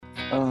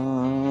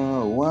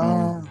Oh,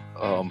 wow.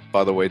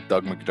 By the way,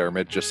 Doug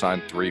McDermott just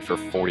signed 3 for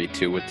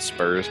 42 with the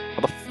Spurs.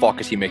 How the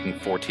fuck is he making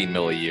 14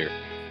 mil a year?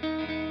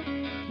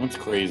 That's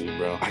crazy,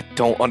 bro. I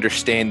don't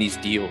understand these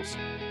deals.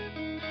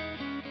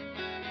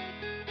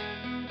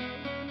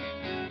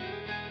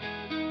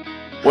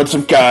 What's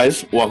up,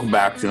 guys? Welcome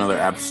back to another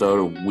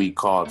episode of We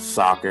Call It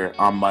Soccer.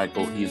 I'm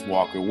Michael, he's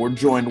Walker. We're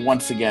joined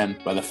once again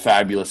by the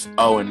fabulous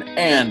Owen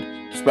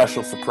and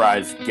special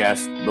surprise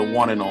guest, the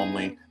one and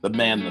only, the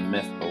man, the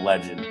myth, the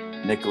legend,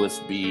 Nicholas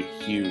B.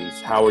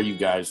 Hughes. How are you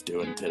guys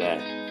doing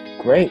today?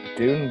 Great,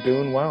 dude.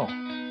 Doing well.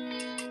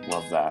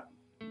 Love that.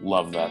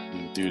 Love that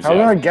enthusiasm. How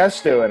are our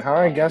guests doing?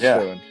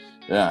 Doing?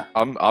 Yeah.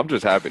 I'm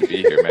just happy to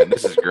be here, man.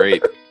 This is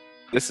great.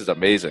 This is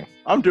amazing.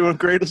 I'm doing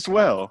great as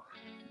well.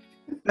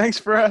 Thanks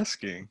for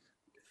asking.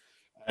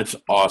 That's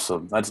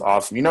awesome. That's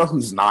awesome. You know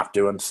who's not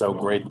doing so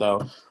great,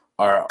 though?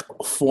 Our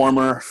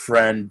former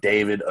friend,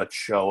 David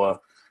Ochoa,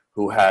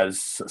 who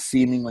has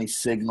seemingly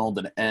signaled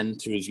an end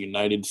to his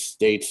United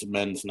States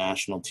men's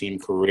national team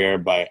career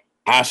by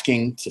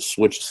asking to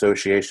switch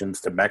associations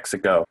to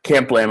Mexico.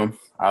 Can't blame him.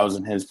 I was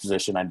in his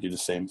position. I'd do the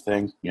same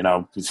thing. You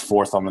know, he's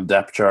fourth on the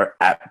depth chart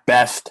at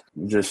best.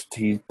 Just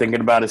he's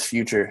thinking about his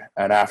future.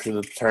 And after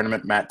the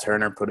tournament, Matt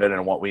Turner put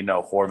in what we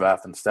know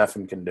Horvath and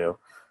Steffen can do.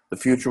 The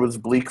future was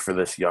bleak for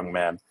this young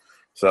man.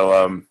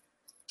 So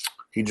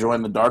he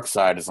joined the dark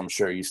side, as I'm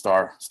sure you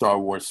Star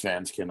Wars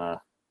fans can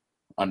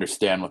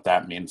understand what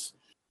that means.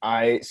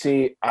 I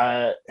see.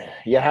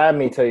 You had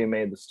me till you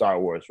made the Star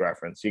Wars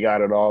reference. You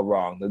got it all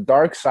wrong. The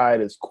dark side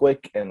is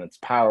quick and it's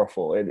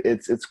powerful.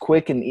 It's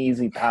quick and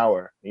easy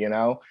power. You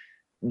know,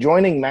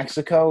 joining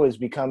Mexico is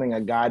becoming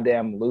a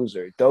goddamn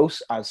loser.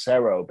 Dos a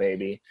cero,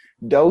 baby.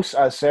 Dos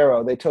a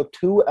cero. They took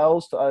 2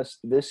 L's to us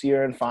this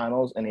year in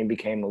finals, and he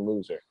became a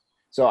loser.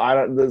 So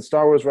the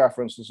Star Wars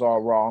reference was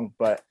all wrong,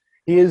 but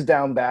he is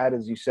down bad,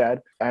 as you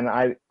said, and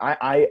I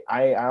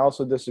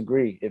also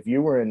disagree. If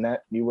you were in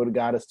net, you would have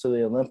got us to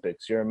the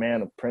Olympics. You're a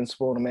man of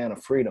principle and a man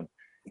of freedom.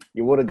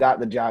 You would have got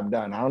the job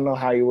done. I don't know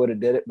how you would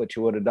have did it, but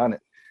you would have done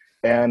it.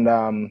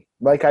 And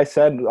like I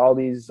said all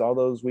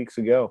those weeks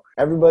ago,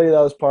 everybody that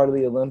was part of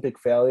the Olympic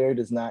failure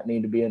does not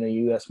need to be in a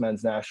U.S.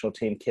 men's national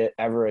team kit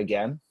ever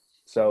again.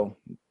 So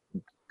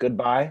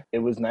goodbye. It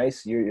was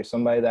nice. You're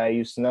somebody that I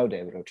used to know,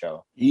 David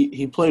Ochoa.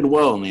 He played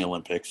well in the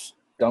Olympics.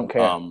 Don't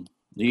care.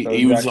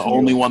 He was the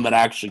only one that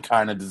actually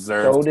kind of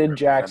deserved. So did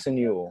Jackson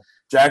Ewell.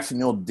 Jackson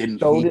Ewell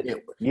didn't.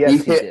 He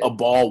hit a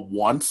ball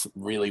once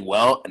really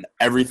well, and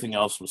everything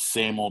else was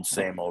same old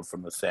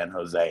from the San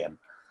Jose.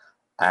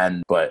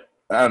 But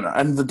I don't know.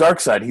 And the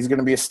dark side, he's going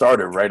to be a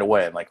starter right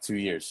away in like 2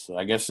 years. So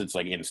I guess it's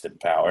like instant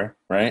power,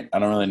 right? I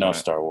don't really know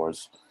Star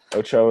Wars.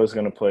 Ochoa is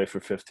going to play for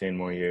 15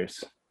 more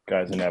years.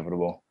 Guy's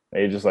inevitable.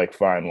 They just like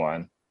fine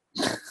wine.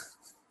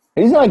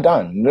 He's not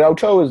done.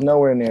 Ochoa is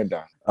nowhere near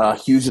done.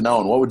 Hughes and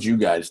Owen, what would you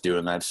guys do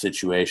in that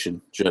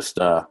situation? Just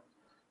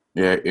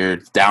you're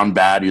down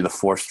bad. You're the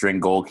 4th-string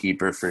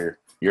goalkeeper for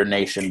your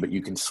nation, but you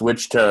can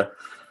switch to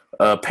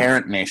a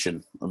parent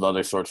nation of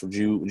other sorts. Would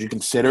you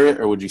consider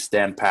it, or would you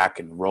stand back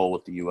and roll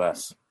with the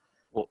U.S.?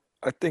 Well,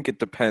 I think it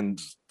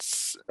depends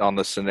on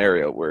the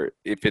scenario. Where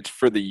if it's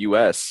for the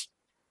U.S.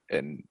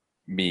 and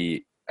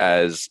me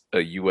as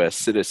a U.S.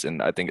 citizen,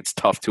 I think it's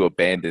tough to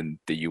abandon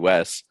the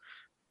U.S.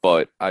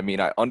 But I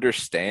mean, I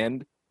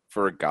understand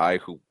for a guy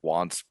who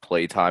wants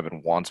playtime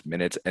and wants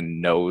minutes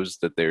and knows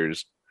that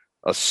there's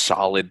a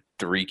solid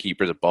 3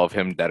 keepers above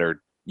him that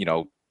are, you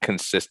know,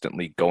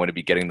 consistently going to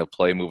be getting the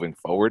play moving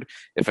forward.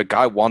 If a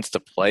guy wants to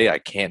play, I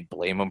can't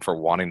blame him for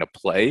wanting to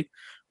play.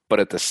 But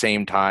at the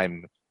same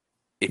time,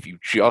 if you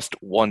just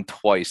won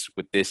twice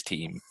with this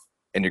team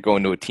and you're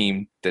going to a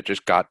team that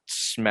just got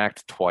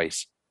smacked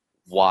twice,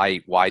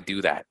 why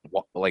do that?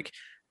 Like,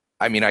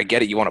 I mean, I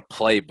get it. You want to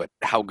play, but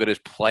how good is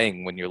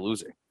playing when you're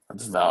losing?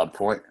 That's a valid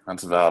point.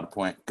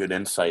 Good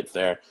insight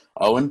there.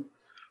 Owen?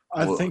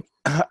 I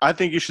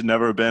think you should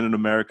never abandon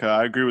America.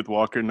 I agree with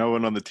Walker. No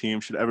one on the team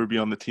should ever be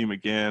on the team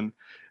again.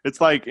 It's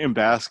like in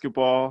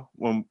basketball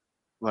when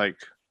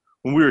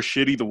we were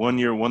shitty the one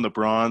year won the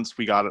bronze,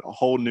 we got a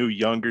whole new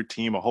younger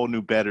team, a whole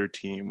new better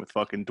team with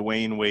fucking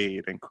Dwayne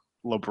Wade and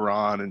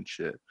LeBron and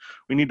shit.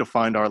 We need to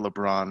find our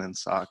LeBron in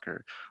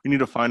soccer. We need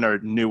to find our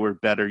newer,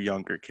 better,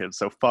 younger kids.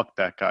 So fuck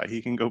that guy.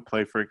 He can go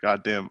play for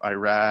goddamn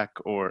Iraq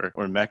or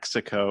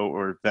Mexico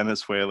or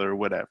Venezuela or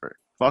whatever.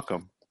 Fuck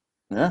him.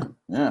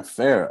 Yeah,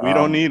 fair. We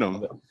don't need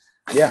him.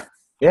 Yeah.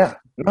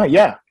 No,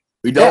 yeah.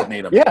 We don't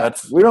need him. Yeah,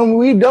 we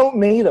don't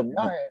need him.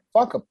 No,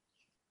 fuck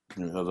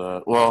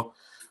him. Well,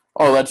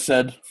 all that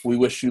said, we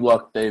wish you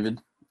luck, David,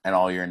 and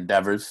all your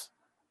endeavors.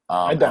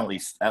 I don't.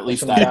 At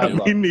least Yeah, I do.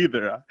 Me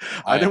neither.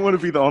 I didn't want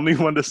to be the only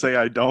one to say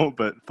I don't,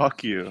 but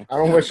fuck you. I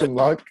don't wish him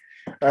luck.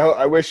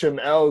 I wish him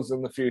L's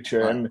in the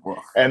future,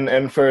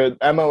 and for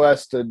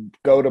MLS to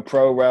go to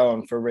Pro Rel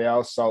and for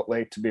Real Salt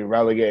Lake to be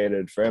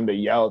relegated, for him to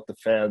yell at the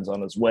fans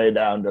on his way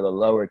down to the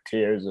lower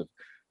tiers of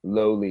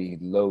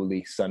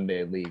lowly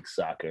Sunday League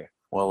soccer.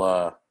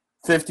 Well,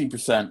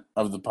 50%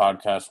 of the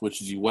podcast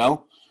wishes you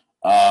well,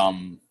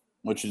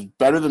 which is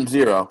better than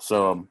 0.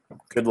 So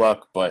good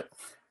luck, but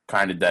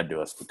kind of dead to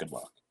us, but good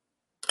luck.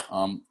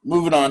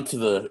 Moving on to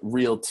the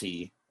real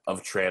tea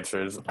of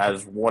transfers,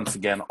 as once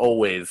again,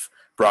 always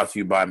brought to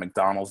you by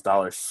McDonald's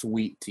Dollar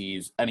Sweet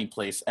Teas. Any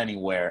place,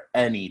 anywhere,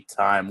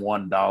 anytime,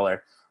 $1.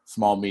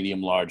 Small,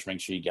 medium, large. Make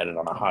sure you get it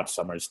on a hot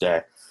summer's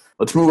day.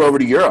 Let's move over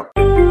to Europe.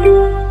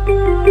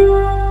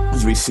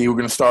 As we see, we're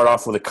going to start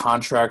off with a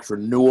contract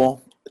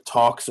renewal.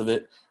 Talks of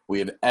it. We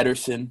have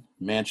Ederson,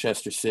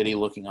 Manchester City,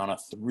 looking on a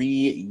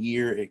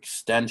 3-year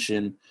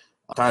extension.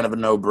 Kind of a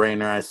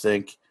no-brainer, I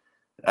think.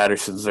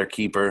 Ederson's their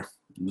keeper.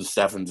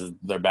 Stephens is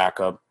their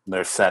backup.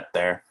 They're set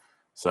there.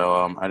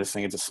 So I just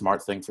think it's a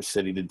smart thing for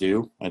City to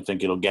do. I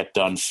think it'll get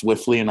done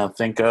swiftly, and I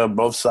think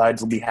both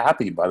sides will be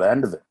happy by the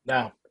end of it.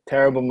 No,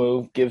 terrible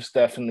move. Give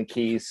Stephen the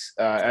keys.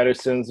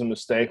 Ederson's a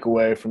mistake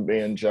away from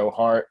being Joe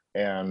Hart,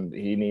 and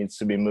he needs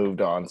to be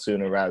moved on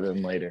sooner rather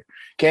than later.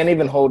 Can't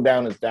even hold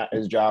down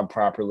his job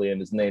properly in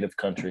his native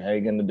country. How are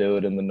you going to do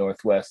it in the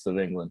northwest of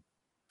England?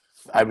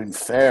 I mean,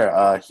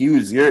 fair.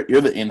 Hughes, you're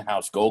the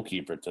in-house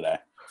goalkeeper today.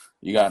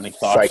 You got any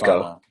thoughts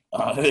Psycho.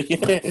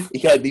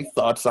 you got any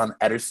thoughts on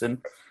Ederson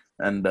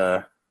and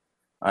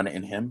on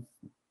him?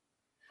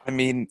 I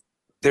mean,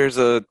 there's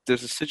a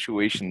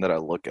situation that I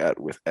look at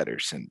with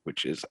Ederson,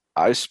 which is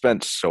I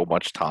spent so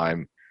much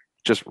time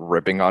just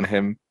ripping on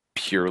him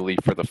purely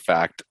for the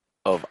fact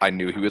of I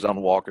knew he was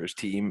on Walker's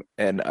team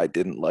and I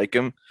didn't like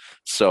him.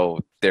 So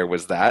there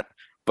was that.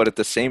 But at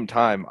the same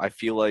time, I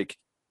feel like,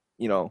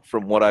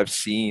 from what I've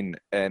seen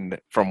and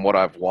from what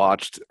I've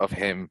watched of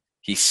him,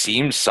 he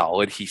seems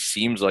solid. He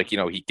seems like,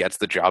 he gets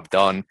the job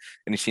done.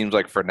 And he seems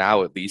like for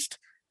now, at least,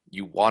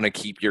 you want to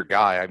keep your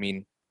guy. I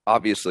mean,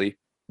 obviously,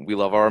 we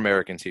love our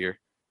Americans here,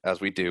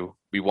 as we do.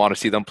 We want to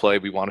see them play.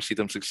 We want to see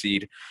them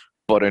succeed.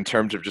 But in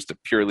terms of just a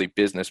purely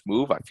business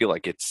move, I feel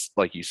like it's,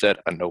 like you said,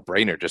 a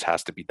no-brainer. Just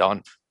has to be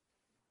done.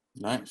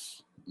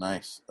 Nice.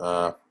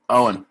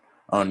 Owen,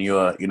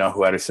 you know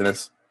who Ederson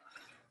is?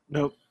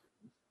 Nope.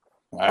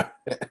 Nope.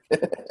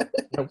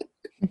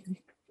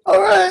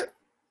 All right.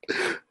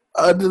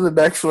 On to the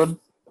next one.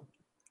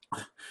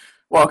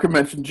 Walker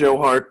mentioned Joe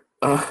Hart.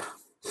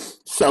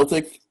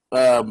 Celtic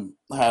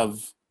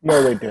have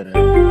No, they didn't.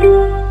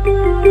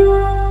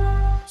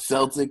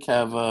 Celtic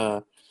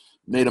have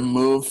made a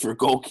move for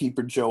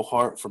goalkeeper Joe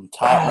Hart from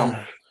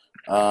Tottenham.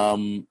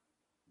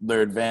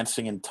 They're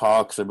advancing in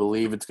talks. I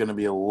believe it's going to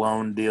be a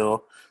loan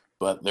deal,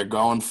 but they're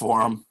going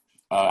for him.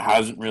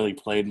 Hasn't really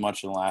played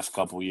much in the last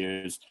couple of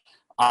years.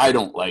 I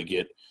don't like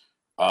it.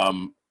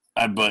 But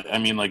I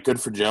mean,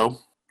 good for Joe,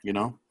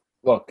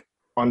 Look,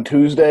 on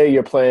Tuesday,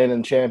 you're playing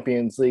in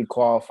Champions League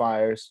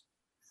qualifiers.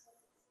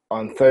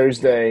 On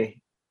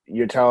Thursday,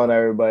 you're telling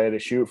everybody to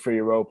shoot for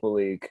Europa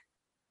League.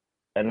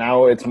 And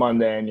now it's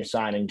Monday and you're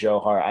signing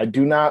Joe Hart. I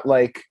do not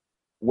like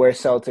where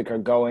Celtic are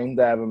going.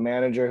 They have a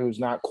manager who's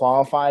not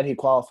qualified. He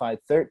qualified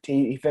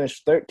 13th. He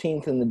finished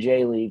 13th in the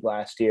J League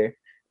last year.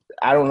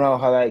 I don't know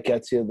how that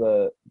gets you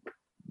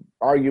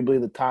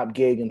arguably the top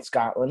gig in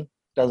Scotland.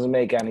 Doesn't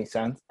make any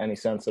sense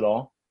at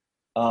all.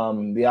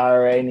 The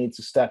IRA needs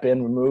to step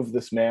in, remove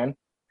this man,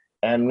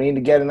 and we need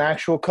to get an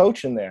actual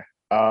coach in there.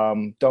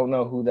 Don't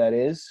know who that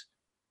is.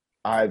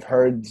 I've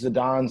heard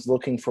Zidane's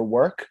looking for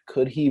work.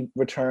 Could he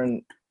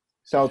return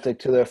Celtic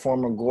to their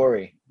former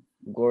glory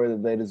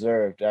that they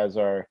deserved as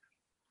our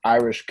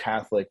Irish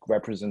Catholic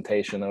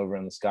representation over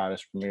in the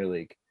Scottish Premier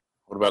League?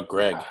 What about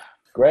Greg?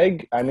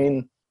 Greg, I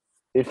mean,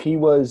 if he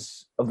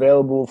was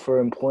available for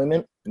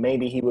employment,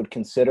 maybe he would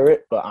consider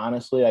it. But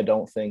honestly, I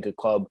don't think a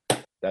club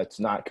that's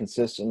not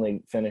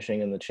consistently finishing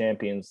in the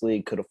Champions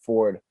League could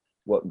afford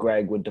what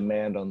Greg would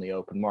demand on the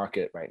open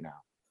market right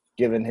now,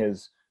 given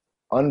his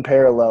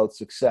unparalleled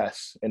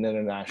success in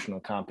international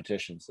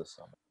competitions this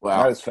summer.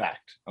 Wow. That is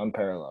fact.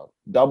 Unparalleled.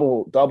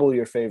 Double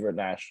your favorite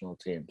national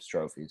team's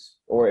trophies,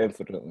 or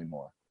infinitely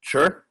more.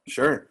 Sure.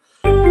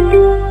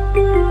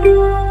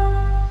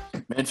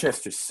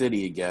 Manchester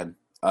City again.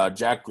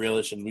 Jack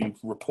Grealish, and we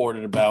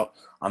reported about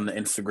on the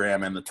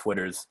Instagram and the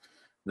Twitters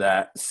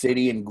that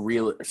City and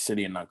Villa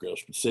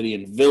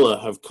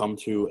have come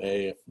to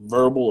a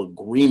verbal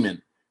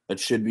agreement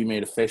that should be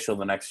made official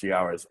the next few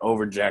hours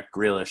over Jack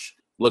Grealish.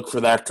 Look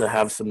for that to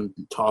have some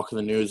talk in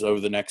the news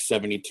over the next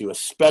 72,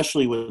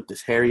 especially with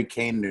this Harry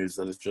Kane news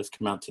that has just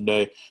come out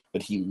today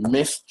that he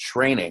missed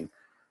training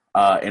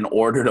in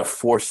order to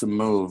force a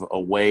move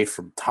away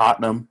from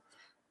Tottenham.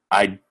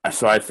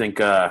 So I think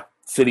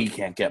City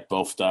can't get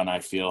both done, I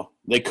feel.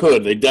 They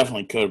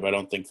definitely could, but I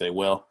don't think they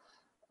will.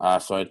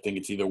 So I think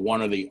it's either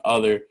one or the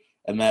other,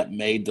 and that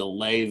may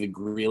delay the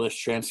Grealish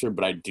transfer,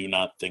 but I do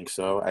not think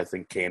so. I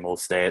think Kane will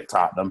stay at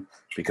Tottenham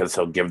because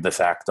he'll give this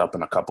act up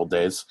in a couple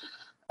days,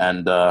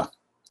 and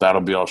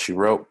that'll be all she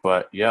wrote.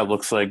 But, yeah, it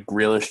looks like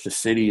Grealish to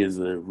City is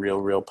a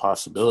real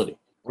possibility.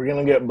 We're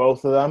going to get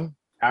both of them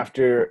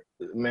after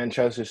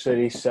Manchester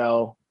City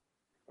sell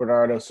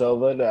Bernardo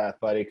Silva to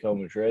Atletico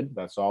Madrid.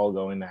 That's all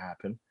going to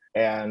happen.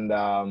 And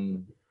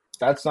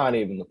that's not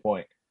even the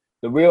point.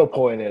 The real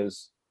point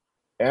is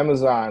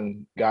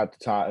Amazon got to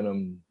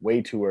Tottenham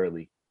way too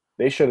early.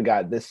 They should have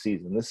got this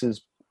season. This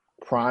is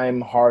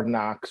prime Hard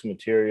Knocks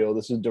material.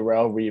 This is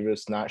Darrelle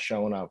Revis not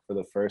showing up for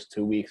the first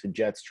 2 weeks of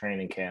Jets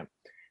training camp,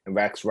 and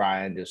Rex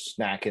Ryan just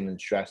snacking and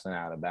stressing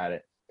out about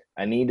it.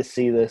 I need to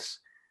see this.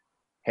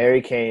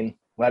 Harry Kane,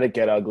 let it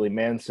get ugly.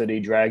 Man City,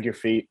 drag your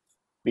feet.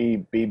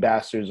 Be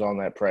bastards on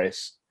that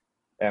price.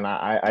 And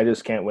I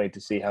just can't wait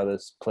to see how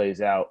this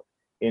plays out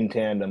in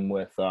tandem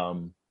with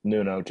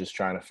Nuno just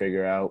trying to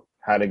figure out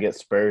how to get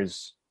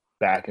Spurs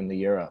back into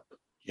Europe.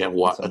 Yeah,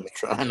 I'm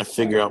trying to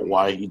figure out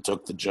why he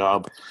took the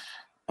job.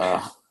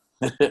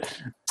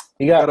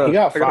 He got I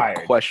got fired.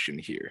 a question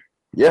here,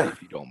 Yeah.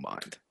 if you don't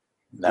mind.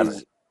 Never.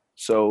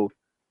 So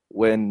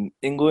when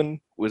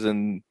England was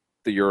in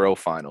the Euro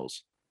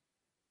finals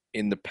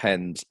in the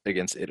pens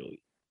against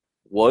Italy,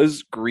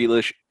 was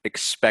Grealish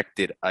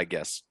expected, I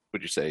guess,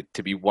 would you say,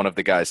 to be one of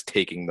the guys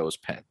taking those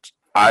pens?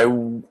 I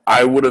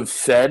would have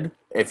said,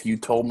 if you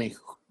told me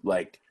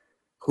like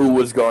who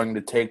was going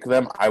to take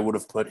them, I would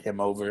have put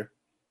him over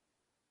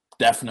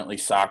definitely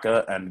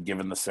Saka, and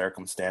given the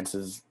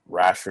circumstances,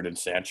 Rashford and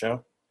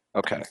Sancho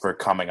Okay. for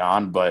coming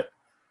on. But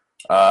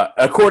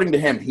according to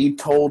him, he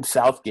told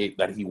Southgate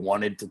that he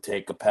wanted to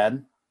take a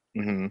pen,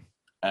 Mm-hmm.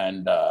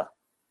 and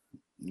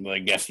I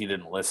guess he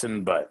didn't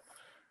listen. But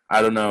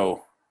I don't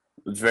know.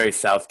 It's very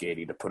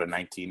Southgatey to put a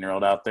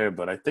 19-year-old out there,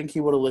 but I think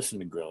he would have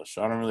listened to Grealish.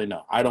 So I don't really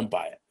know. I don't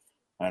buy it.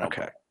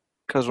 Okay.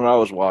 Because when I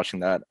was watching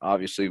that,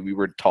 obviously we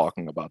were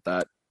talking about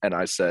that, and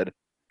I said,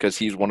 because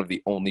he's one of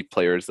the only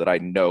players that I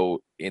know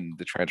in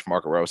the transfer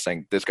market where I was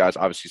saying this guy's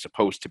obviously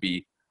supposed to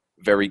be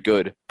very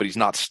good, but he's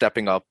not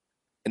stepping up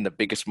in the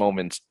biggest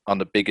moments on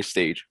the biggest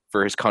stage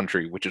for his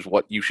country, which is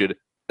what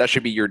that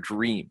should be your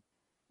dream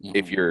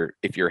if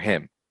you're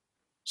him.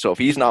 So if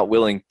he's not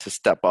willing to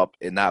step up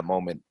in that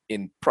moment,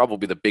 in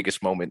probably the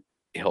biggest moment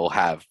he'll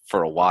have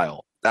for a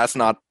while,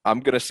 I'm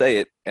going to say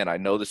it, and I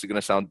know this is going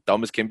to sound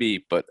dumb as can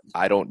be, but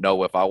I don't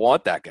know if I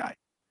want that guy,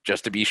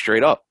 just to be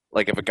straight up.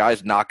 Like, if a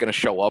guy's not going to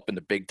show up in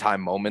the big time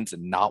moments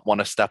and not want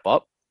to step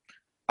up,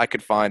 I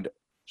could find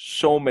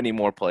so many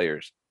more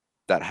players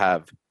that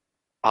have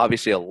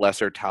obviously a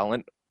lesser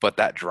talent, but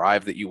that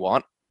drive that you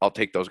want. I'll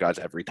take those guys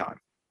every time.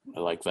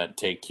 I like that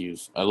take,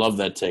 Hughes. I love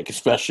that take,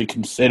 especially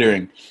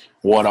considering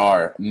what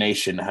our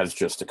nation has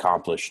just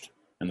accomplished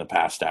in the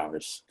past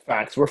hours.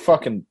 Facts. We're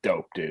fucking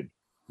dope, dude.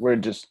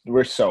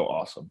 We're so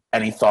awesome.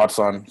 Any thoughts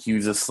on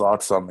Hughes'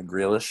 thoughts on the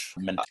Grealish?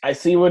 I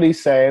see what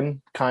he's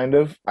saying, kind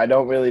of. I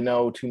don't really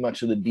know too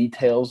much of the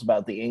details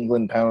about the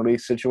England penalty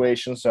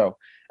situation, so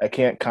I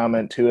can't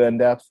comment too in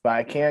depth, but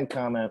I can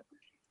comment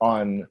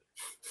on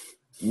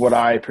what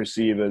I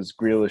perceive as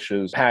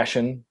Grealish's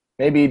passion.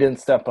 Maybe he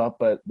didn't step up,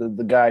 but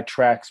the guy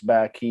tracks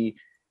back. He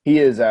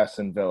is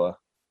Aston Villa,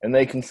 and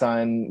they can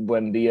sign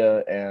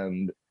Buendia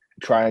and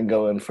try and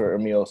go in for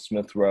Emile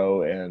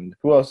Smith-Rowe, and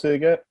who else did they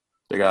get?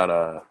 They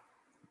got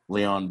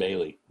Leon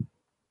Bailey.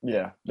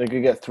 Yeah, they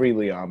could get 3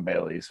 Leon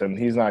Baileys, and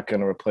he's not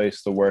going to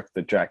replace the work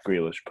that Jack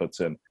Grealish puts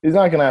in. He's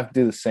not going to have to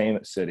do the same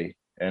at City,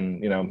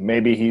 and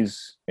maybe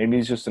he's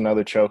just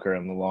another choker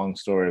in the long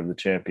story of the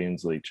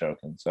Champions League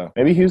choking. So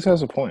maybe Hughes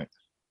has a point.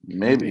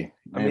 Maybe.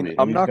 I mean,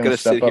 I'm not going to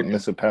step sit up here and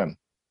miss a pen.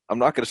 I'm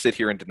not going to sit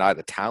here and deny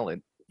the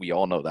talent. We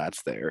all know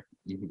that's there.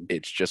 Mm-hmm.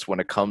 It's just when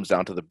it comes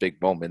down to the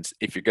big moments,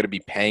 if you're going to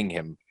be paying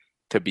him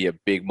to be a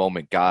big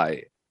moment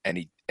guy,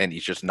 and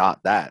he's just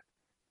not that,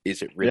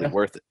 is it really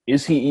worth it?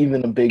 Is he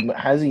even a big?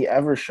 Has he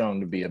ever shown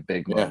to be a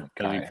big moment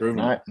guy? Has he proven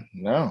it?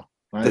 No.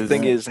 The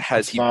thing is,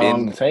 has he been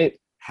on the tape?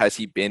 Has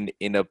he been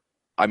in a?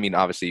 I mean,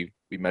 obviously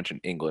we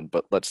mentioned England,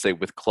 but let's say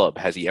with club,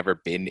 has he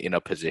ever been in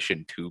a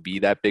position to be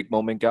that big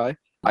moment guy?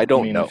 I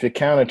don't know. If you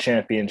count a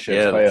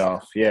championship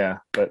playoff,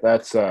 but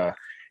that's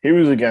he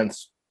was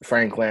against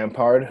Frank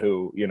Lampard,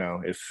 who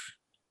if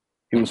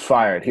he was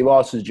fired, he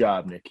lost his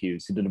job. Nick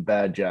Hughes, he did a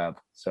bad job.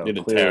 So did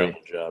a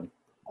terrible job.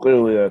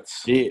 Clearly,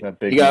 he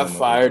got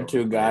fired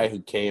to a guy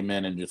who came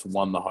in and just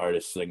won the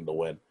hardest thing to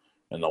win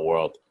in the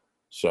world.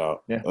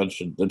 So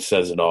that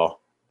says it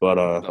all. But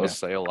that does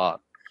say a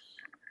lot.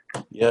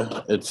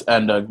 Yeah,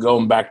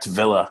 going back to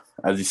Villa,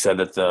 as you said,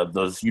 that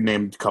those you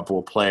named a couple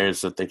of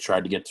players that they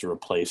tried to get to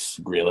replace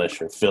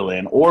Grealish or fill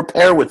in or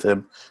pair with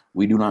him.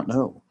 We do not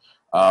know,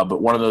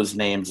 but one of those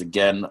names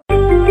again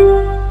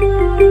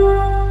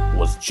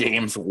was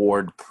James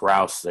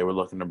Ward-Prowse. They were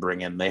looking to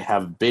bring in. They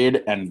have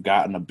bid and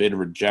gotten a bid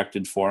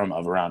rejected for him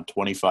of around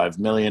 $25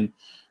 million.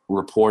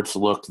 Reports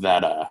looked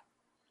that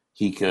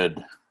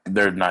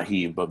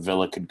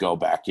Villa could go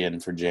back in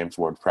for James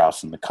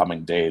Ward-Prowse in the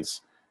coming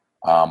days.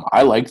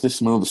 I like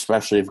this move,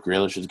 especially if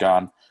Grealish is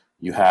gone.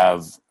 You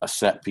have a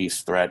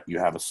set-piece threat. You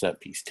have a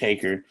set-piece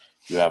taker.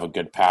 You have a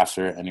good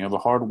passer. And you have a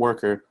hard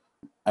worker.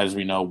 As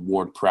we know,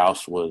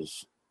 Ward-Prowse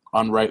was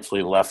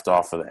unrightfully left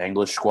off of the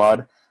English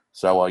squad.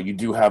 So you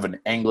do have an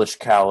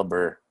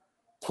English-caliber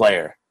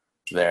player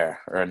there,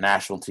 or a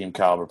national team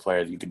caliber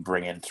player that you could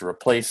bring in to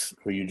replace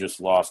who you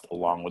just lost,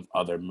 along with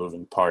other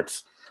moving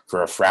parts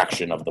for a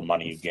fraction of the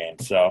money you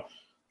gained. So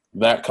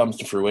that comes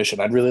to fruition.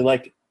 I'd really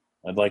like it.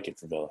 I'd like it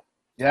for Villa.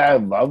 Yeah, I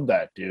love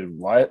that, dude.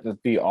 What?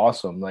 That'd be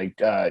awesome. Like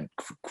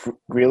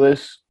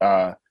Grealish,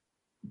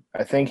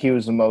 I think he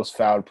was the most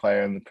fouled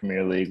player in the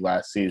Premier League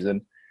last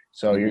season.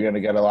 So you're going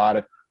to get a lot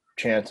of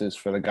chances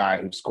for the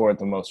guy who scored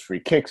the most free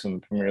kicks in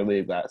the Premier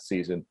League last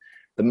season.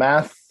 The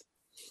math,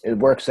 it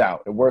works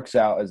out. It works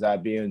out as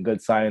that being a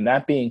good sign. And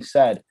that being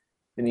said,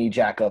 they need to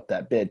jack up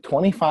that bid.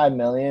 $25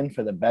 million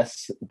for the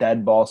best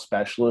dead ball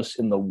specialist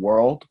in the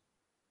world.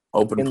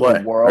 Open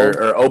play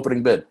or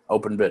opening bid.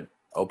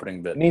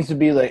 It needs to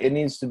be like you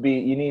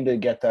need to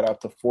get that up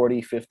to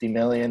 40, 50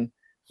 million.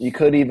 You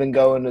could even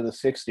go into the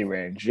 60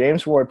 range.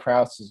 James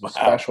Ward-Prowse is a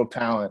special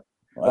talent,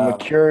 a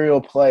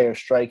mercurial player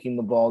striking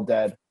the ball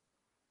dead.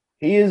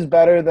 He is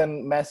better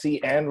than Messi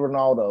and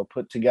Ronaldo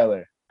put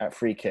together at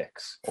free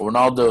kicks. Well,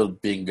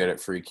 Ronaldo being good at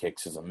free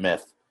kicks is a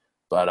myth,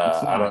 but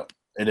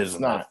it is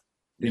not.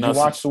 Did you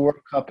watch the World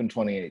Cup in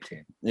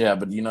 2018? Yeah,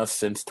 but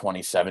since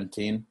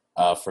 2017,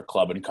 for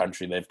club and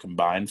country, they've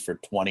combined for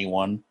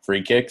 21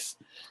 free kicks,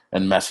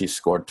 and Messi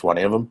scored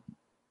 20 of them.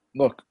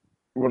 Look,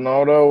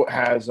 Ronaldo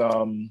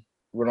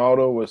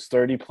was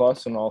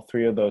 30-plus in all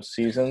three of those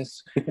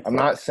seasons. I'm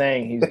not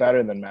saying he's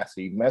better than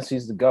Messi.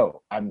 Messi's the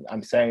GOAT.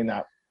 I'm saying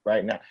that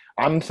right now.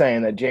 I'm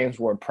saying that James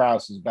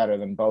Ward-Prowse is better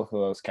than both of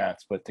those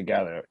cats put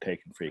together at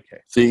taking free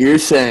kicks. So you're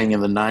saying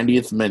in the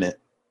 90th minute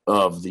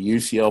of the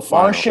UCL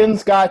final,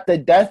 Martian's got the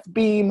death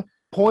beam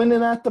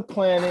pointing at the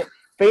planet,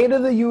 fate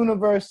of the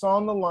universe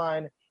on the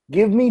line.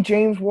 Give me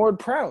James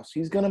Ward-Prowse.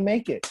 He's going to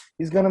make it.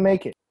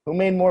 Who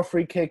made more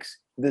free kicks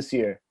this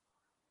year?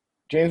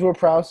 James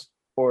Ward-Prowse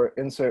or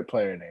insert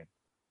player name?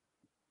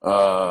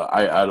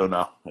 I don't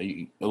know.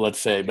 Let's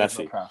say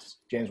Messi.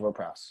 James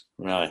Ward-Prowse.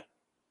 Really?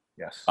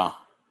 Yes. Oh.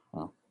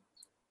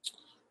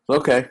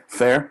 Okay,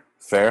 fair.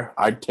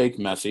 I'd take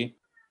Messi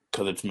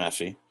because it's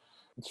Messi.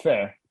 It's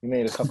fair. He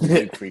made a couple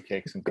big free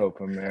kicks in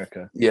Copa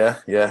America. Yeah.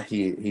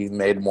 He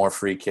made more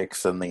free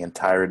kicks than the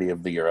entirety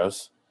of the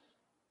Euros.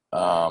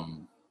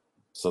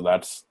 So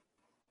that's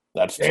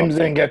James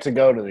didn't get to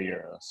go to the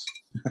Euros.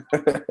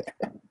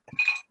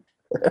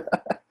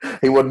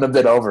 He wouldn't have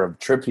been over him.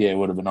 Trippier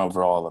would have been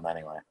over all of them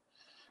anyway.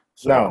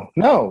 So,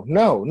 No.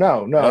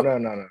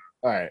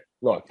 All right,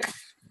 look,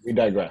 we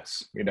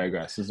digress.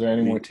 Is there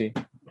any more tea?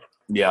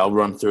 Yeah, I'll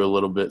run through a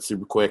little bit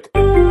super quick.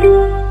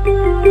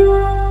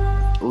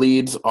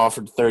 Leeds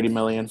offered $30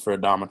 million for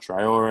Adama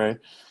Traore.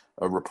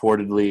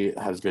 Reportedly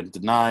has been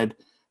denied.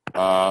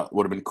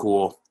 Would have been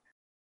cool.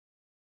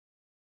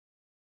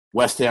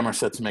 West Ham are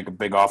set to make a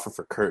big offer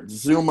for Kurt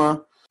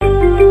Zouma.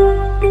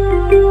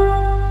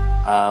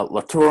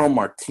 Lautaro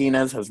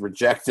Martinez has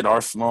rejected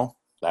Arsenal.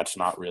 That's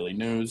not really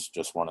news.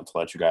 Just wanted to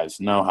let you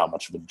guys know how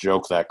much of a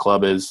joke that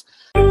club is.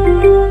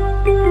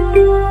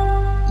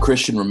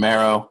 Christian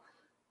Romero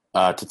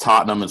to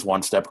Tottenham is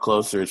one step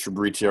closer, as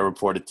Fabrizio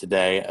reported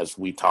today, as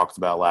we talked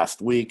about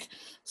last week.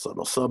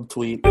 Subtle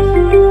subtweet.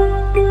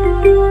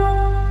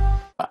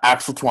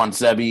 Axel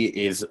Tuanzebe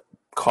is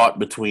caught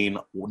between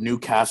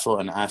Newcastle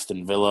and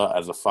Aston Villa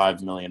as a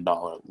 $5 million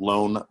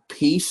loan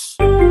piece.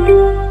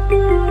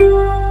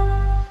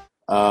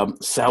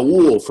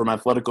 Saul from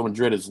Atletico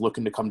Madrid is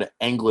looking to come to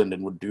England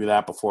and would do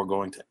that before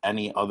going to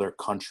any other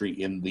country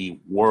in the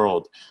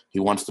world. He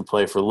wants to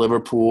play for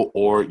Liverpool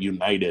or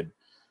United.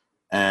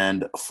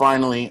 And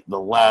finally, the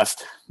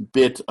last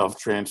bit of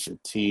transfer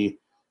tea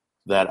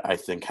that I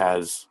think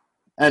has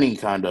any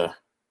kind of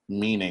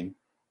meaning.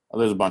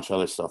 There's a bunch of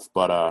other stuff,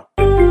 but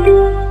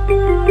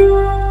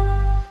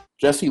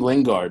Jesse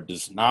Lingard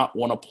does not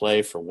want to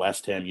play for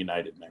West Ham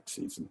United next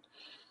season.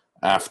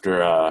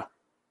 After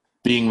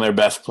being their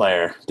best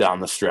player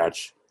down the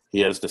stretch, he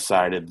has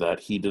decided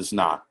that he does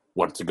not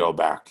want to go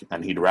back,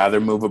 and he'd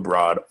rather move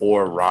abroad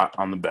or rot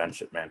on the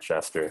bench at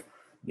Manchester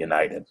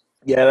United.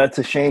 Yeah, that's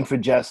a shame for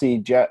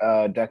Jesse.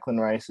 Declan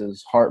Rice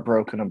is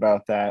heartbroken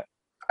about that.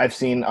 I've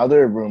seen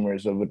other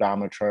rumors of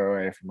Adama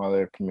Traore from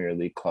other Premier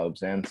League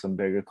clubs and some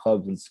bigger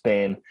clubs in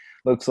Spain.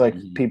 Looks like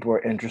people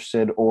are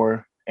interested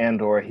or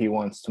he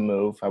wants to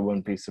move. I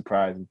wouldn't be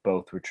surprised if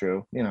both were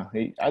true.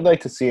 I'd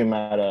like to see him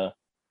at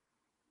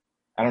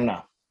I don't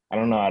know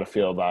how to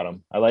feel about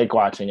him. I like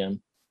watching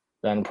him.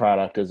 The end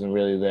product isn't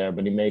really there,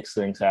 but he makes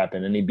things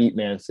happen. And he beat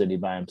Man City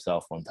by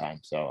himself one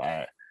time. So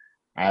I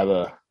have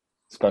a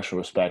special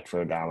respect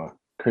for Adama.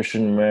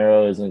 Christian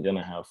Romero isn't going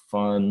to have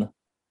fun.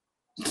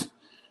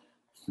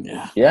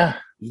 Yeah.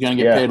 He's going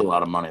to get paid a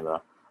lot of money,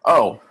 though.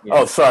 Oh,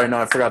 sorry. No,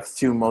 I forgot the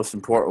two most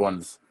important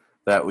ones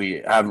that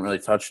we haven't really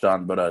touched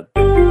on. But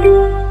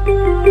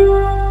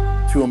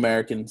two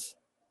Americans,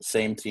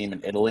 same team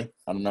in Italy.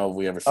 I don't know if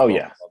we ever spoke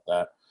about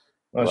that.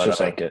 Let's just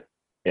think it.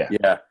 Yeah.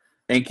 Yeah.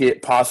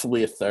 Inkit,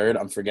 possibly a third.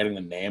 I'm forgetting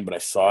the name, but I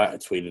saw it. I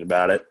tweeted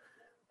about it.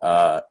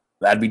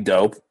 That'd be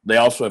dope. They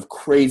also have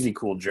crazy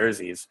cool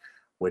jerseys,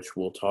 which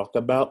we'll talk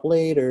about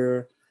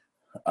later.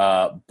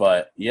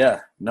 But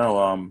yeah,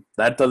 no,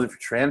 that does it for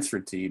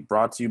Transfer Tea,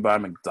 brought to you by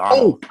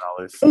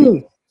McDonald's.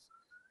 And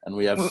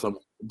we have some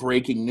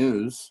breaking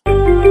news.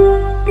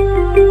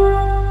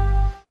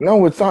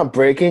 No, it's not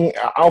breaking.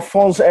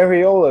 Alphonse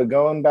Areola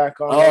going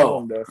back on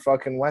loan to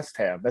fucking West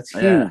Ham. That's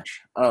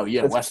huge. Oh,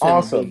 yeah. That's West Ham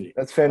awesome.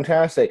 That's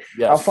fantastic.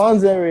 Yes.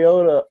 Alphonse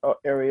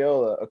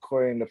Areola,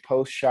 according to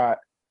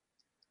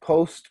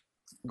post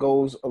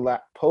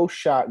post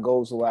shot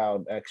goals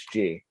allowed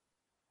XG.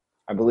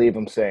 I believe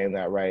I'm saying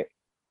that right.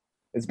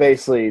 It's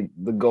basically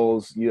the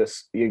goals you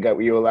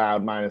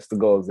allowed minus the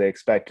goals they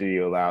expected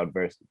you allowed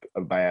versus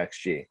by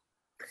XG.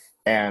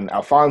 And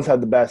Alphonse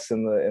had the best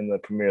in the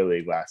Premier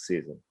League last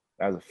season.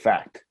 That was a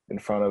fact. In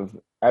front of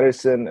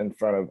Ederson, in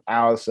front of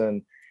Alisson,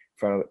 in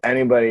front of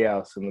anybody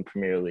else in the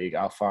Premier League,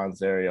 Alphonse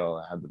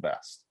Areola had the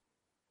best.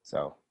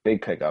 So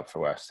big pickup for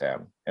West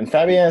Ham. And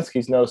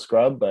Fabianski's no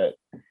scrub, but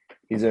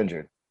he's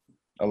injured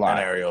a lot.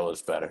 And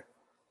Areola's better.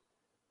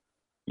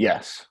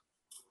 Yes,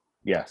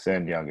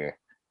 and younger.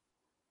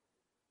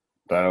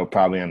 But it'll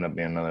probably end up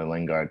being another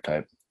Lingard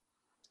type.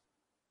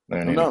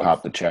 They need to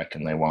pop the check,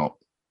 and they won't.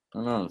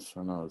 Who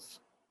knows?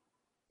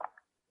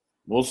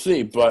 We'll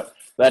see, but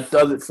that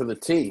does it for the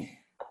tea.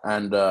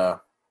 And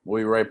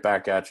we'll be right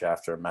back at you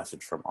after a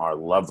message from our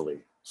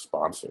lovely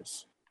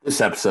sponsors. This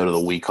episode of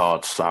the We Call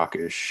It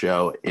Soccer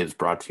show is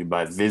brought to you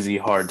by Vizzy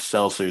Hard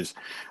Seltzers,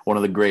 one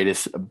of the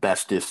greatest,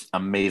 bestest,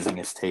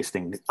 amazingest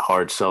tasting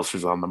hard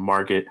seltzers on the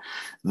market.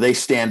 They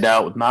stand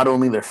out with not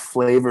only their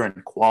flavor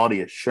and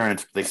quality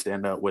assurance, but they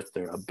stand out with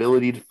their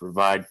ability to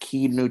provide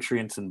key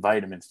nutrients and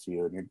vitamins to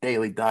you in your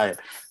daily diet.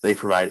 They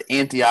provide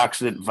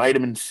antioxidant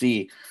vitamin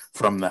C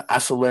from the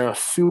Acelera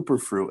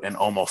Superfruit in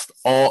almost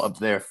all of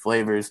their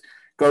flavors.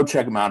 Go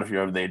check them out if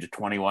you're over the age of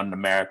 21 in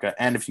America.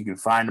 And if you can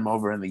find them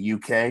over in the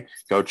UK,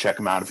 go check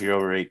them out if you're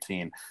over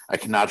 18. I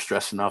cannot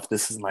stress enough,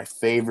 this is my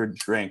favorite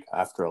drink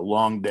after a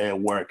long day of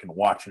work and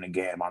watching a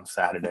game on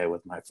Saturday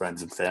with my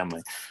friends and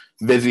family.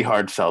 Vizzy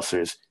Hard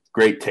Seltzers,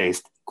 great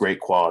taste, great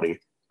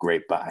quality,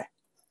 great buy.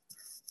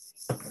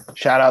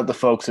 Shout out the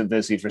folks at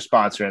Vizzy for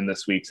sponsoring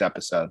this week's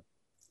episode.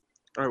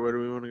 All right, where do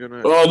we want to go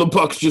next? Oh, the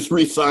Bucks just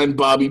re-signed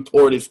Bobby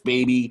Portis,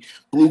 baby.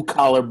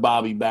 Blue-collar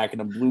Bobby back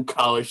in a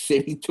blue-collar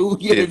city. 2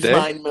 years,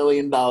 $9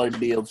 million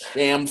deal.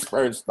 Shams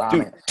first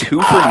on it.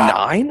 2 for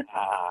 9?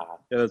 Yeah,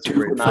 that's 2 a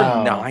great for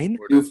Wow. 9?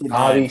 2 for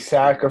Bobby 9.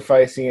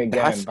 sacrificing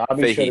again. That's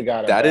Bobby should have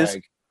got a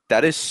bag.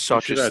 That is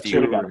such a should've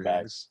steal. got a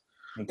bag.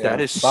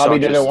 That is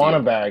Bobby such a didn't want a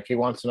steal. bag. He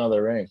wants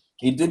another ring.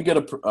 He did get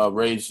a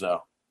raise,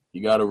 though. He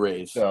got a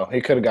raise. So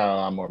he could have got a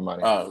lot more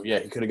money. Oh, yeah,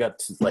 he could have got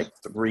like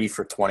 3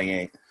 for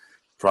 28.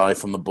 Probably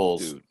from the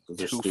Bulls. Dude,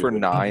 They're 2 for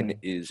stupid. 9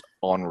 is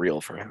unreal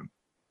for him.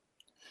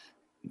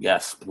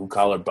 Yes,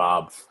 blue-collar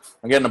Bob.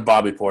 I'm getting a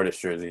Bobby Portis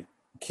jersey.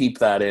 Keep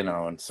that in,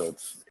 Owen, so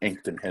it's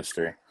inked in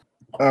history.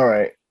 All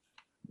right.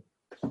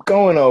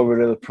 Going over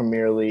to the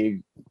Premier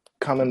League,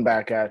 coming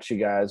back at you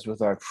guys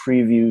with our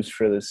previews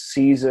for the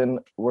season.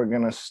 We're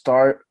going to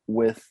start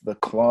with the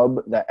club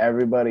that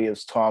everybody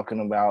is talking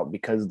about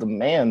because the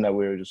man that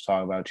we were just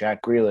talking about,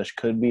 Jack Grealish,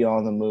 could be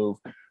on the move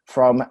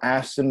from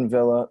Aston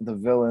Villa, the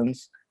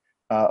Villains,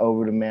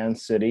 over to Man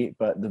City.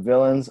 But the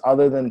Villains,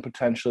 other than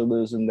potentially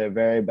losing their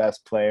very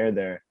best player,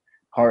 their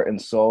heart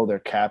and soul, their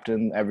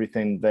captain,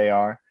 everything they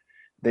are,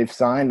 they've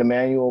signed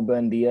Emmanuel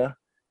Buendia,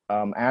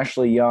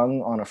 Ashley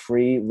Young on a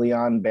free,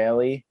 Leon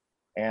Bailey,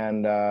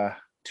 and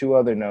 2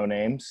 other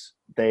no-names.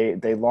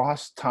 They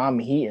lost Tom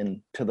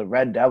Heaton to the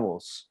Red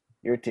Devils,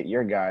 your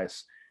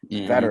guys,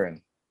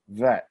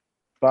 vet.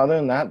 But other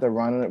than that, they're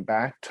running it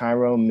back.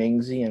 Tyrone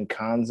Mingsley and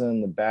Konza in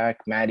the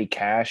back. Matty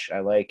Cash, I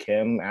like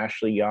him.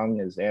 Ashley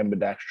Young is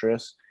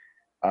ambidextrous.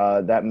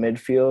 That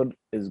midfield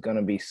is going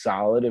to be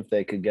solid if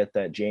they could get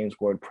that James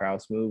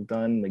Ward-Prowse move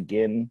done.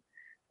 McGinn,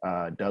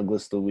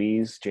 Douglas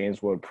Luiz,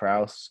 James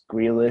Ward-Prowse,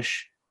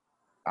 Grealish,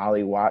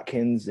 Ollie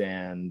Watkins,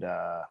 and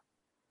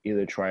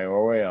either Traore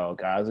or El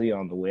Ghazi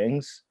on the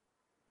wings.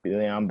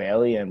 Leon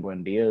Bailey and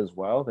Buendia as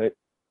well.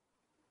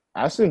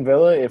 Aston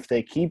Villa, if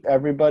they keep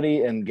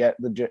everybody and get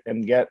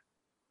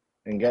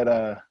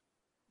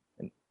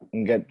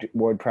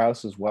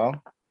Ward-Prowse as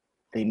well,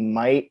 they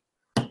might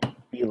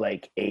be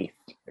like 8th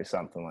or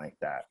something like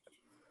that.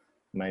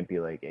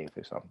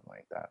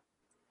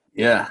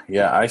 Yeah,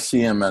 I see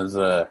him as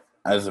a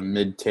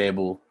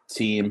mid-table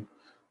team,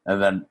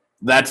 and then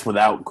that's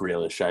without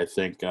Grealish. I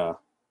think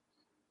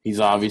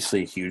he's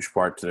obviously a huge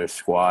part to their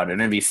squad,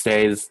 and if he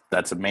stays,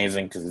 that's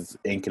amazing because it's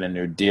inking a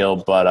new deal.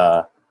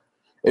 But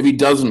if he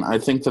doesn't, I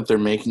think that they're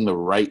making the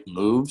right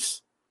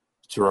moves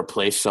to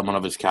replace someone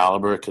of his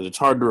caliber because it's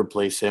hard to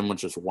replace him with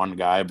just one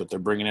guy, but they're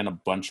bringing in a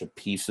bunch of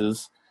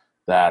pieces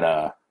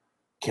that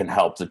can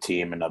help the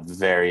team in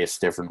various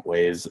different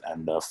ways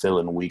and fill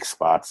in weak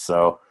spots.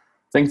 So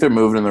I think they're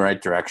moving in the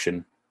right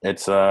direction.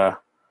 It's like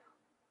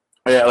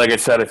I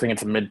said, I think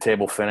it's a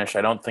mid-table finish.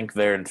 I don't think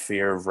they're in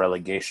fear of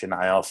relegation.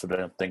 I also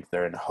don't think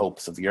they're in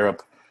hopes of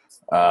Europe,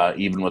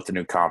 even with the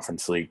new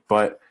Conference League.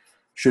 But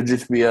should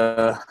just be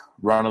a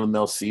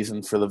run-of-the-mill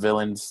season for the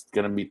Villains.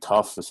 Going to be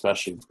tough,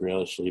 especially if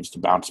Grealish leaves to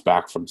bounce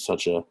back from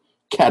such a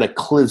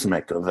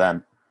cataclysmic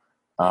event.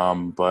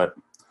 But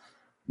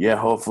yeah,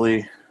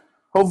 hopefully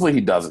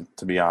he doesn't.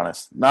 To be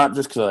honest, not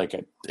just because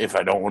if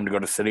I don't want to go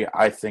to City,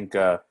 I think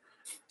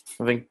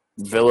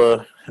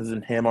Villa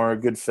and him are a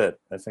good fit.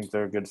 I think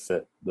they're a good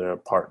fit. They're a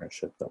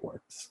partnership that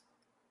works.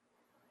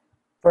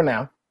 For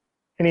now.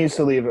 He needs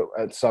to leave it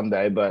at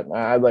someday, but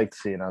I'd like to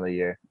see another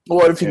year. Well,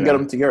 what if you can get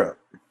him to Europe?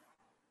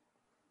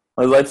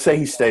 Let's say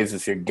he stays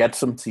this year,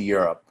 gets him to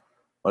Europe,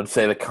 let's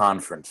say the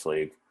Conference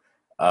League,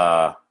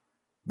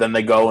 then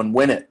they go and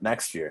win it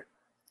next year.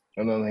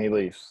 And then he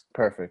leaves.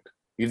 Perfect.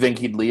 You think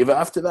he'd leave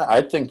after that?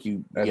 I think I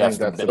he think has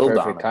to that's the build on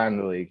perfect it. time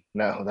to league.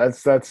 No,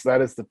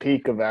 that is the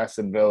peak of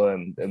Aston Villa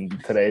in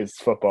today's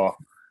football.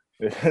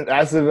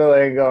 Aston Villa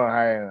ain't going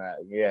higher than that.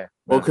 Yeah.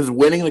 Well, No. because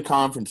winning the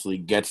Conference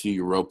League gets you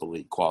Europa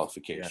League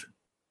qualification.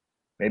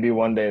 Maybe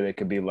one day they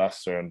could be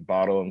Leicester and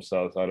bottle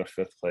themselves out of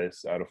fourth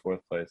place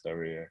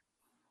every year.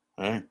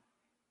 All right.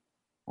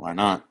 Why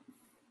not?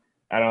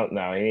 I don't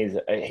know.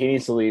 He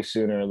needs to leave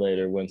sooner or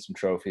later, win some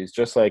trophies,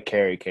 just like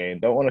Harry Kane.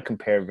 Don't want to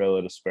compare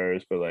Villa to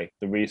Spurs, but like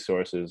the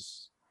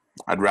resources.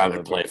 I'd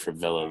rather play for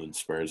Villa than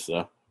Spurs,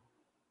 though.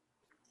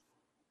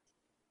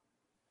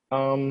 Yeah.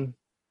 I don't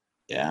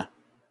know.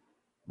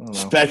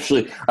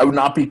 Especially, I would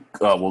not be.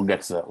 We'll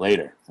get to that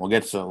later.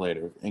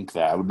 Ink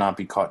that. I would not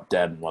be caught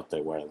dead in what they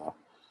wear, though.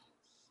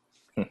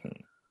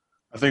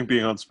 I think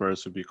being on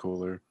Spurs would be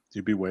cooler.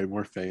 You'd be way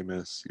more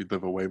famous. You'd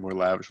live a way more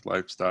lavish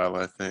lifestyle,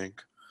 I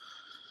think.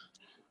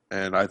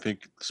 And I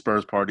think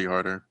Spurs party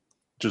harder.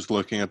 Just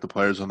looking at the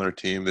players on their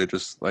team, they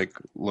just like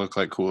look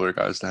like cooler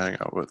guys to hang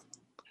out with.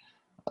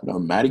 I know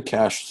Matty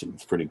Cash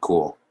seems pretty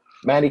cool.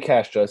 Matty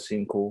Cash does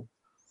seem cool.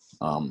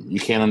 You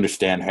can't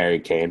understand Harry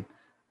Kane,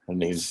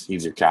 and he's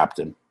your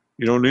captain.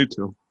 You don't need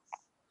to.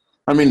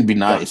 I mean, it'd be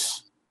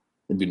nice.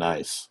 It'd be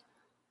nice.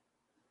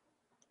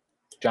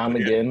 John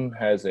McGinn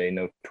has a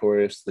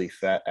notoriously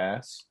fat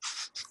ass.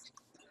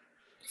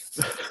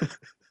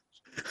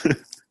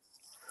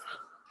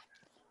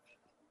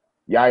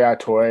 Yaya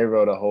Toure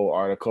wrote a whole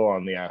article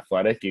on The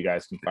Athletic. You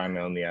guys can find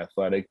it on The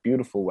Athletic.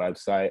 Beautiful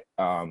website.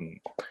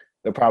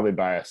 They'll probably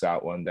buy us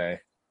out one day.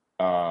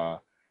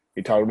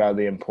 He talked about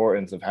the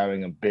importance of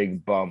having a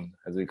big bum,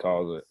 as he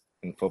calls it,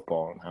 in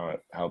football and how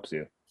it helps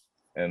you.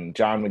 And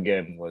John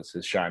McGinn was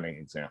his shining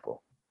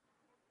example.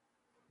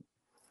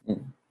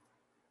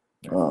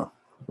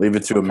 Leave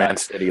it to a Man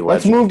City legend.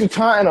 Let's move to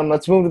Tottenham.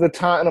 Let's move to the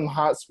Tottenham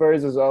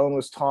Hotspurs, as Owen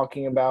was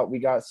talking about. We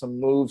got some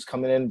moves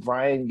coming in.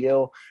 Bryan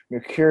Gil,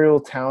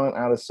 mercurial talent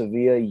out of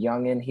Sevilla,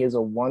 youngin. He is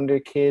a wonder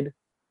kid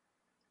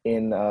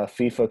in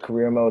FIFA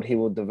career mode. He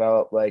will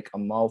develop like a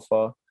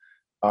Malfa.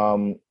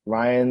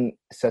 Ryan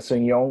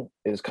Sessegnon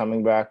is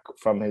coming back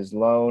from his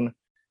loan.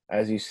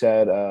 As you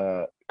said,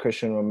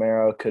 Christian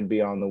Romero could be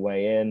on the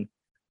way in.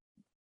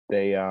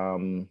 They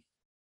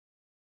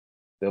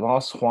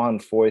lost Juan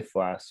Foyth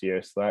last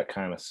year, so that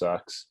kind of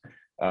sucks.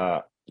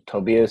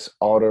 Tobias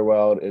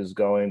Alderweireld is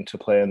going to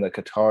play in the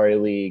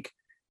Qatari League.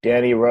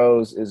 Danny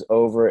Rose is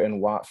over in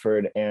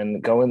Watford,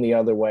 and going the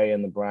other way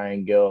in the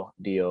Bryan Gil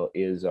deal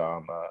is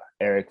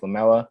Eric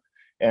Lamela,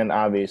 and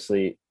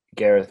obviously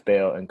Gareth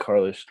Bale and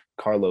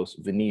Carlos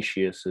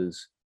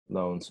Vinicius's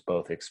loans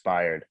both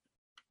expired.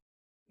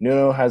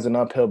 Nuno has an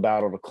uphill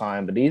battle to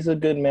climb, but he's a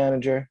good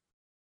manager.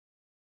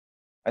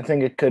 I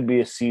think it could be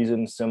a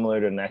season similar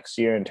to next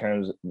year in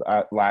terms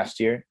of last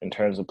year in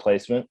terms of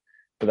placement,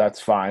 but that's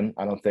fine.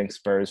 I don't think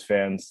Spurs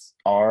fans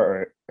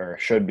are or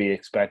should be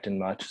expecting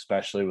much,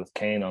 especially with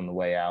Kane on the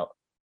way out.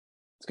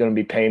 It's going to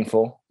be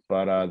painful,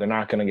 but they're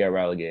not going to get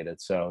relegated.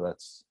 So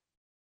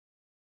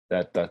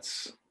that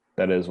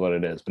is what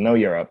it is. But no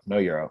Europe,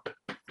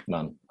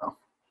 none.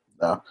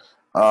 No.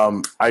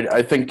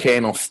 I think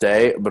Kane will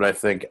stay, but I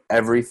think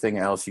everything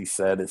else you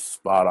said is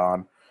spot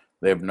on.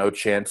 They have no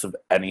chance of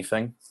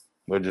anything.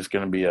 They're just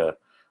going to be a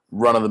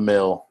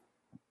run-of-the-mill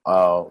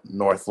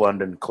North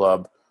London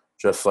club,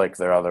 just like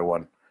their other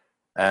one.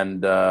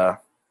 And, their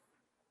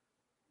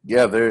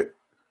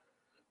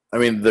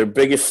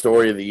biggest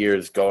story of the year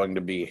is going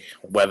to be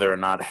whether or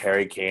not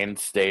Harry Kane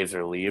stays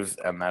or leaves,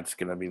 and that's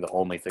going to be the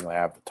only thing they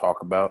have to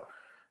talk about.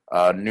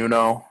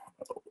 Nuno,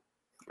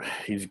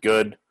 he's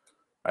good.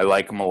 I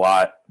like him a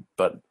lot,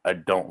 but I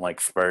don't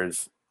like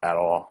Spurs at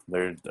all.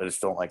 I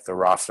just don't like their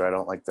roster. I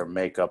don't like their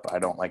makeup. I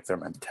don't like their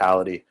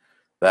mentality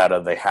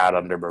that they had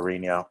under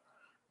Mourinho.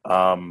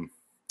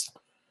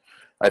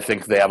 I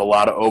think they have a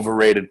lot of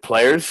overrated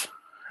players,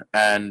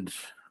 and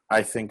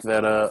I think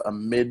that a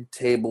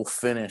mid-table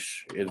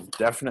finish is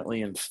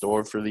definitely in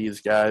store for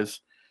these guys.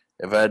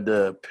 If I had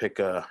to pick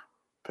a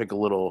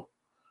little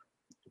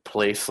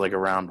place like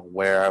around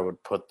where I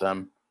would put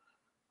them,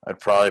 I'd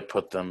probably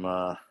put them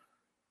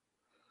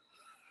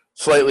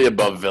slightly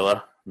above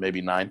Villa,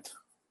 maybe ninth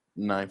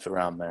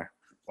around there.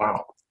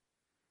 Wow.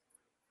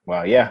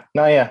 Yeah.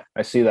 No, yeah,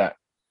 I see that.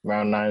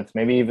 Around 9th,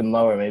 maybe even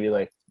lower, maybe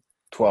like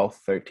 12th,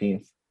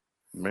 13th.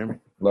 Maybe.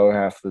 Lower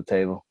half of the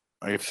table.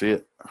 I can see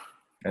it.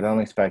 I don't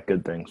expect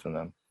good things from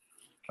them.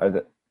 I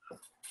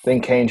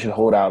think Kane should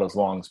hold out as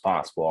long as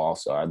possible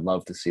also. I'd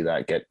love to see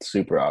that get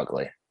super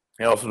ugly.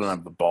 He also doesn't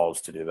have the balls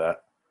to do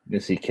that.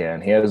 Yes, he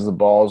can. He has the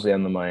balls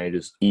and the money to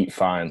just eat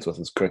fines with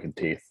his crooked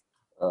teeth.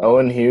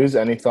 Owen Hughes,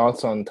 any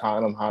thoughts on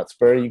Tottenham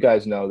Hotspur? You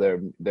guys know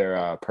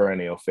they're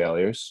perennial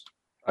failures.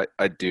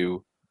 I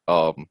do.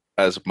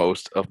 As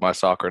most of my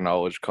soccer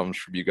knowledge comes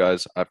from you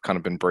guys, I've kind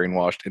of been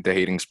brainwashed into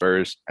hating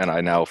Spurs, and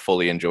I now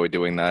fully enjoy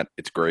doing that.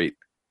 It's great.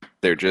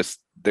 They're just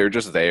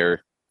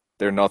there.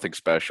 They're nothing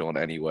special in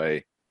any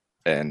way.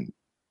 And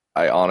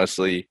I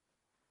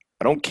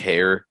don't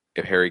care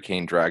if Harry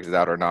Kane drags it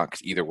out or not,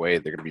 because either way,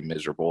 they're going to be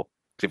miserable.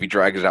 'Cause if he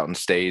drags it out and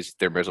stays,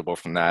 they're miserable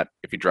from that.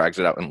 If he drags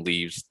it out and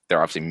leaves,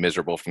 they're obviously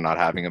miserable from not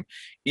having him.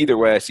 Either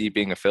way, I see it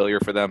being a failure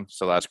for them,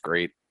 so that's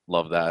great.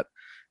 Love that.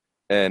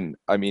 And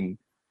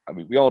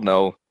we all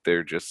know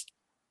they're just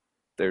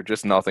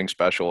nothing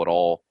special at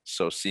all.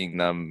 So seeing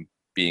them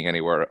being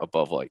anywhere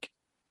above like,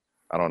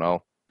 I don't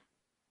know,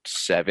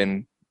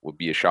 7 would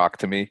be a shock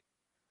to me.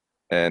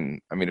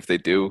 And I mean, if they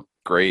do,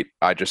 great.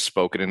 I just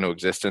spoke it into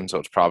existence, so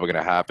it's probably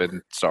going to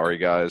happen. Sorry,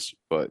 guys,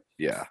 but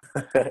yeah.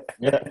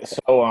 Yeah.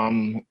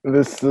 So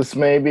this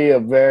may be a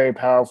very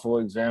powerful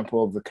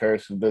example of the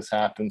curse if this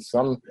happens.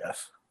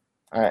 Yes.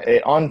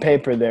 On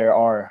paper, there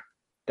are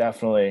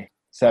definitely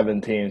 7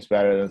 teams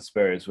better than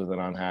Spurs with an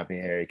unhappy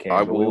Harry Kane.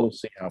 But we will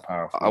see how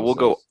powerful. I will this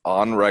go is.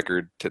 on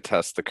record to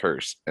test the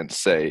curse and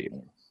say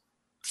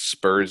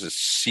Spurs'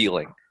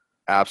 ceiling,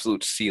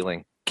 absolute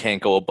ceiling,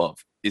 can't go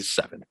above, is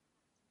 7.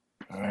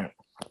 All right.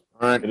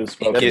 All right. It is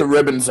Get spoken. the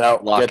ribbons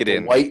out. Lock Get it the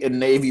in. white and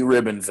navy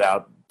ribbons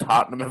out.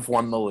 Tottenham have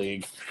won the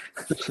league.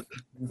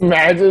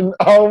 Imagine!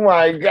 Oh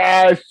my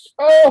gosh!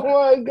 Oh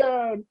my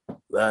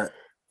god!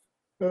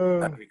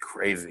 That'd be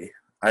crazy.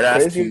 I'd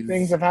ask Crazier you.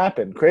 things have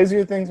happened.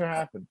 Crazier things are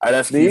happening. I'd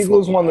ask The you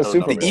Eagles for- won the I don't Super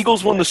know. Bowl. The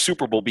Eagles won the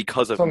Super Bowl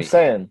because That's of what I'm me.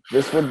 saying.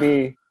 This would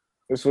be.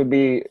 This would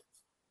be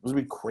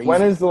crazy.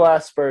 When is the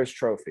last Spurs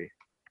trophy?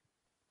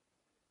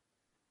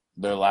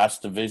 Their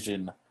last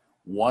Division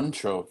 1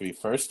 trophy,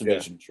 first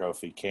division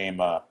trophy,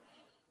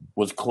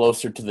 was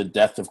closer to the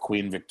death of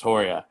Queen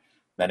Victoria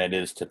than it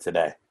is to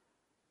today.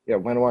 Yeah,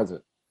 when was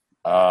it?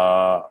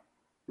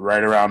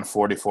 Right around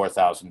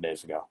 44,000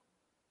 days ago.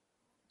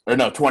 Or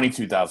no,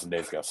 22,000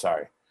 days ago.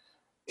 Sorry.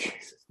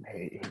 Jesus,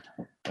 mate.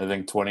 I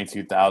think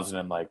 22,000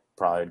 and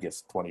probably I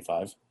guess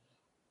 25.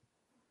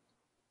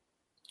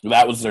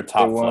 That was their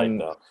top They won- flight,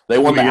 though. They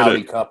won the Can we get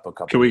Audi Cup a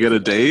couple. Can we get a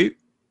years ago. date?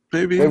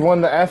 Maybe. They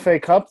won the FA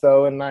Cup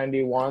though in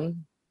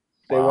 '91.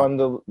 They Wow.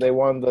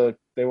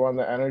 won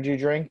the energy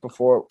drink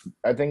before.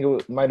 I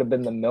think might have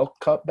been the Milk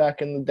Cup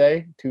back in the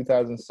day,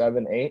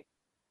 2007-8.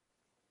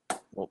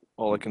 Well,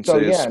 all I can So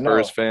say is yeah,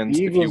 Spurs no, fans,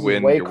 the if Eagles you is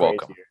win, way you're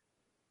welcome. crazier.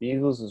 The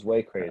Eagles is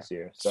way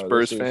crazier. So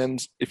Spurs this is-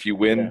 fans, if you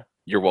win, yeah.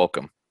 you're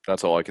welcome.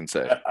 That's all I can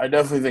say. I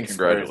definitely think Spurs is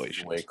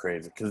Congratulations. way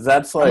crazy because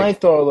that's I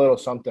might throw a little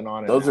something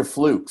on it. those now. are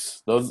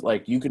flukes. Those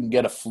you can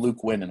get a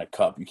fluke win in a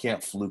cup. You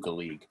can't fluke a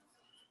league.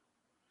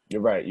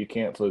 You're right. You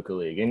can't fluke a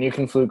league, and you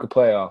can fluke a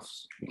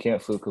playoffs. You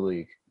can't fluke a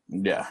league.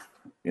 Yeah.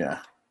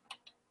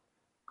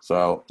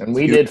 So And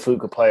we did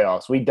fluke a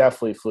playoffs. We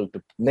definitely fluked.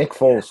 Nick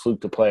Foles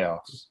fluked the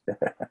playoffs.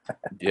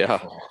 Yeah,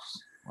 Foles.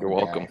 you're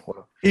welcome.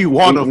 He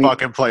won a we-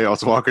 fucking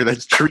playoffs, Walker.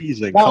 That's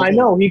treason. No, Come I on.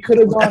 know he could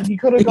have gone. He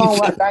could have gone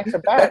back to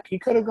back. He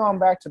could have gone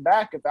back to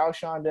back if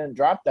Alshon didn't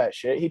drop that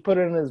shit. He put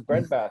it in his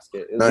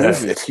breadbasket.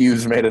 It's easy. if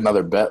Hughes made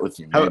another bet with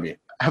you, maybe.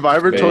 Have I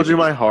ever told you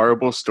Maybe. my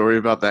horrible story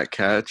about that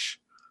catch?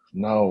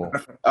 No.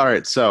 All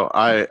right, so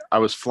I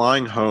was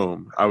flying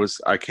home.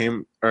 I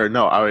came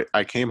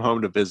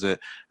home to visit,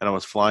 and I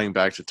was flying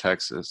back to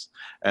Texas,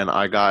 and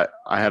I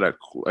had a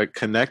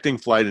connecting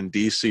flight in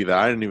DC that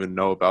I didn't even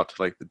know about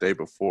till the day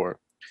before.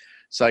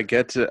 So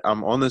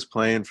I'm on this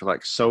plane for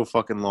so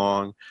fucking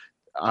long.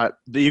 The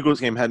Eagles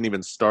game hadn't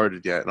even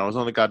started yet, and I was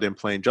on the goddamn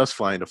plane just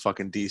flying to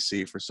fucking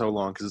DC for so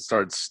long because it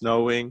started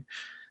snowing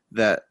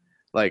that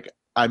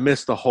I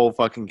missed the whole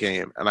fucking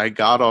game. And I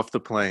got off the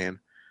plane.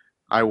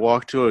 I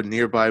walked to a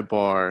nearby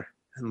bar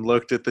and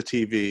looked at the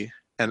TV,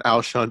 and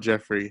Alshon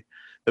Jeffrey,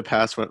 the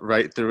pass went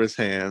right through his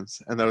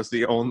hands, and that was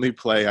the only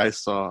play I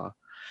saw.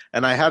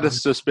 And I had a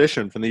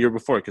suspicion from the year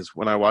before because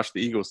when I watched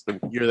the Eagles, the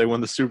year they won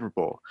the Super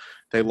Bowl,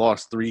 they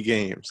lost 3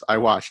 games. I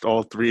watched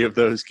all 3 of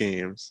those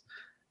games.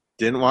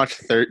 Didn't watch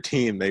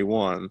 13. They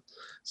won.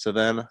 So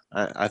then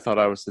I thought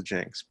I was the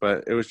jinx,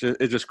 but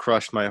it just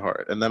crushed my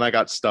heart. And then I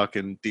got stuck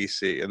in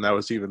DC, and that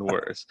was even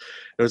worse.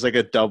 It was like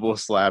a double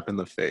slap in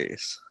the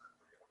face.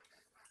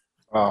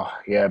 Oh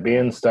yeah,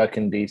 being stuck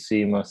in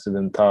DC must have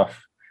been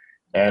tough,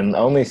 and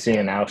only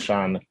seeing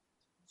Alshon.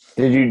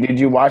 Did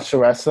you watch the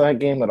rest of that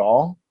game at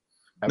all?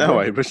 No,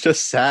 it was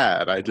just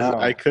sad. No.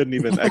 I couldn't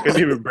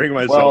even bring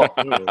myself.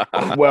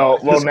 Well,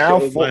 Just now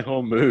killed my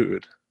whole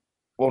mood.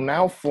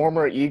 now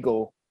former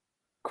Eagle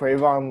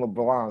Cravon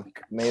LeBlanc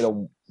made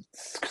a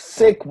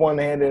sick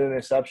one-handed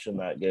interception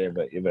that game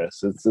at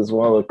UMass. It's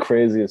one of the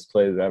craziest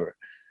plays ever.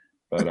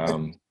 But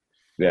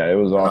yeah, it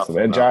was awesome.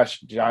 And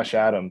Josh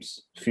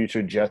Adams,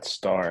 future Jets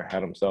star,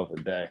 had himself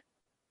a day.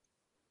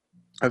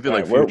 I feel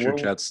like Alright, future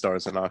we're- Jets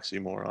stars an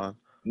oxymoron.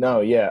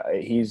 No, yeah,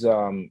 he's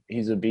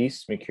a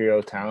beast,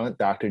 Mercurial talent.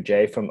 Dr.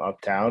 J from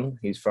Uptown.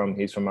 He's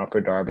from Upper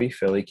Darby,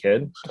 Philly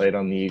kid. Played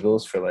on the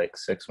Eagles for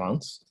 6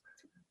 months.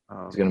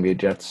 He's gonna be a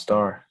Jets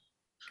star.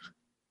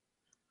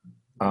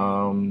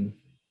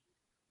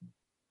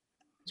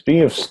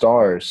 Speaking of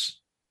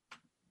stars,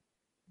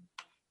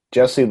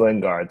 Jesse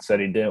Lingard said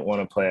he didn't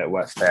want to play at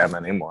West Ham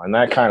anymore, and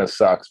that kind of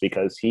sucks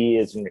because he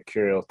is a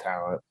mercurial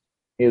talent.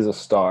 He is a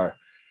star,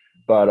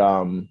 but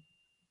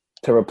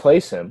to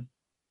replace him,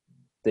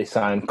 they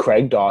signed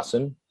Craig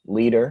Dawson,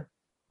 leader,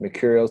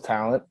 mercurial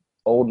talent,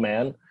 old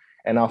man,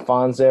 and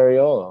Alphonse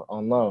Areola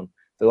on loan.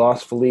 They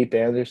lost Felipe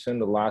Anderson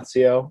to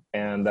Lazio,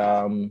 and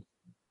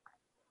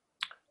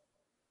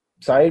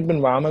Saeed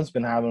Benrahma's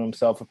been having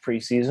himself a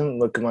preseason,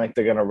 looking like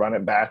they're going to run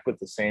it back with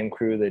the same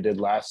crew they did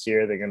last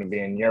year. They're going to be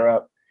in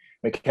Europe.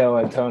 Mikel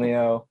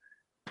Antonio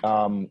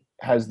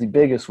has the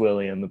biggest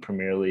willy in the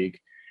Premier League,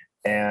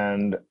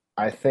 and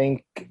I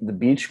think the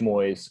Beach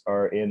Boys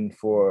are in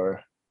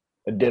for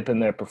a dip in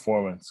their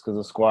performance because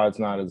the squad's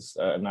not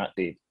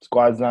deep.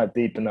 Squad's not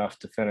deep enough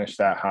to finish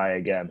that high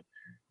again.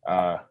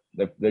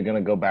 They're going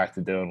to go back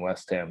to doing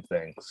West Ham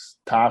things.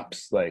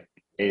 Tops like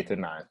 8th or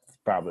 9th,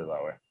 probably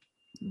lower.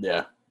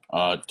 Yeah,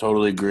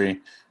 totally agree.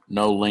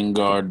 No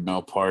Lingard,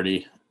 no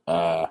Party.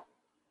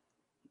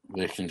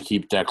 They can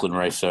keep Declan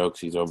Rice out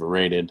because he's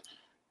overrated.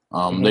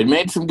 They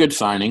made some good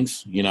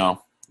signings. You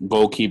know,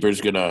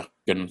 goalkeeper's gonna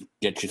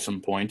get you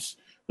some points,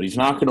 but he's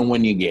not gonna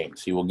win you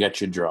games. He will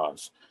get you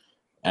draws,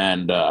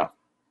 and I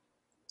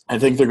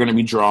think they're gonna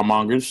be draw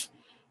mongers.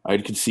 I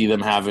could see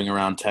them having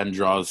around 10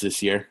 draws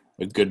this year,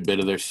 a good bit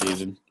of their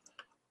season.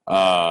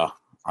 I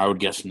would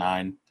guess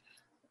 9.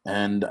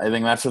 And I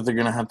think that's what they're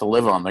going to have to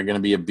live on. They're going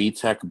to be a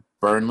B-Tech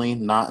Burnley,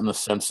 not in the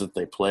sense that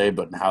they play,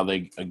 but in how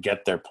they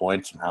get their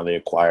points and how they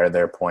acquire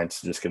their points.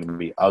 It's just going to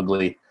be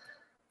ugly.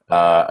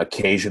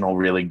 Occasional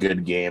really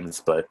good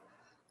games, but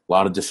a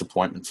lot of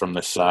disappointment from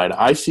this side.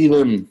 I see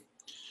them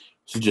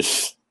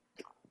just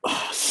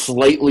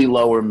slightly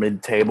lower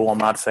mid-table. I'm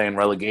not saying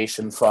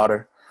relegation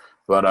fodder,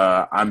 but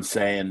I'm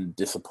saying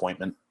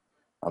disappointment.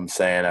 I'm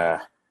saying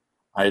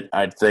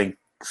I think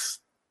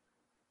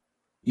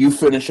you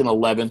finish in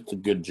 11th, a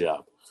good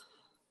job.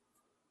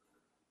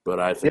 But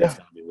I think it's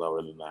going to be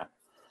lower than that.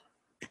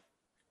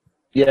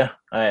 Yeah,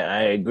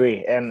 I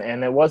agree.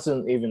 And it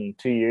wasn't even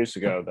 2 years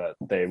ago that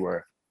they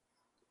were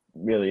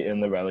really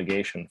in the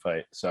relegation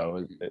fight.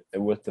 So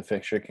with the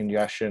fixture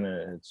congestion,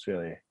 it's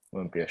really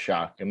wouldn't be a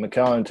shock. And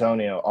Mikel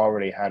Antonio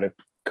already had a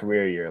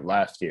career year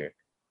last year.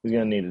 He's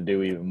going to need to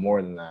do even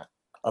more than that.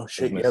 Oh,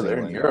 shit. Yeah, they're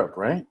in Europe,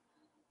 right?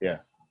 Yeah.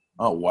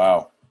 Oh,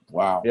 wow.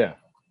 Yeah.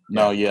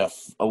 No, yeah.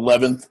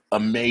 11th,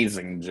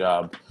 amazing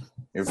job.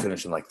 You're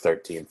finishing like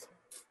 13th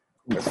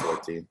or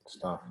 14th.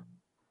 Stuff.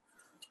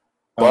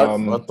 But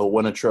they'll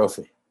win a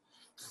trophy.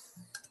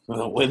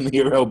 They'll win the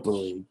Europa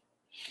League.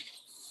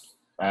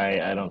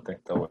 I don't think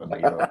they'll win the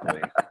Europa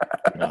League.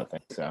 I don't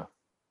think so.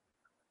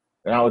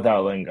 Not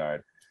without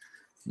Lingard.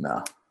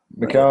 No.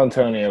 Mikel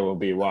Antonio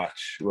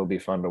will be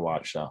fun to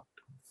watch though.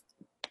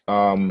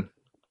 All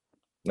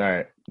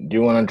right. Do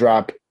you want to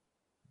drop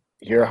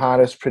your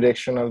hottest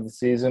prediction of the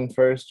season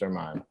first or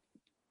mine?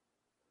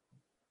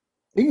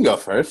 You can go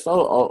first.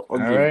 I'll all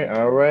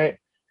right.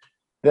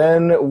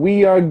 Then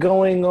we are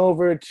going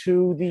over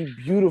to the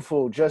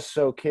beautiful Just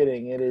So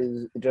Kidding.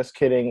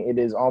 It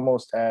is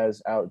almost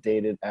as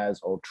outdated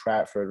as Old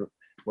Trafford.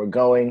 We're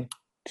going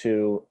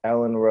to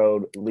Ellen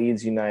Road,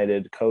 Leeds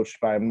United, coached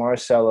by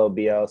Marcelo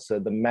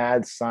Bielsa, the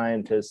mad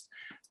scientist,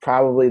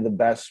 probably the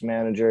best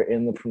manager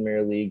in the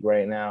Premier League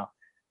right now.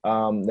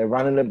 They're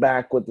running it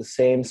back with the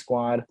same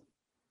squad,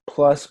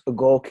 plus a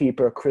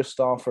goalkeeper,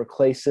 Christopher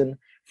Clayson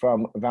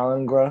from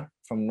Valengra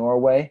from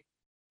Norway,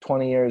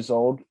 20 years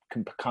old,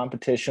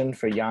 competition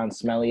for Jan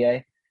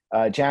Smellier.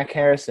 Jack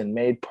Harrison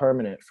made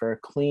permanent for a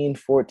clean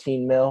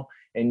 14 mil,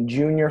 and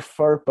Junior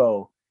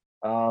Firpo,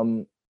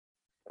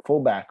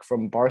 fullback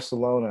from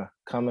Barcelona,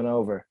 coming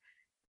over.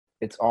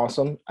 It's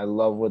awesome. I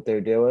love what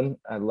they're doing.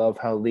 I love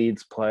how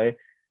Leeds play.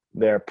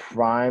 They're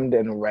primed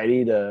and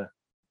ready to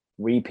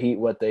repeat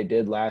what they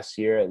did last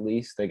year at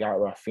least. They got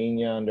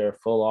Rafinha under a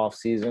full off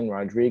season.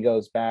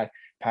 Rodrigo's back.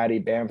 Paddy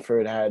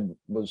Bamford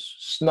was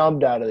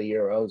snubbed out of the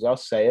Euros. I'll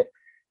say it.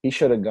 He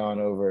should have gone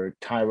over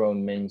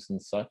Tyrone Mings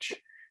and such.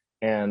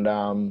 And,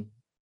 I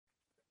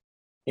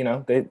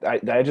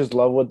just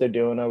love what they're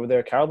doing over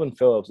there. Calvin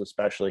Phillips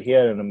especially. He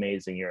had an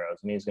amazing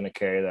Euros, and he's going to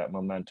carry that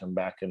momentum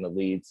back into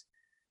Leeds.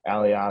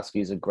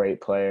 Alioski's a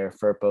great player.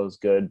 Firpo's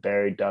good.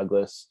 Barry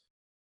Douglas.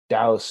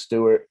 Dallas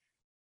Stewart.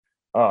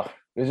 Oh,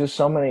 there's just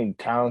so many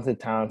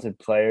talented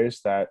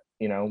players that,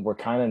 were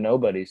kind of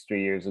nobodies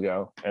 3 years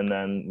ago. And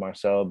then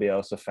Marcelo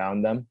Bielsa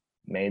found them,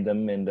 made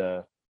them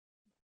into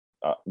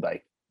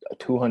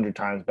 200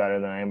 times better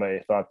than anybody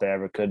thought they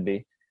ever could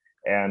be.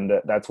 And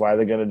that's why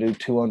they're going to do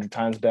 200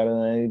 times better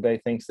than anybody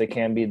thinks they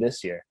can be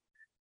this year.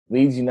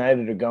 Leeds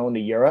United are going to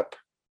Europe.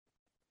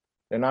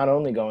 They're not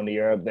only going to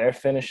Europe, they're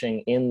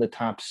finishing in the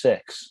top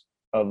 6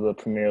 of the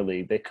Premier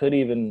League. They could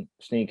even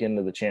sneak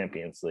into the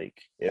Champions League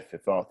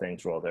if all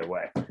things roll their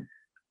way.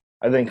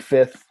 I think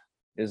 5th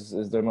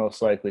is their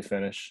most likely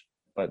finish,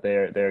 but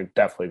they're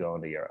definitely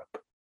going to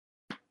Europe.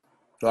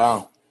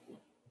 Wow.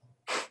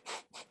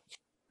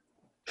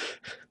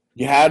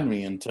 You had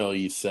me until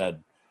you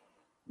said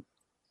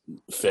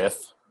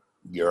 5th,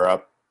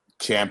 Europe,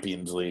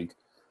 Champions League,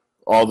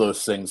 all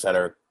those things that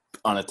are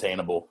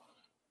unattainable.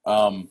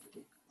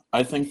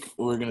 I think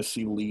we're going to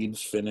see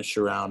Leeds finish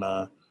around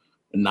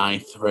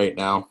 9th right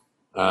now.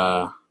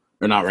 Or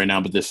not right now,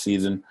 but this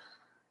season.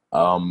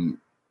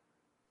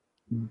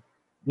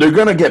 They're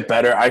going to get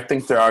better. I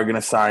think they are going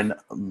to sign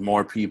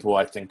more people.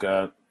 I think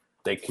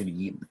they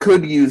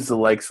could use the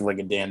likes of like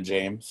a Dan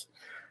James.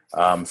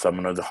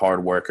 Someone who's a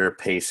hard worker,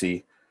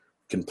 pacey,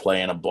 can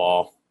play in a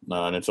ball.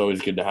 And it's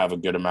always good to have a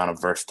good amount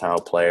of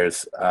versatile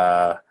players.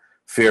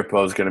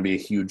 Firpo is going to be a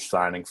huge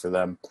signing for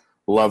them.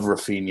 Love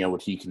Rafinha,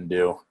 what he can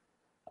do.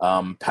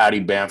 Patty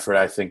Bamford,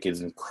 I think,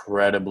 is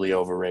incredibly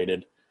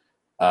overrated.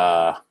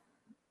 But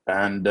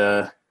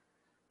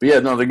yeah,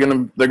 no, they're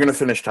gonna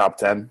finish top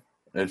 10.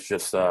 It's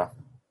just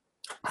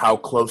how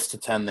close to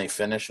 10 they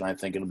finish, and I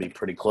think it'll be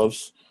pretty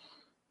close.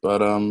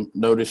 But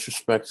no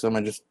disrespect to them,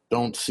 I just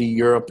don't see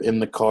Europe in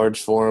the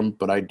cards for them.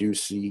 But I do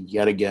see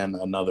yet again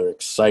another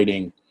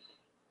exciting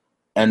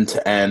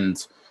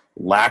end-to-end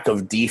lack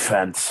of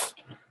defense,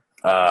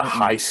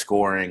 high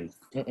scoring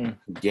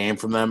game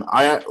from them.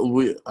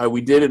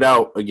 We did it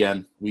out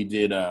again. We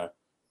did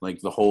like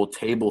the whole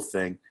table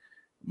thing.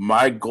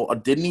 My goal, I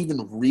didn't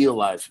even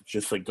realize it.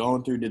 Just like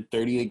going through, did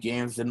 38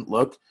 games, didn't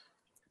look.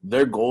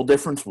 Their goal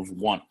difference was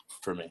 1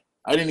 for me.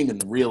 I didn't even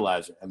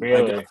realize it. And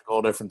I got the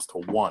goal difference to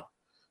 1.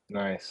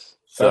 Nice.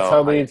 So that's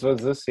how Leeds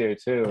was this year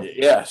too.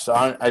 Yeah, so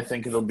I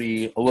think it'll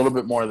be a little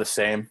bit more of the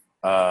same.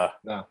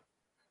 No.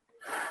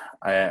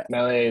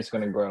 Meslier is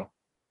going to grow.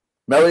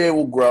 Meslier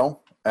will grow,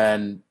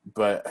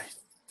 but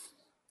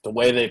the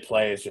way they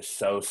play is just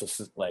so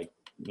like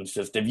it's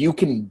just if you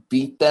can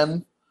beat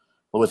them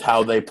with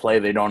how they play,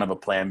 they don't have a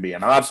plan B.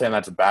 And I'm not saying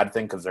that's a bad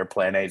thing because their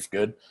plan A is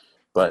good,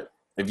 but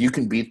if you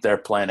can beat their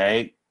plan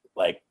A,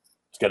 like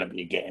it's going to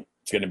be a game.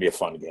 It's going to be a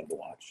fun game to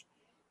watch.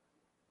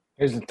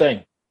 Here's the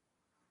thing.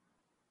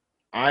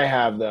 I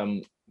have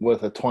them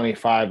with a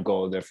 25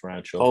 goal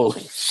differential.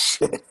 Holy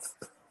shit.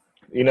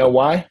 You know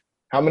why?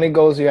 How many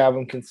goals do you have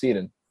them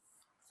conceding?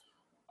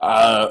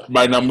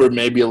 My number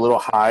may be a little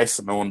high,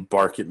 so no one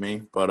bark at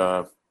me,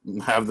 but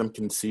have them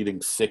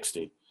conceding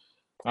 60.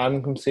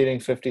 I'm conceding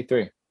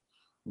 53.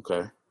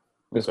 Okay.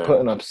 Just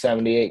putting up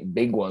 78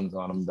 big ones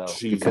on them, though.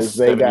 Jesus, because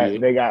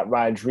 78. they got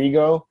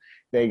Rodrigo,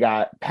 they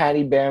got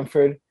Patty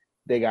Bamford,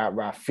 they got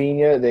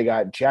Rafinha, they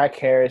got Jack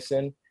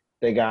Harrison,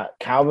 they got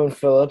Calvin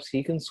Phillips.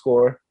 He can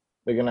score.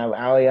 They're going to have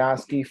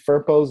Alioski.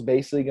 Firpo's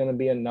basically going to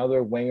be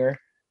another winger.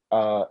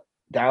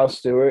 Dallas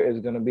Stewart is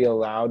going to be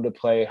allowed to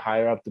play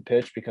higher up the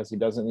pitch because he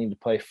doesn't need to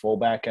play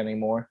fullback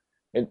anymore.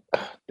 They're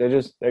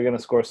going to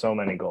score so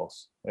many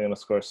goals. They're going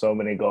to score so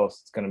many goals.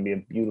 It's going to be a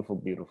beautiful,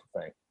 beautiful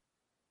thing.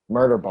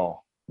 Murder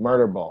ball,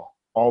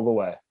 all the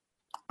way.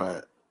 All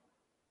right.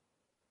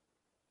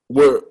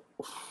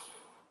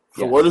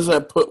 Where does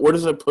that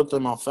put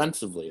them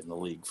offensively in the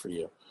league for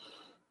you?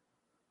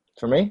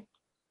 For me?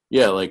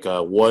 Yeah, like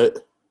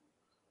what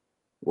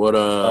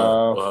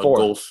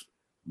goals?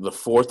 The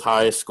 4th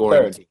highest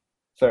scoring team.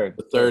 Third.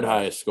 The 3rd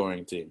highest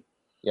scoring team.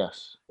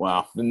 Yes.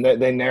 Wow.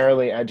 They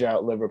narrowly edge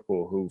out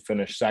Liverpool, who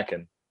finished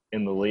 2nd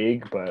in the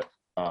league, but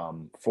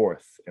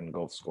 4th in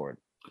goals scored.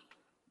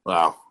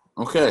 Wow.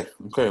 Okay.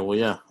 Well,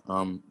 yeah.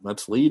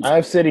 That's Leeds. I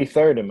have City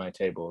 3rd in my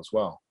table as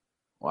well.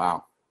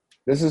 Wow.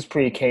 This is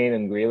pre-Kane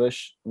and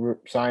Grealish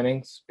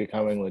signings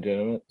becoming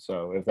legitimate.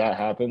 So if that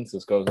happens,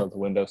 this goes out the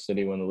window.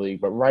 City win the league.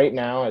 But right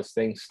now, as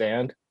things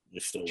stand,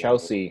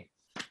 Chelsea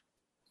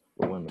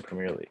will win the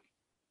Premier League.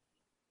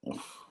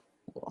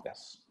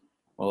 Yes.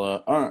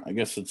 Well, all right. I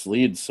guess it's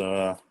Leeds.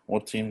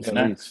 What team's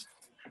next?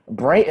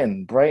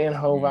 Brighton,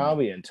 Hove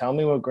Albion. Tell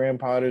me what Graham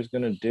Potter's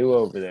going to do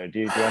over there. Do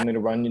you want me to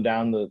run you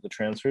down the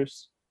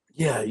transfers?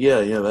 Yeah.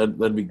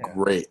 That'd be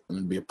great.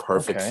 It'd be a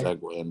perfect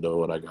segue into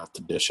what I got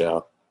to dish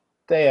out.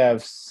 They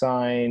have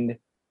signed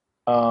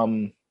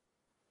a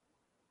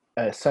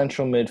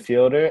central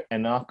midfielder,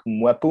 Enoch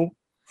Mwepu,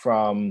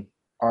 from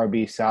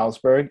RB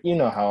Salzburg. You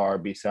know how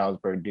RB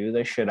Salzburg do.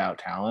 They shit out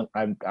talent.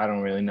 I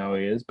don't really know who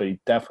he is, but he's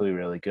definitely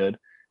really good.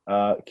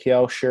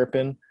 Kiel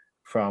Sherpin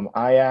from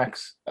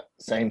Ajax,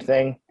 same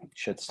thing,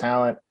 shits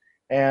talent.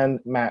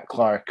 And Matt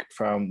Clark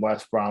from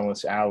West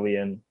Bromwich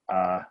Albion.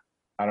 I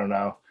don't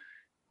know.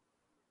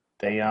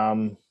 They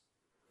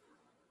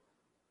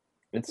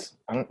That's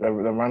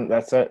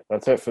it.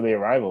 That's it for the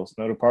arrivals.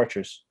 No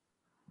departures.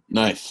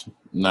 Nice.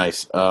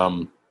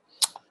 Oh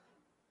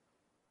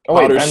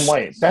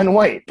wait, Ben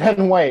White.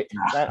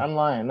 I'm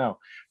lying. No,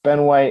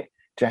 Ben White.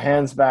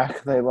 Jahan's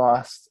back. They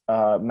lost.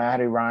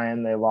 Matty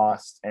Ryan. They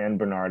lost, and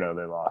Bernardo.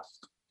 They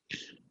lost.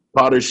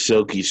 Potter's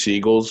Silky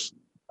Seagulls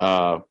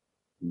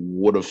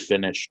would have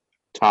finished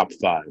top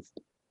 5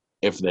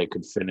 if they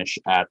could finish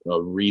at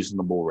a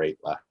reasonable rate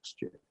last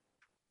year.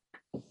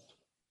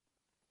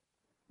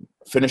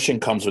 Finishing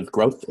comes with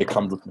growth. It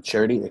comes with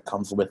maturity. It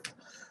comes with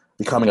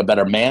becoming a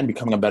better man,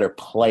 becoming a better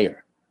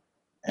player.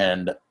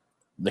 And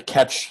the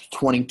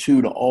catch-22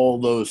 to all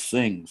those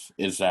things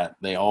is that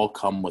they all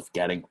come with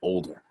getting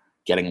older,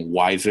 getting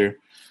wiser.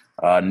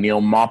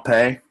 Neil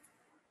Maupay,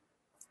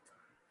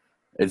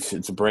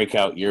 it's a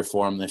breakout year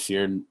for him this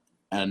year,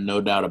 and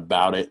no doubt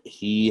about it,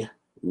 he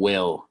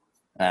will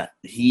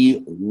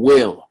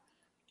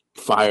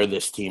fire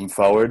this team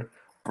forward.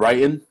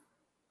 Brighton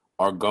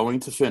are going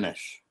to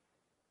finish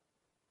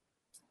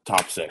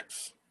top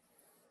 6.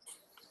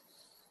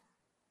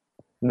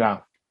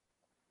 No.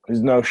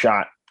 There's no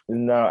shot.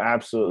 No,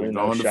 absolutely no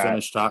shot. They're going to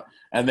finish top.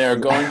 And they are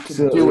going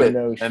to do it.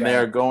 And they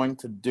are going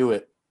to do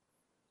it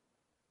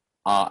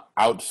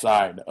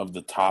outside of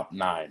the top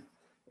 9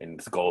 in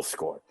goals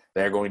scored.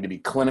 They're going to be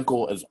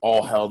clinical as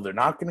all hell. They're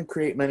not going to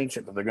create many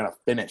chances, but they're going to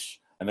finish,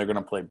 and they're going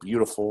to play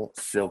beautiful,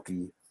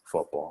 silky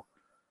football.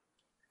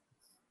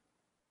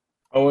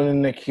 Owen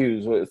and Nick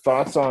Hughes,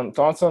 thoughts on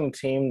a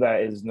team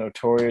that is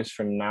notorious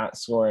for not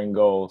scoring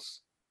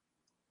goals,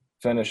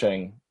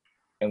 finishing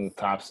in the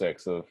top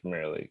 6 of the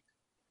Premier League?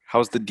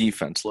 How's the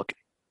defense looking?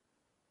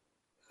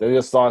 They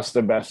just lost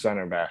their best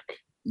center back to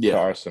Yeah,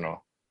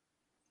 Arsenal.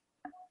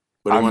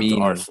 but he I went to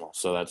mean- Arsenal,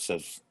 so that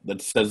says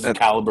the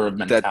caliber of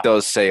mentality. That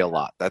does say a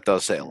lot.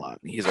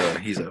 He's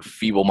a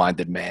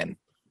feeble-minded man,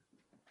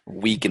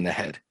 weak in the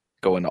head,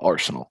 going to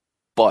Arsenal.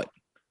 But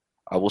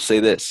I will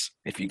say this: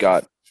 if you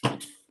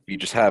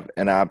just have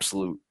an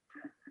absolute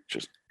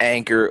just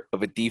anchor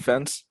of a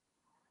defense,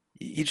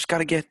 you just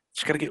gotta get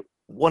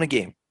one a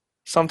game,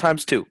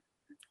 sometimes 2,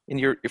 and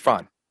you're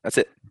fine. That's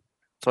it.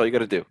 That's all you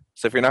gotta do.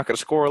 So if you're not gonna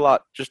score a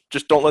lot, just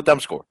don't let them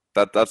score.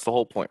 That's the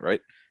whole point,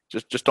 right?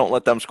 Just don't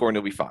let them score, and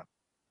you'll be fine.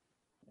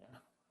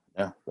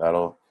 Yeah,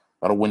 that'll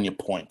win you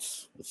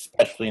points,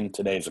 especially in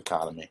today's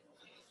economy.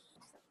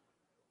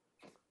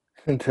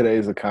 In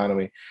today's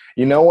economy.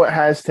 You know what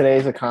has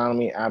today's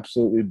economy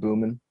absolutely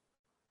booming?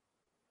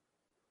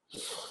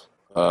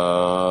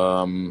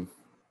 No,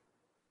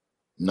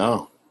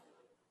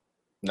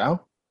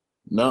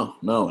 No?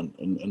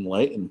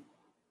 enlighten.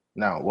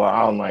 No. Well,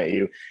 I'll enlighten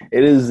you.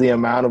 It is the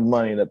amount of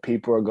money that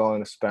people are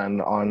going to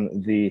spend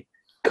on the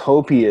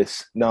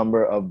copious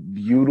number of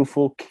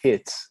beautiful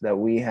kits that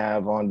we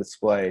have on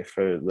display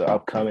for the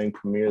upcoming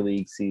Premier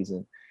League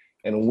season.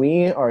 And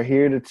we are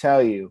here to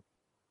tell you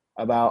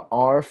about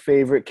our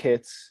favorite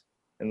kits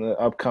in the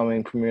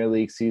upcoming Premier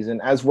League season,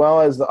 as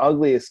well as the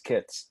ugliest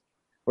kits.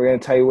 We're going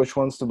to tell you which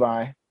ones to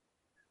buy,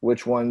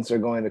 which ones are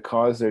going to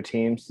cause their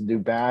teams to do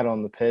bad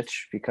on the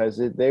pitch, because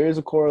there is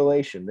a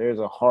correlation. There's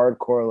a hard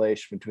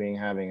correlation between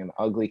having an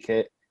ugly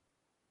kit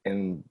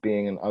and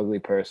being an ugly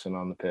person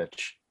on the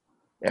pitch.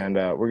 And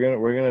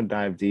we're gonna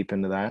dive deep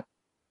into that.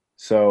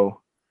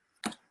 So,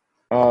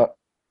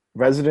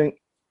 resident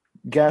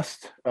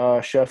guest,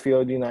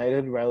 Sheffield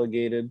United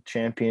relegated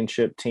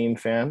championship team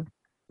fan,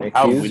 Nick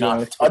How have Hughes. we You wanna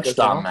not kick touched us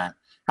on off? that?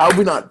 How have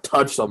we not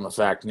touched on the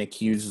fact Nick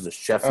Hughes is a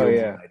Sheffield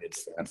yeah. United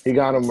fan? He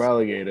got him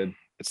relegated.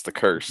 It's the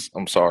curse.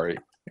 I'm sorry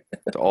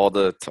to all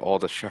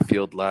the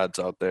Sheffield lads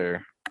out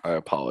there. I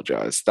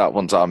apologize. That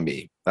one's on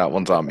me. That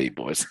one's on me,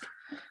 boys.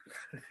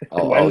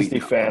 Wednesday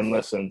fan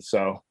listens,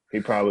 so he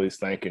probably is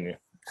thanking you.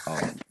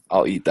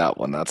 I'll eat that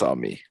one. That's on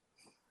me.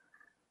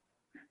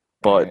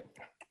 But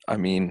I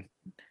mean,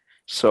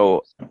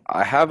 so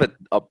I have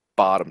a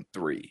bottom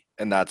 3,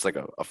 and that's like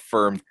a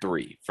firm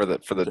 3 for the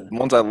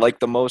ones I like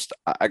the most.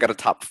 I got a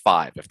top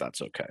 5, if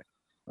that's okay.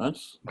 I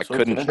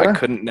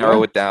couldn't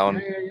narrow it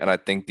down, and I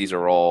think these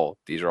are all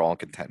in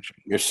contention.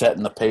 You're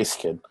setting the pace,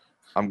 kid.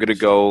 I'm gonna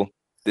go.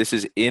 This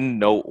is in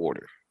no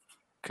order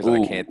because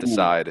I can't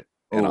decide.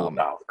 And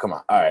No, come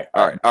on. All right.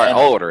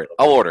 I'll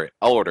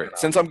order it.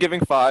 Since I'm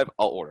giving 5,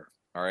 I'll order.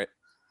 All right.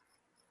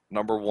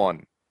 Number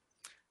 1.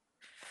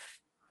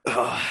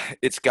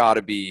 It's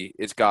gotta be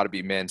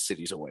Man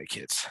City's away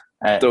kits.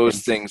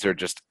 Those things are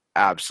just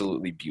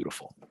absolutely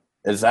beautiful.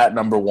 Is that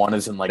number 1?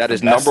 Is in like that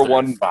is best number or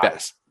 1 5?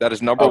 best. That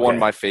is number 1 Okay.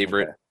 my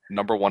favorite. Okay.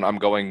 Number 1. I'm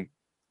going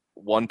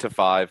 1 to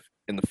 5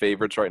 in the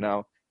favorites right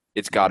now.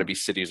 It's got to be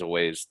Cities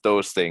Aways.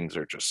 Those things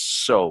are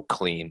just so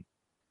clean.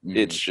 Mhm.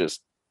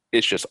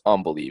 It's just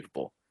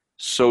unbelievable.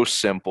 So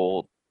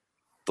simple.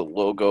 The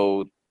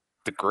logo,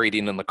 the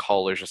grading and the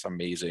color is just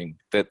amazing.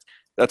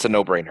 That's a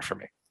no-brainer for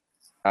me.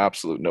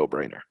 Absolute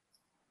no-brainer.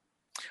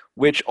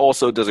 Which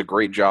also does a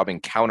great job in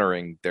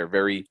countering their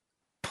very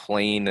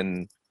plain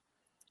and,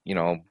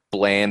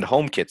 bland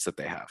home kits that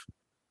they have.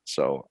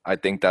 So I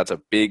think that's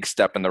a big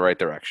step in the right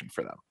direction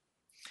for them.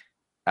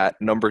 At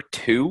number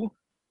 2,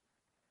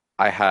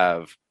 I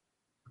have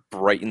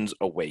Brighton's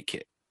away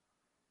kit.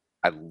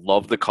 I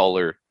love the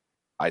color.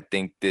 I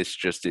think this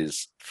just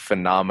is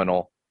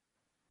phenomenal.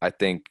 I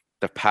think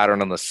the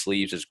pattern on the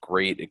sleeves is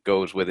great. It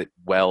goes with it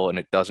well, and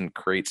it doesn't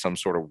create some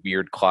sort of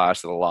weird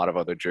clash that a lot of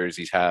other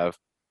jerseys have.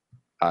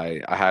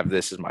 I have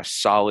this as my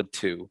solid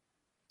 2.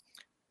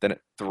 Then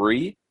at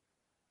 3,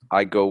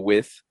 I go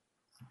with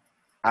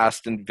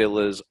Aston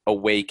Villa's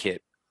away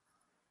kit.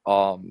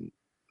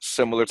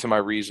 Similar to my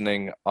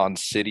reasoning on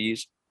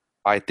cities,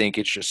 I think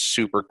it's just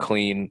super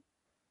clean.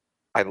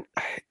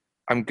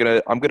 I'm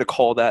gonna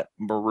call that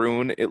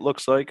maroon. It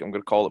looks like I'm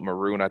gonna call it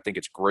maroon. I think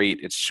it's great.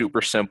 It's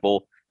super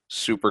simple,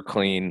 super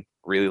clean.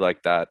 Really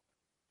like that.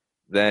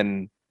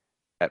 Then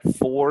at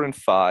 4 and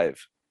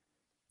 5,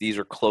 these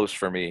are close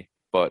for me,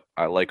 but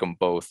I like them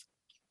both.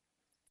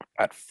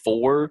 At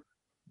 4,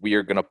 we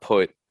are gonna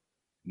put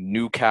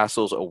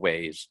Newcastle's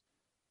aways.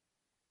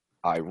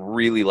 I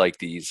really like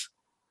these.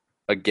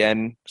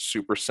 Again,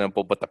 super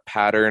simple, but the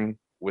pattern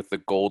with the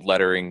gold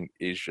lettering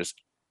is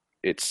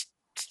it's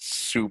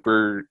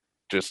super,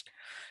 just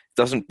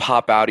doesn't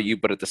pop out at you,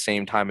 but at the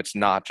same time, it's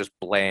not just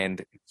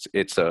bland.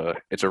 It's a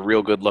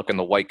real good look in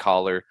the white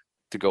collar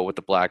to go with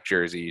the black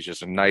jersey. It's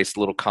just a nice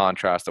little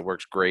contrast that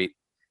works great.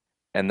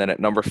 And then at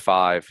number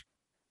 5,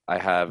 I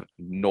have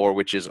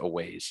Norwich's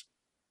aways.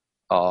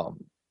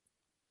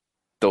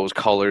 Those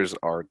colors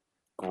are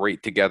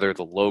great together.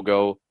 The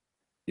logo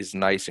is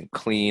nice and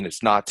clean.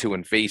 It's not too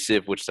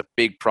invasive, which is a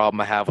big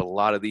problem I have with a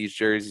lot of these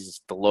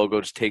jerseys. The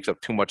logo just takes up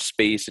too much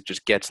space. It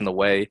just gets in the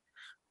way.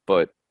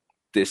 But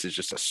this is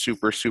just a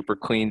super, super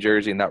clean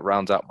jersey, and that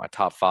rounds out my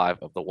top 5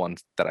 of the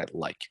ones that I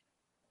like.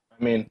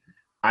 I mean,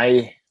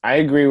 I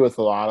agree with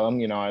a lot of them.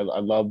 You know, I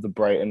love the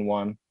Brighton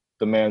one,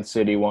 the Man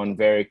City one,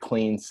 very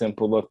clean,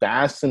 simple look. The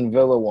Aston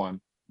Villa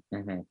one,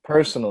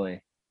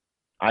 personally,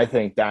 I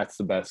think that's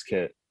the best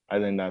kit. I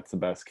think that's the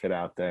best kit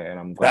out there, and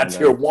I'm glad That's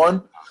your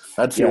one.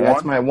 That's your one.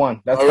 That's my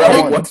one. That's All my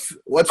right. one.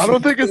 What's I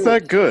don't think it's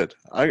that good.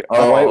 The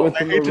white with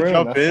I the hate to maroon.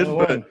 jump That's in, my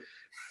but one.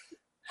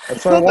 That's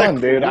it's my not that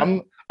one, dude.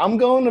 cool. I'm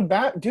going to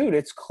bat, dude.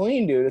 It's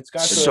clean, dude. It's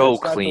got So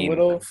it's got clean.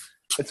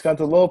 it's got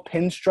the little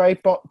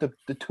pinstripe,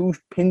 the 2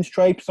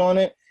 pinstripes on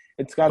it.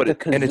 It's got the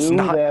kazoo. And it's They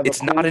not have a it's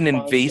cool not an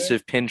sponsor.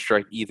 invasive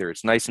pinstripe either.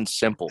 It's nice and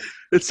simple.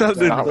 It's not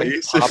It's an not like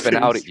invasive popping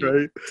out at you.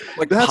 pinstripe.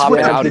 Like That's popping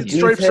what out the at you.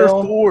 detail. pinstripes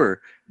are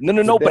for.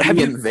 No. But have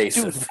you,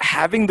 invasive? dude,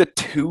 having the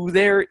 2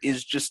 there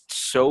is just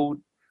so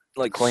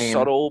like Clean.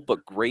 subtle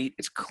but great.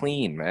 It's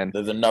clean, man.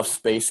 There's enough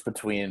space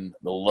between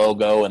the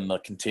logo and the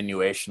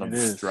continuation of It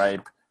the is.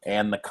 stripe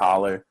and the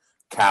collar.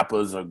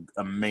 Kappa's are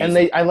amazing.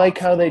 And I like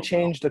how they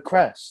changed the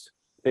crest.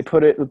 They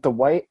put it with the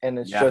white, and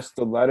it's Yeah. just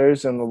the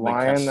letters and the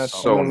lion. crest That's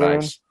is So in the maroon.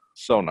 nice.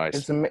 So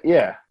nice. It's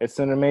it's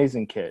an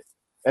amazing kit,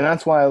 and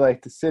that's why I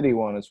like the City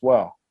one as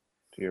well.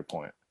 To your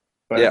point,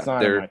 but Yeah, it's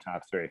not in they're- my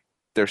top 3.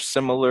 They're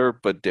similar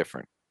but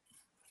different.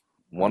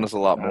 One is a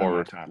lot Not in my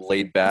more top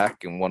laid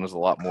back, and one is a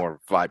lot more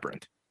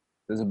vibrant.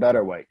 There's a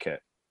better white kit.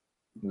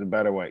 There's a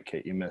better white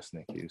kit you missed,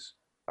 Nick Hughes.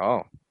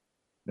 Oh,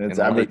 It's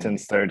Enlighten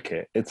Everton's me. third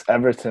kit. It's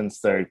Everton's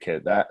third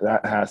kit. That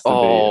has to be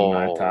in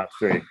my Oh. top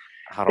 3.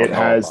 I don't It know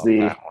has about the-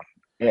 that one.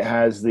 It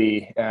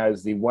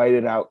has the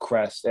whited out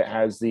crest. It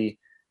has the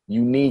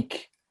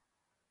unique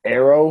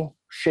arrow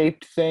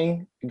shaped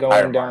thing going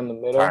Tire down the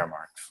middle. Tire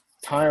marks.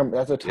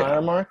 That's a tire Yeah.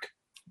 mark.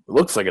 It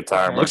looks like a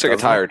tire Okay. mark. Looks like a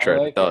doesn't tire it? tread.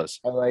 I like It does.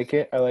 I like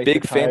it. I like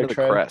Big the fan tire of the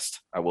tread.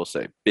 crest, I will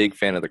say. Big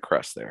fan of the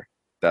crest there.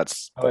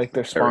 That's I like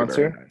their very, very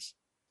sponsor, nice.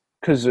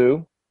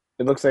 Kazoo.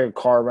 It looks like a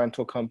car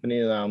rental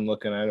company that I'm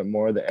looking at it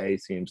more. The A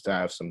seems to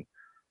have some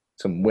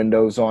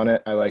windows on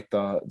it. I like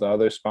the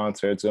other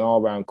sponsor. It's an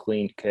all around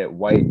clean kit,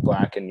 white,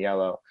 black, and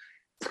yellow.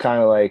 It's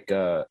kind of like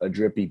a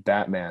drippy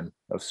Batman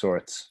of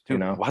sorts, Dude, you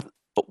know.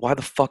 why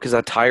the fuck is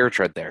that tire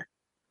tread there?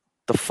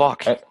 The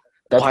fuck?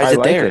 Why is it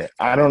like there? It.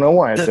 I don't know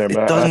why it's there, It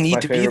but doesn't that's need my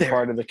to be favorite there.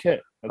 part of the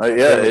kit. That's my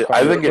Yeah, favorite part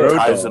I of think the it kit.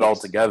 ties it all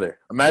together.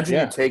 Imagine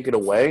Yeah. you take it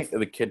away,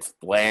 the kit's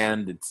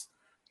bland.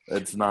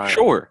 It's not.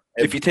 Sure.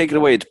 If you take it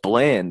away, it's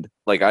bland.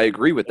 Like, I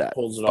agree with It that.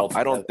 pulls it all But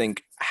I don't together.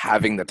 think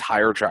having the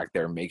tire track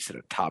there makes it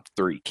a top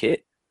 3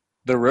 kit.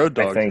 The road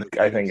I dogs.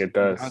 think it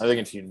does. I think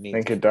it's unique. I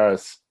think it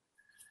does.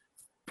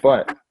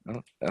 But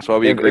That's why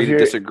we If- agree if to you're-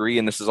 disagree,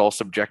 and this is all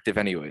subjective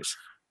anyways.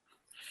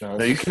 no,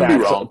 No, you it's can be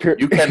facts. wrong. Pure-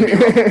 You can be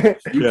wrong. Yeah,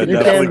 You definitely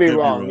can be can be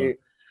wrong. wrong.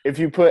 If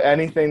you put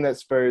anything that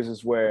Spurs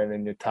is wearing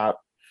in your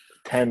top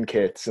 10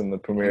 kits in the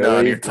Premier No, in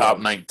League, your top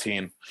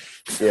 19.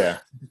 yeah,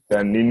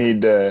 then you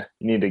need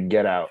to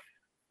get out.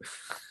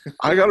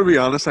 I gotta be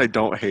honest. I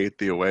don't hate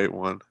the away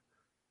one.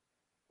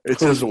 It's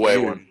Who's just the away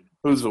weird. one?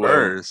 Who's the away one?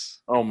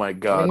 Spurs. Oh my I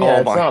god. mean, yeah, Oh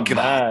it's my not God.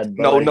 bad.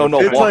 But No, like, no, it's no,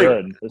 not Walker.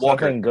 good. There's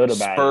Walker, nothing good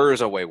about it.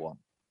 Spurs away one.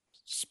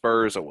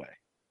 Spurs away.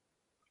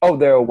 Oh,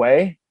 they're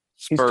away?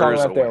 He's Spurs talking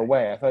about away. they're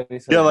away. I thought he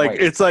said Yeah, like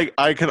white. it's like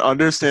I can He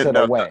understand said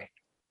that. away.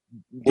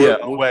 Yeah,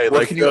 What- away. what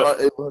Like can you,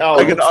 Oh,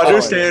 I can it's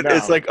understand fine.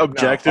 it's like No.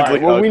 objectively. All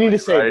right, well, we need ugly,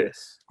 to say right?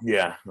 this.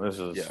 yeah, this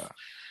is. Yeah.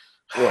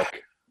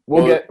 Look,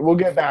 Well- we'll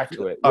get back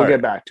to it. All We'll right.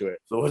 get back to it.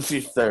 So what's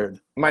your third?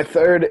 My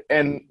third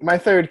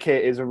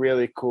kit is a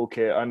really cool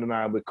kit,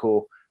 undeniably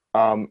cool.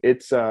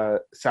 It's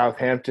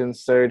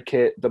Southampton's third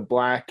kit, the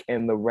black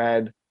and the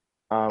red.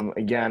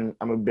 Again,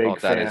 I'm a big Oh,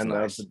 that is fan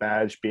nice. of the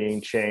badge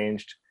being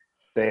changed.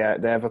 They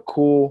have a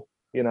cool,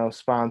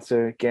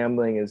 sponsor.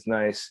 Gambling is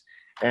nice,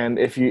 and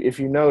if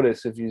you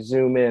notice, if you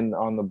zoom in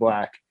on the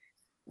black,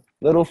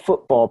 little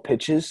football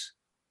pitches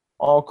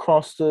all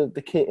across the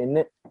kit, isn't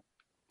it?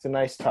 It's a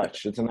nice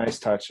touch. It's a nice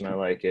touch, and I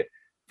like it.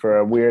 For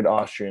a weird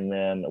Austrian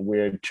man, a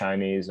weird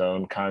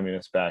Chinese-owned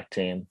communist-backed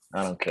team,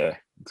 I don't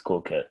care. It's a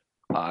cool kit.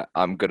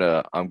 I'm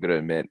gonna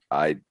admit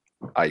I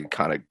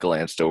kind of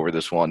glanced over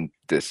this one.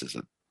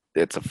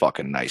 It's a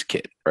fucking nice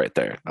kit right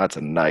there. That's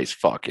a nice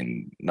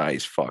fucking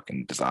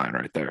design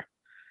right there.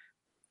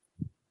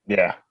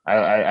 Yeah,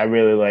 I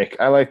really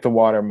like the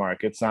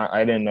watermark. It's not.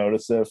 I didn't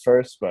notice it at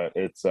first, but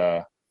it's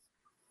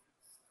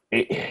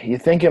you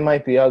think it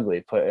might be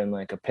ugly putting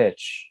like a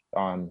pitch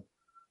on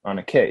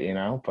a kit,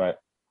 but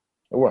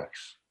it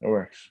works. It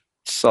works.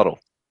 Subtle.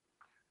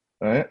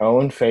 All right,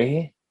 Owen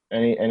Fahey.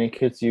 Any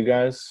kits you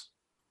guys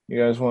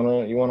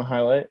wanna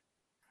highlight?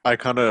 I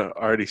kind of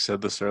already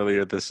said this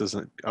earlier. This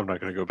isn't. I'm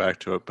not going to go back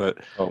to it, but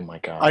Oh my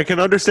god. I can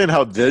understand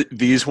how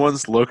these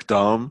ones look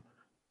dumb,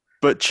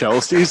 but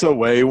Chelsea's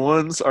away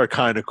ones are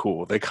kind of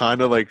cool. They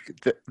kind of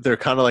they're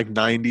kind of like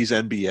 90s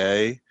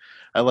NBA,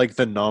 I like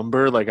the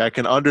number. Like, I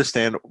can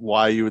understand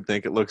why you would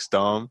think it looks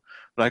dumb,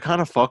 but I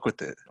kind of fuck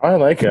with it. I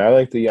like it. I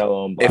like the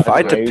yellow and black. If I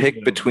had to Rays, pick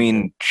you know,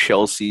 between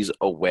Chelsea's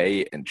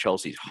away and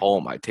Chelsea's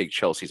home, I take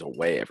Chelsea's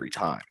away every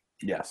time.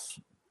 Yes.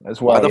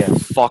 as Why well, the yeah.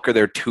 fuck are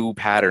there 2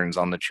 patterns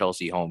on the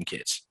Chelsea home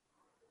kits?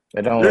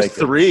 I don't There's like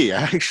it. 3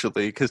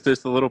 actually, because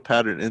there's the little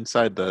pattern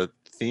inside the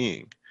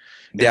thing.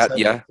 Yeah, Inside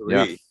yeah,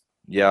 the 3.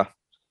 yeah.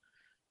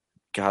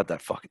 God,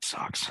 that fucking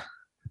sucks.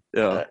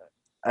 Yeah.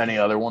 Any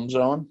other ones,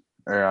 Owen?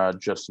 Or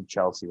just the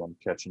Chelsea one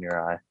catching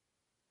your eye?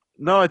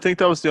 No, I think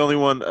that was the only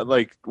one.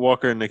 Like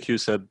Walker and Nick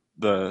Hughes said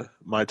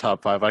my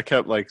top 5. I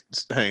kept like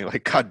saying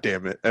like, God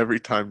damn it, every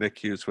time Nick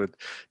Hughes would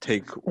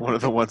take one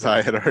of the ones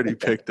I had already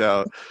picked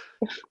out.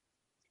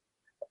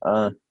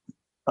 All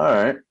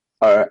right.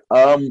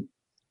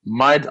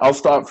 I'll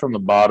start from the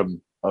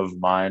bottom of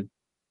mine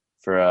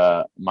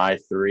for my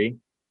 3.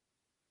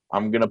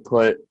 I'm gonna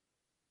put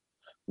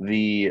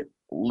the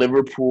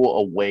Liverpool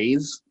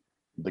aways,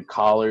 the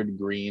collared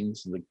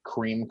greens, the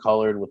cream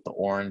colored with the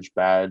orange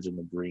badge and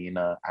the green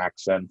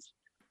accents.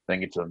 I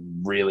think it's a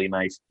really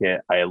nice kit.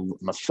 I'm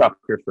a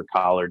sucker for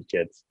collared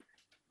kits.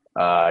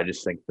 I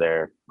just think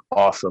they're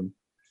awesome.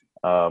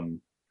 You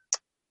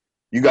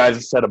guys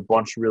have said a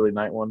bunch of really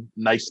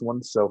nice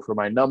ones. So for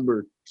my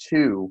number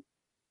 2,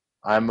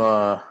 I'm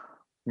I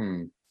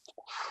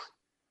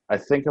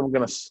think I'm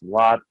gonna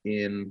slot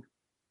in.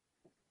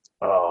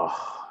 Oh,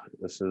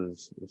 this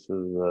is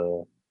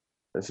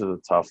a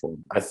tough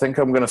one. I think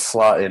I'm gonna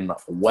slot in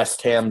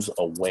West Ham's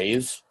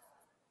aways,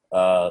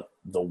 the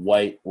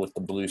white with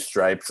the blue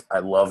stripes.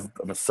 I'm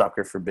a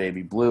sucker for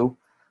baby blue,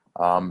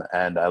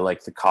 and I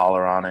like the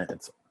collar on it.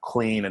 It's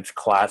clean, it's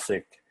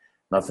classic,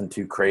 nothing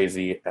too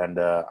crazy, and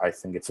I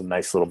think it's a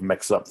nice little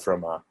mix up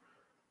from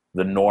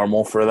the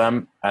normal for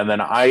them. And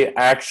then I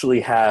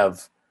actually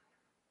have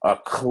a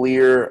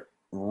clear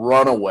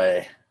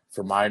runaway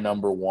for my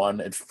number 1.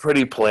 It's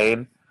pretty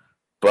plain,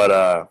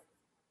 but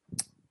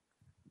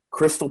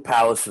Crystal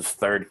Palace's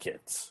third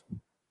kits,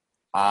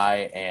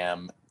 I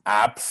am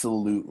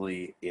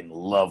absolutely in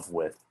love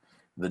with.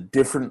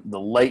 The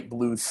light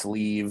blue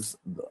sleeves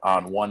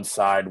on one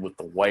side with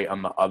the white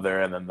on the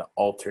other, and then the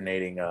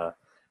alternating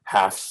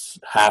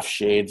half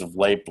shades of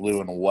light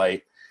blue and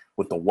white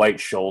with the white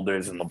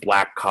shoulders and the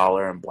black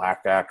collar and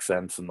black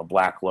accents and the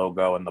black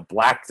logo and the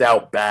blacked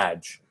out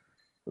badge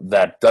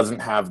that doesn't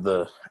have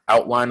the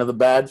outline of the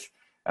badge.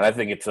 And I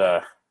think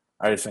I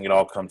just think it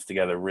all comes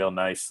together real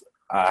nice.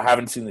 I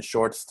haven't seen the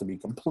shorts, to be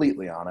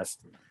completely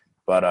honest,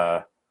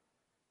 but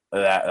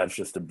that's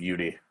just a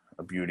beauty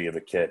of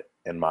a kit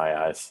in my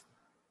eyes.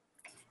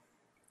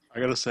 I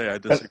gotta say, I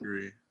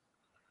disagree.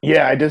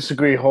 Yeah, I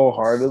disagree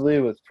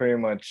wholeheartedly with pretty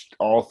much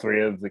all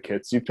 3 of the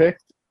kits you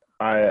picked.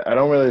 I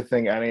don't really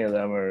think any of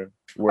them are.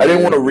 I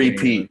didn't want to worthy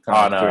of being in repeat the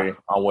top 3.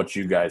 on what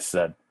you guys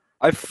said.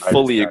 I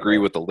fully got agree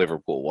that. with the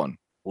Liverpool one.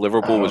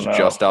 Liverpool I was don't know.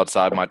 just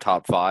outside my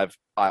top 5.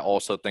 I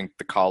also think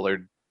the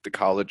collared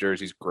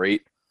jersey's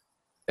great,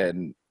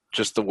 and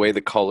just the way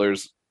the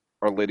colors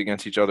are lit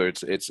against each other,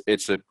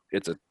 it's a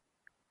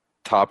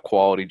top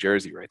quality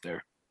jersey right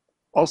there.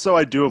 Also,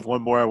 I do have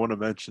one more I want to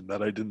mention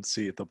that I didn't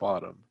see at the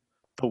bottom.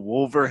 The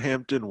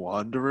Wolverhampton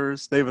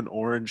Wanderers, they have an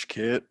orange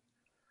kit.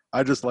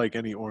 I just like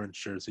any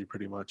orange jersey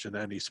pretty much in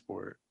any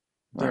sport.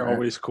 They're Alright.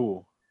 always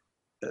cool.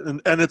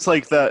 And it's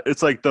like that.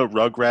 It's like the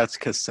Rugrats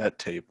cassette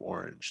tape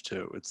orange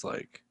too. It's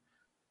like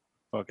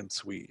fucking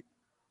sweet.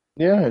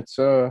 Yeah, it's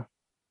Did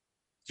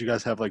you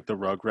guys have like the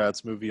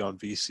Rugrats movie on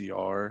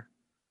VCR?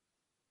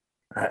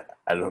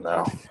 I don't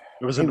know.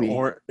 It was Maybe.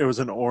 it was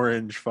an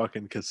orange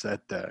fucking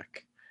cassette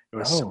deck. It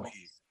was Oh.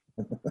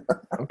 sweet.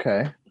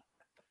 okay.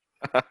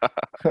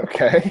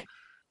 Okay.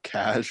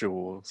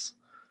 Casuals.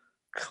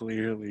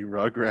 Clearly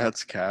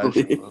Rugrats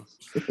casuals.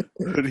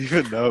 I don't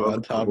even know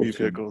about Tommy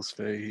Pickles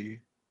Fahey.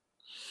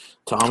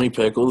 Tommy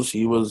Pickles,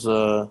 he was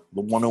the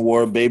one who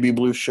wore a baby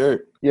blue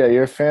shirt. Yeah,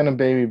 you're a fan of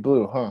Baby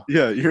Blue, huh?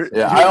 Yeah,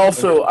 I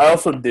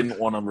also didn't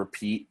want to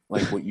repeat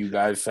like what you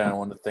guys said. I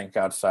wanted to think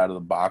outside of the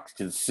box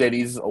because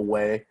City's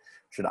away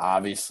should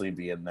obviously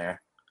be in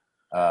there.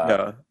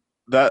 yeah.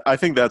 That I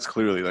think that's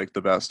clearly like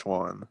the best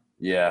one.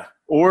 Yeah.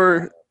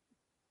 Or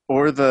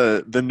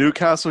the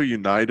Newcastle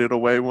United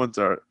away ones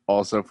are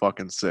also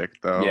fucking sick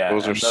though. Yeah,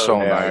 Those are and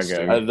so yeah, nice. I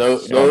get dude. it.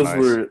 Those So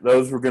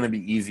nice. were going to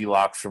be easy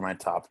locks for my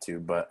top 2,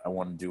 but I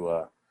wanted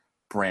to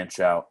branch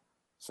out,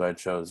 so I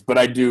chose. But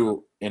I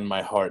do, in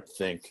my heart,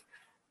 think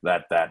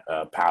that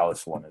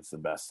Palace one is the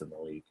best in the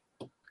league.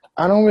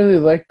 I don't really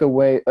like the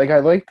way, like, I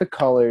like the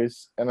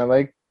colors and I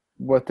like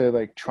what they're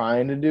like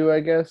trying to do,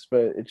 I guess,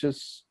 but it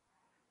just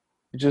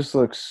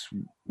looks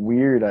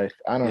weird. I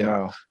don't Yeah.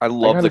 know. I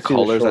love gotta the see the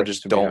colors. I shorts,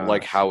 just to be don't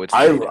like honest. how it's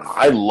I made.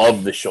 I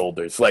love the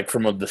shoulders, like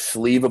from the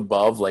sleeve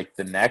above, like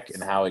the neck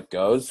and how it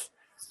goes.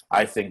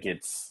 I think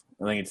it's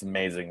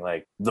amazing.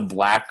 Like the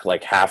black,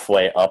 like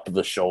halfway up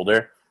the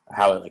shoulder,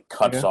 how it like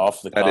cuts Yeah.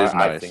 off the That color. is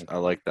nice. I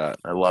like that.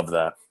 I love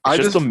that. It's I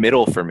just just the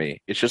middle for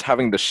me. It's just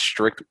having the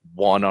strict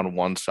one on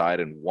one side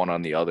and one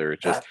on the other.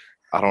 It just,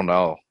 I don't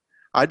know.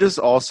 I just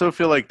also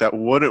feel like that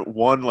wouldn't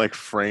one like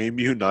frame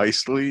you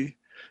nicely.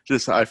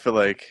 Just I feel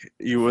like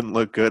you wouldn't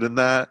look good in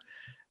that.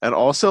 And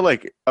also,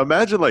 like,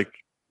 imagine like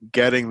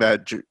getting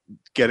that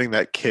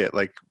kit,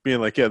 like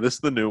being like, yeah, this is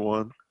the new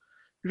one.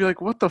 You'd be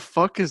like, what the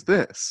fuck is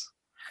this?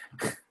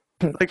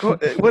 Like,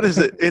 what is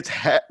it? It's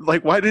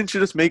like, why didn't you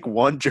just make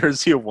one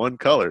jersey of one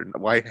color?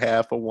 Why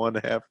half of one,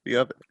 half the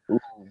other?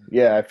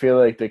 Yeah, I feel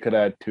like they could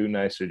add 2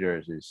 nicer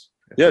jerseys.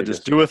 Yeah,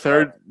 just do a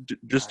third.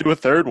 Just do a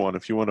third one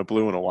if you want a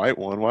blue and a white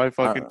one. Why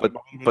fucking?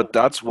 But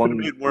that's one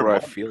made more where I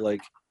money. feel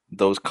like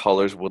those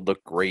colors would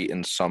look great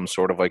in some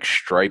sort of like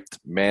striped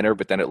manner,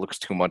 but then it looks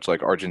too much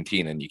like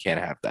Argentina, and you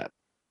can't have that.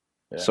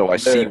 Yeah. So I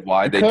see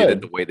why they did it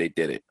the way they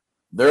did it.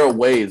 Their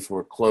aways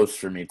were close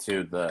for me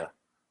too. The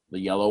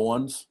yellow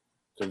ones,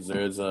 because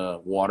there's a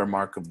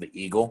watermark of the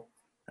eagle,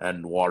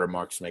 and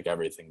watermarks make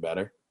everything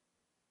better.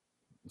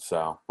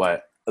 So,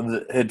 but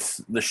it's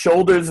the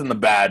shoulders and the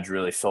badge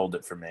really sold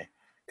it for me,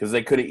 because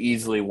they could have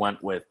easily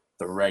went with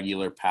the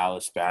regular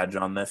Palace badge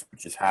on this,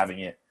 but just having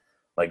it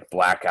like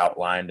black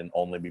outlined and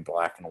only be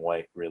black and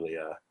white really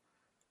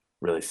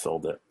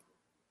sold it.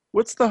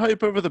 What's the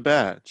hype over the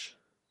badge?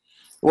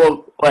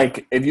 Well,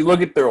 like if you look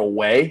at their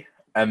away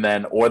and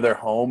then or their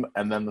home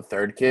and then the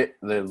third kit,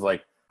 there's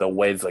like the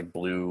away's like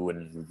blue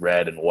and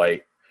red and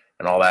white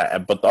and all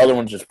that, but the other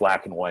one's just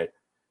black and white.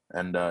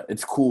 And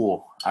it's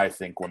cool, I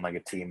think, when like a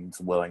team's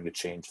willing to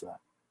change that.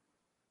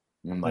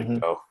 And like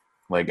go,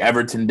 like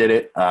Everton did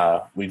it.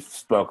 We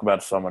spoke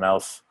about someone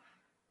else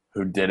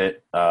who did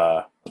it.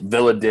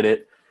 Villa did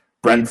it.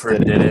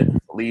 Brentford did it.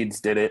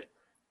 Leeds did it.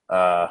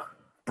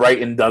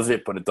 Brighton does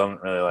it, but it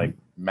doesn't really like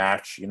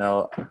match. You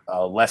know,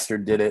 Leicester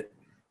did it.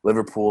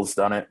 Liverpool's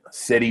done it.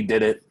 City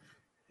did it.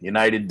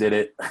 United did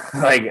it.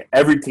 Like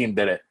every team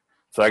did it.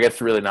 So I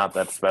guess really not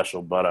that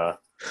special, but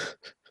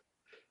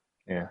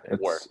yeah,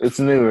 works. It's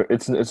newer.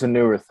 It's a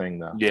newer thing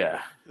though.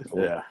 Yeah.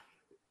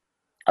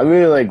 I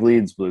really like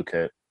Leeds blue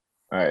kit.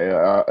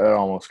 It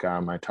almost got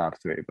on my top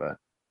 3, but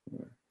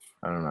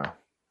I don't know.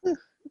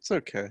 It's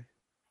okay.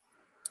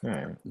 All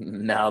right.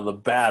 Now the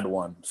bad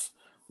ones,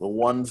 the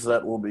ones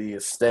that will be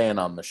staying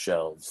on the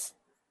shelves.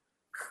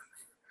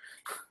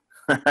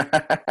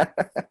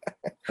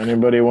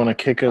 Anybody want to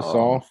kick us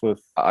off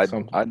with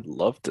something? I'd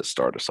love to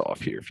start us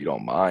off here if you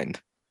don't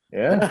mind.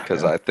 Yeah,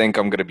 because I think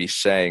I'm going to be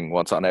saying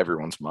what's on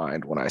everyone's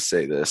mind when I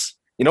say this.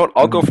 You know what?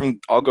 I'll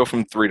go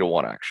from 3 to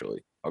 1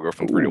 actually. I'll go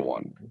from 3 to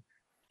 1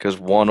 because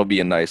 1 will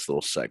be a nice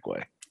little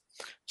segue.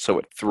 So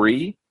at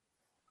 3,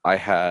 I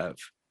have.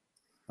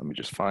 Let me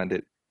just find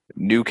it.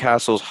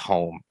 Newcastle's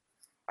home.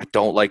 I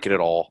don't like it at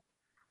all.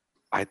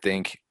 I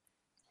think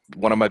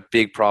one of my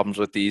big problems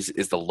with these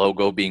is the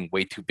logo being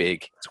way too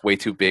big. It's way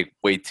too big,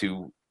 way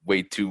too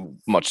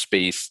much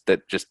space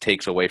that just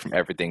takes away from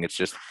everything. It's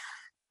just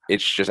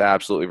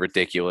absolutely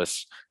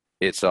ridiculous.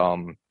 It's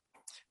why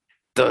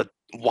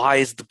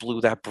is the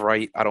blue that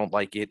bright? I don't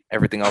like it.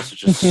 Everything else is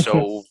just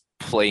so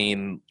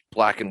plain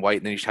black and white,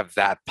 and then you just have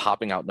that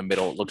popping out in the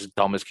middle. It looks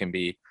dumb as can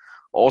be.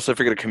 Also, if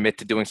you're going to commit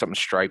to doing something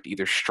striped,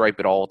 either stripe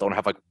it all. Don't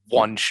have like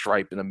one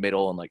stripe in the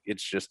middle, and like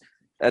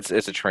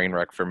it's a train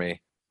wreck for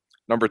me.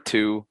 Number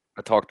 2,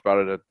 I talked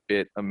about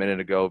it a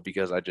minute ago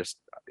because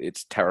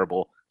it's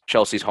terrible.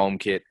 Chelsea's home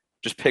kit.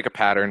 Just pick a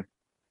pattern.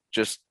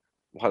 Just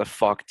why the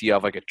fuck do you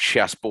have like a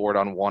chessboard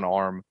on one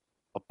arm,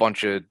 a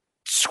bunch of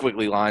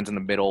squiggly lines in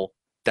the middle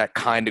that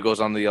kind of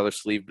goes on the other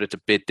sleeve, but it's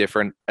a bit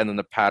different, and then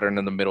the pattern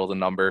in the middle of the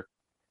number.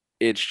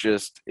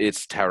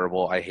 It's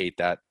terrible. I hate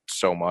that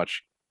so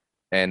much.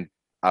 And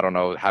I don't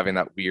know, having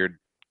that weird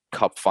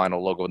cup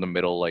final logo in the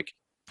middle, like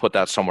put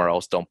that somewhere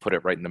else. Don't put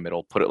it right in the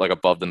middle. Put it like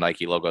above the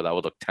Nike logo. That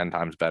would look 10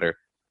 times better.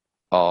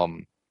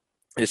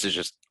 This is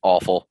just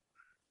awful.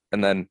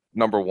 And then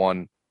number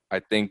 1, I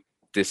think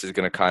this is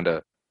going to kind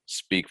of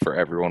speak for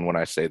everyone when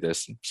I say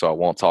this, so I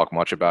won't talk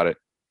much about it.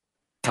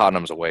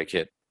 Tottenham's away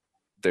kit.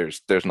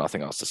 There's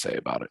nothing else to say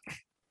about it.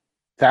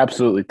 It's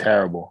absolutely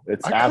terrible.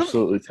 It's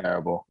absolutely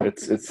terrible.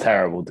 It's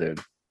terrible, dude.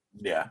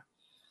 Yeah.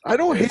 I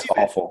don't hate It's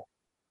awful.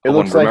 It Owen,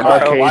 looks like remember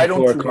how- why arcade don't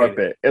floor you hate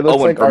carpet. It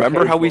looks like remember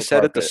arcade how we floor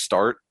said at the carpet.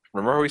 start?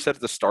 Remember how we said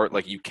at the start,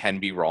 like you can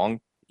be wrong?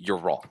 You're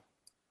wrong.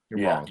 You're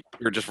Yeah. wrong.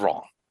 You're just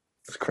wrong.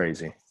 It's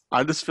crazy.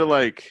 I just feel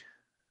like,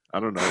 I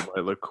don't know, it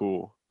might look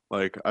cool.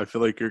 Like, I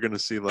feel like you're going to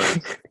see,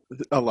 like,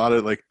 a lot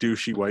of, like,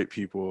 douchey white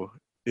people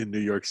in New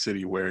York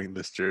City wearing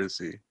this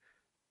jersey.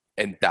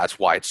 And that's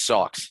why it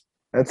sucks.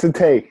 That's a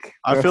take.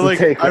 I feel like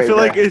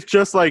it's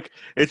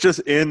just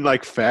in,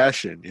 like,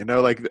 fashion, you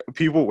know? Like,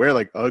 people wear,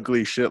 like,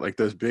 ugly shit, like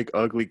those big,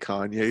 ugly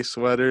Kanye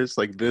sweaters.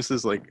 Like, this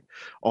is, like,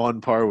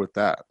 on par with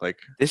that. Like,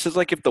 This is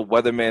like if the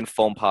Weatherman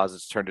foam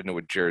posits turned into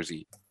a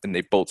jersey and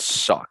they both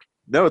suck.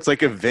 no, it's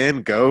like if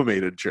Van Gogh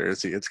made a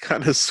jersey. It's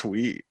kind of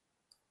sweet.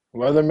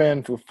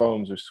 Weatherman for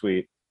foams are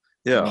sweet.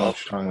 I don't know Yeah.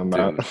 what you're talking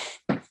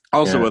about.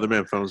 Also, Yeah.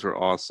 Weatherman foams were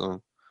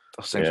awesome.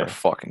 Those things Yeah. are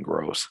fucking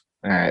gross.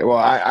 All right. Well,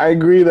 I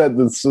agree that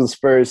the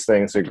Spurs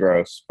things are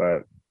gross,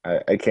 but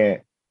I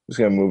can't. I'm just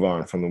gonna move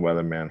on from the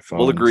Weatherman foams.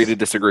 We'll agree to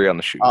disagree on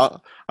the shoes.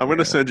 I'm going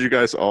to send you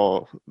guys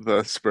all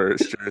the Spurs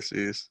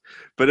jerseys,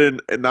 but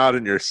not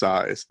in your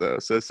size, though.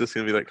 So it's just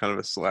going to be like kind of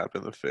a slap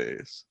in the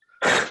face.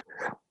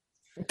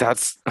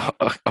 That's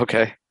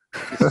okay.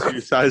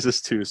 Your size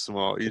is too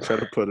small. You try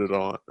to put it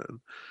on, and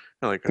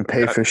you're like, To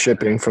pay for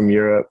shipping from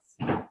Europe.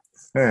 All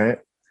right,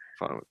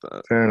 fine with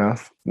that. fair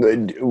enough.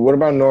 What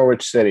about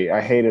Norwich City?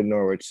 I hated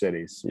Norwich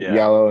Cities. Yeah.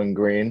 Yellow and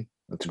green.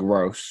 That's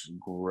gross.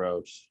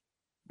 Gross.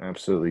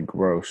 Absolutely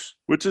gross.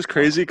 Which is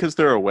crazy because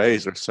their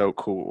aways are so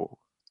cool.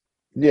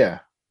 Yeah,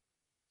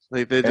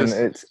 Like they and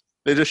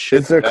just shit.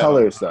 it's their down.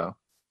 colors though.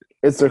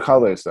 It's their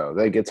colors though.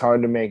 Like it's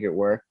hard to make it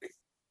work.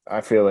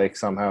 I feel like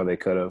somehow they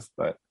could have,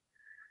 but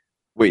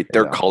Wait,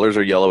 their Yeah. colors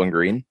are yellow and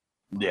green?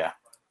 Yeah.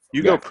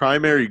 You Yeah. go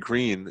primary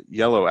green,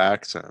 yellow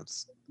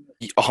accents.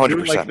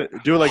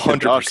 100%. Do it like the 100%.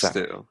 Ducks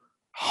do.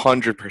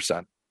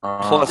 100%.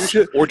 Uh, Plus, You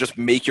should- or just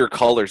make your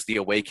colors the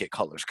away kit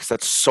colors because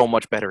that's so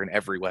much better in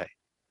every way.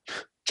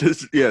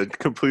 Just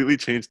completely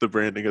change the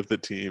branding of the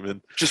team,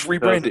 and Just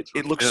rebrand it. that's-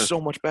 It looks yeah. so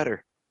much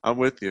better. I'm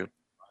with you.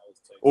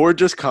 Or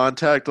just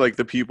contact like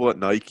the people at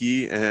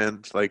Nike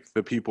and like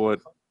the people at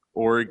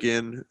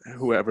Oregon,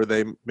 whoever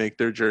they make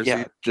their jersey.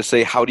 Yeah, just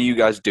say, how do you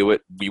guys do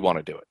it? We want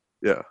to do it.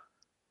 Yeah.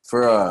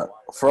 for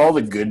all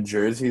the good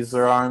jerseys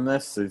there are in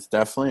this, there's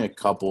definitely a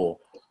couple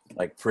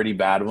like pretty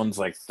bad ones.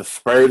 Like the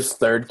Spurs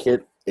third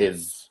kit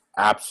is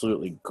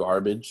absolutely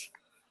garbage.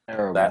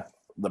 terrible. That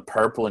the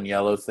purple and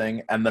yellow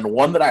thing, and then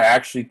one that I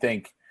actually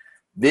think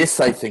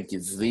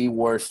is the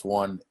worst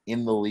one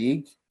in the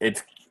league.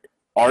 It's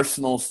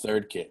Arsenal's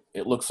third kit.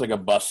 It looks like a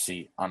bus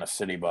seat on a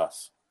city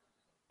bus.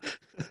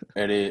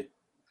 And it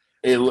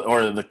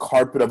or the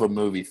carpet of a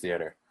movie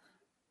theater.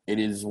 It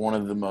is one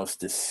of the most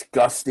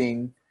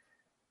disgusting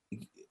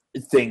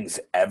things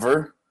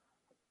ever.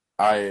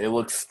 It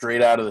looks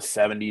straight out of the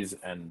 70s,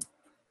 and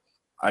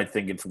I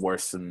think it's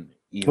worse than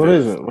either. What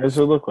is it? What does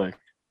it look like?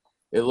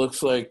 It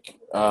looks like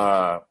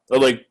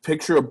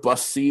picture a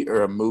bus seat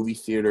or a movie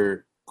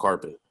theater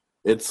carpet.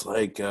 It's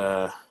like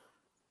I'm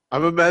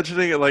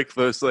imagining it like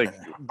those like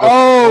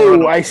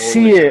Oh, I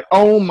see it.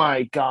 Oh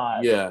my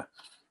god. yeah.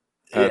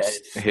 That's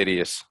Yeah,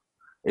 hideous.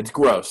 it's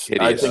gross. I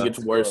Hideous. think it's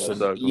worse Gross.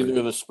 than Ugly. either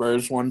of the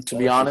Spurs one, to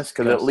be That's honest,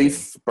 because at disgusting.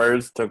 least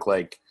Spurs took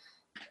like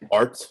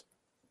art,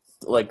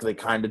 like they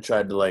kind of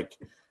tried to like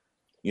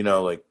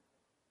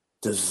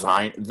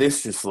design.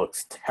 This just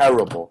looks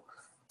terrible.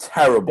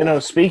 You know,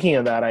 speaking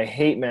of that, I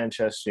hate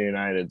Manchester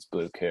United's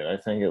blue kit. I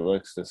think it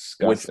looks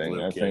disgusting.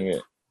 blue I kit? think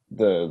it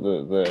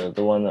the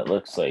one that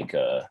looks like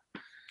I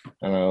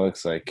don't know, it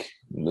looks like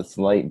this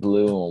light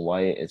blue and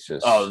white. It's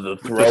just The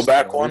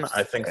throwback one.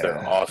 I think they're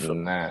yeah,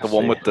 awesome. nasty. The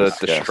one with the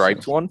Disgusting.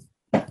 striped one?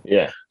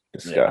 Yeah,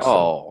 disgusting.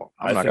 Oh,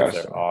 I I'm not think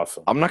gonna. they're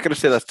awesome. I'm not gonna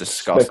say that's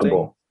disgusting.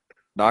 Despicable.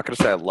 Not gonna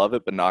say I love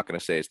it, but not gonna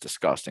say it's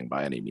disgusting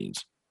by any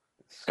means.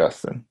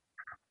 Disgusting.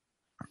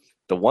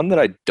 The one that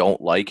I don't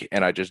like,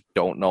 and I just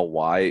don't know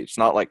why. It's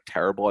not like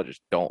terrible. I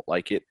just don't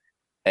like it.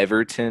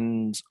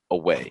 Everton's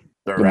away.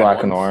 The red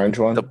black and ones. orange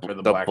one. The, Or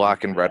the the black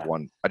black one, and red yeah.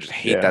 one. I just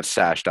hate Yeah. that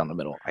sash down the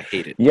middle. I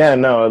hate it. Yeah,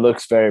 no, it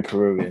looks very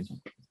Peruvian.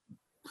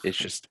 It's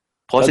just.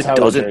 Plus, That's how it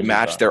the doesn't jerseys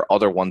match are. their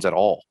other ones at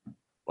all.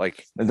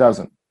 Like, It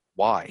doesn't.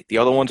 why? The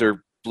other ones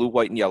are blue,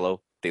 white, and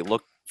yellow. They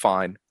look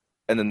fine,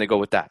 and then they go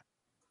with that.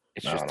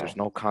 It's No, just no. there's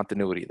no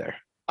continuity there.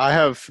 I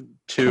have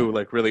two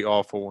like really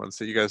awful ones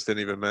that you guys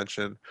didn't even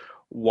mention.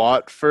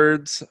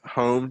 Watford's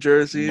home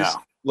jerseys No.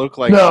 look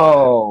like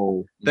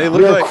No, they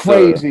look you're like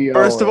crazy.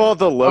 First of Owen. all,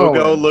 the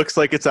logo Owen. looks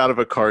like it's out of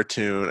a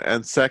cartoon,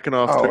 and second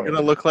off, they're Owen.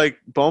 gonna look like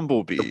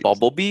bumblebees. The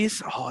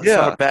bumblebees? Oh, it's Yeah.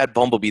 not a bad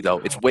bumblebee though.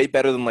 It's way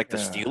better than like the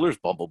Yeah. Steelers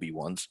bumblebee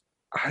ones.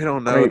 I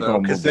don't know Great though,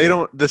 because bumblebee. they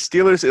don't. The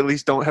Steelers at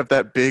least don't have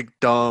that big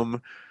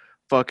dumb,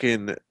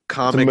 fucking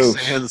Comic moose.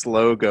 Sans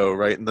logo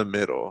right in the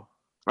middle.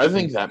 I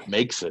think that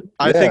makes it.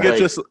 I think Yeah. it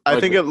just. I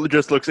Like- think it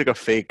just looks like a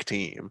fake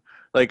team,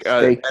 like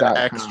an Fake.com.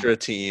 extra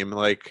team,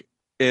 like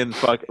in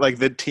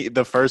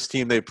the first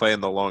team they play in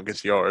the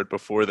longest yard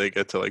before they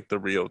get to like the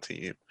real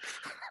team.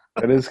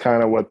 That is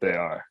kind of what they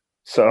are.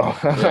 So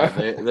Yeah,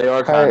 they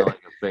are kind of like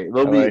a fake.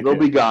 They'll I like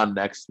be it. gone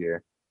next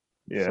year.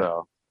 yeah.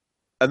 So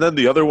And then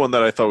the other one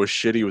that I thought was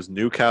shitty was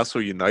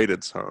Newcastle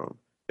United's home.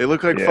 They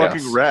look like Yes.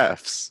 fucking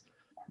refs.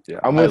 Yeah.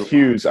 I'm with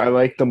Hughes. I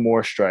like the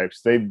more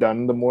stripes. They've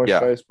done the more Yeah.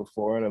 stripes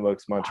before, and it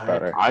looks much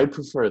better. I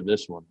prefer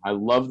this one. I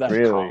love that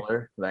Really?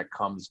 collar that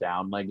comes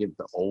down like it's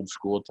the old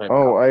school type.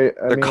 Oh, collar.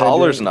 I The mean, I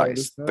collar's didn't nice.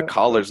 notice The that.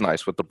 collar's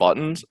nice with the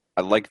buttons.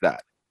 I like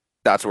that.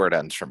 That's where it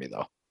ends for me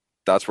though.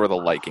 That's where the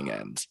liking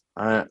ends.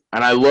 And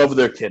I love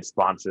their kit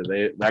sponsor.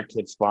 That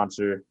kit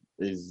sponsor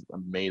is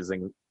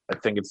amazing. I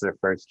think it's their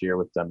first year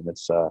with them.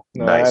 It's No,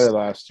 I nice. had it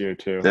last year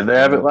too. Did they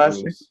have it And last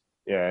year? was-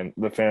 Yeah, and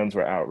the fans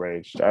were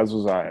outraged, as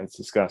was I. It's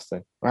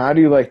disgusting. How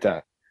do you like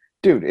that,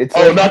 dude? It's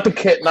Oh, like, not the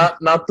kit, not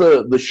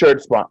the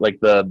shirt spot, like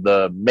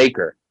the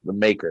maker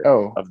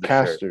oh, of the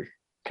shirt.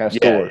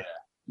 Castor.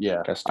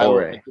 Yeah.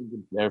 Castore. I think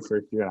it's their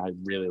first year, and I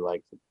really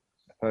liked it.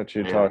 I thought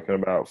you were Yeah. talking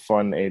about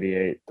Fun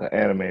 88, the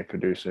anime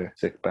producer,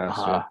 sick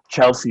bastard.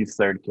 Chelsea's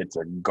third kits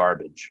are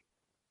garbage.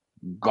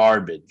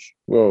 Garbage.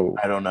 Whoa,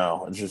 I don't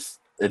know.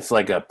 It's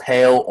like a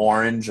pale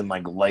orange and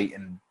like light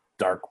and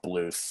dark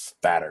blue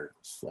spatter.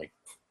 It's like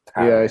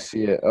yeah, I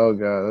see it. Oh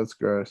god, that's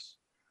gross.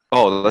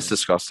 Oh, that's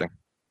disgusting.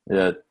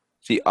 yeah.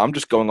 See, I'm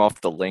just going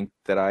off the link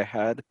that I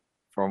had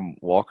from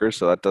Walker,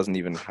 so that doesn't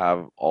even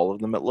have all of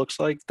them. It looks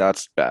like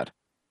that's bad.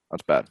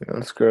 That's bad. Yeah,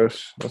 that's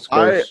gross. That's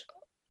gross.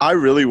 I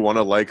really want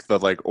to like the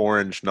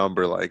orange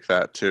number like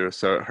that too,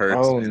 so it hurts.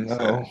 Oh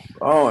no!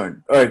 Oh, all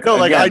right. No,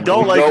 like, I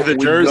don't like the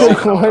jersey.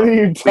 What are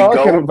you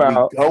talking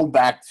about? We go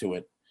back to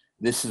it.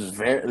 This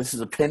is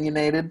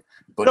opinionated,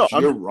 but No,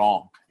 you're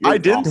wrong. I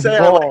didn't say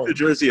I like the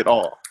jersey at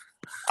all.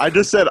 I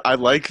just said I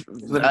like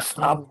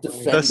Stop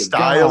defending. the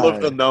style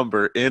of the God.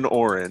 number in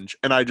orange,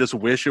 and I just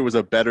wish it was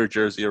a better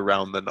jersey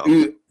around the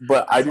number.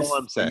 But I That's just all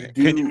I'm saying.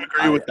 do- Can you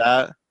agree with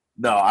that?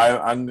 No,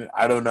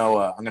 I don't know.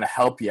 I'm gonna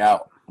help you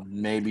out.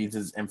 Maybe this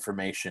is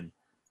information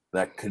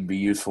that could be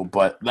useful,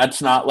 but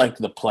that's not like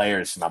the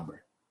player's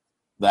number.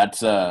 That's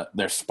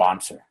their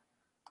sponsor.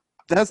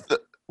 That's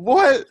the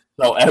what?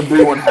 So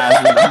everyone has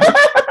a number.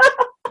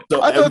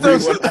 So I thought that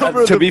was the everyone number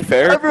has- To be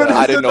fair, Everyone has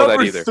I didn't the know that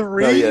number either.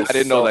 Three? No, yes, I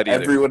didn't know so that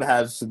either. Everyone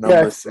has the number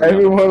Yes, three.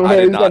 everyone I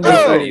did has not number know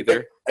that three.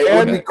 either. It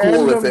would be And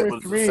cool if it number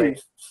was three.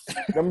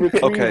 the Number 3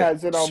 Okay,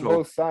 has it on so-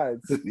 both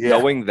sides. same. Yeah.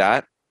 Knowing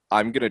that,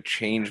 I'm gonna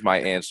change my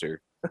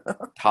answer.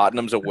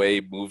 Tottenham's away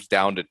moves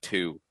down to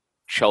 2.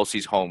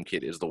 Chelsea's home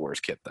kit is the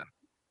worst kit then.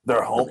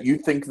 Their home. You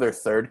think their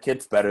third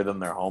kit's better than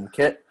their home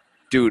kit?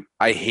 Dude,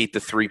 I hate the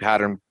 3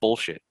 pattern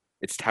bullshit.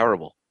 It's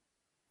terrible.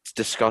 It's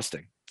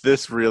disgusting.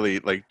 This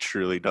really,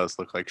 truly does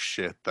look like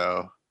shit,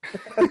 though.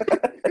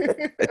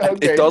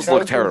 It does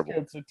look Chelsea's terrible.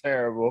 kits are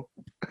terrible.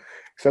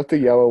 Except the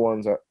yellow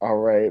ones are all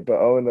right, but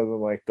Owen doesn't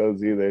like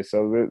those either.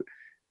 So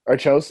are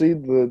Chelsea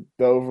the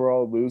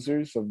overall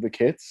losers of the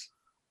kits?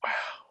 Wow.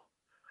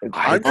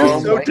 I'm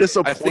think- just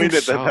so I disappointed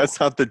think so. that that's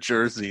not the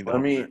jersey. I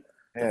mean,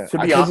 Yeah, To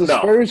be because honest, the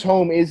no. Spurs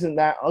home isn't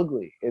that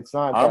ugly. It's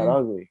not that I'm-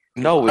 ugly.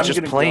 No, it's I'm just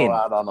gonna plain. go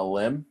out on a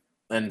limb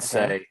and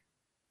say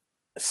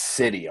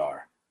City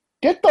are.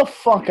 Get the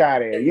fuck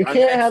out of here! You I'm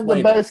can't have the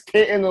explaining. best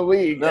kit in the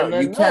league. No, and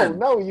then, you can.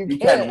 No, you You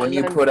can't. can when And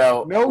you then- put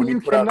out no, when you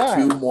you put out cannot.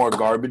 2 more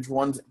garbage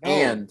ones No.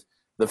 and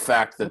the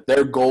fact that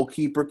their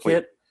goalkeeper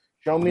kit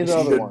Show me the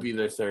other should one. be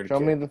their third. Show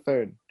kit. me the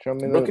third. Show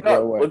me Look the it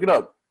up. way. Look it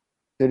up.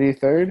 City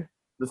third.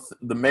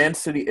 The Man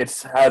City. It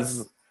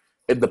has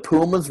the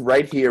Pumas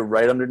right here,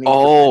 right underneath.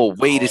 Oh,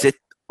 the wait, is it?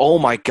 Oh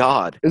my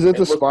God. Is it It the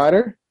looks-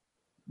 spider?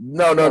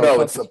 No, No,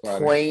 it's it's a not the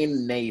spider.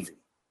 plain navy.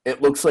 It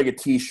looks like a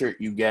T-shirt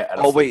you get. At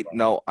a Oh wait, football.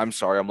 no, I'm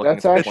sorry. I'm looking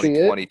That's at the actually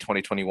 2020,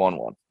 2021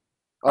 one.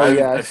 Oh I-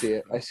 yeah, I see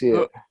it. I see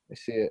it. I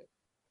see it.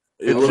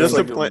 It It's looks just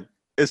like a plain.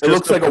 It's It just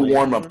looks like a plain-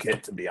 warm-up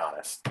kit, to be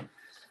honest.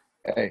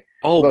 Hey.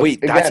 Oh look,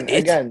 wait, that's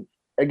it.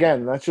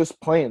 Again. That's just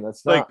plain.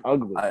 That's Like, not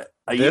ugly. I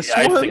This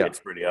think one? it's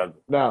pretty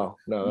ugly. No.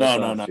 No, that's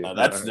not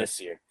That's Alright. this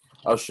year.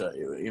 I'll show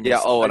you. Yeah.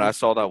 Oh, and I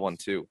saw that one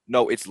too.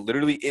 No, it's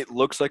literally. It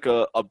looks like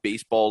a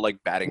baseball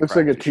batting. Looks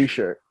like a practice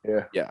shirt.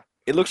 T-shirt. Yeah.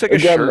 It looks like a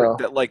Again, shirt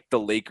though. that the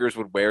Lakers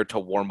would wear to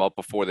warm up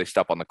before they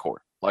step on the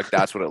court.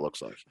 That's what it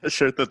looks like. a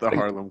shirt that the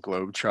Harlem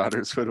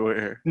Globetrotters would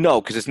wear.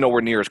 No, because it's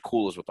nowhere near as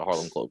cool as what the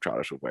Harlem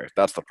Globetrotters would wear.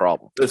 That's the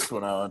problem. this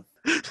one on.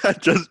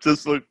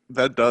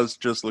 That does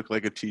just look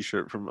like a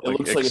T-shirt from It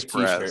looks like a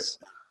Express.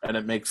 T-shirt. And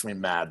it makes me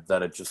mad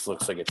that it just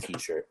looks like a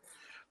T-shirt.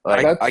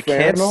 That's I fair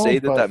can't and all, say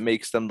that but- that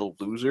makes them the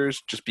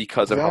losers just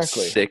because of how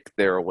Exactly. sick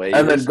their away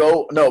And is.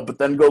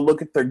 then go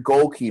look at their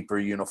goalkeeper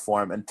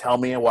uniform and tell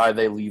me why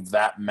they leave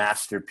that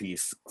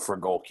masterpiece for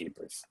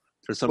goalkeepers.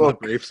 For some of Look,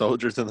 the brave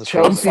soldiers in the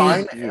Chelsea's-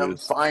 I'm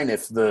fine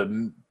if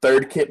the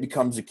third kit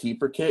becomes a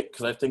keeper kit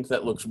because I think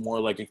that looks more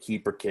like a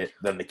keeper kit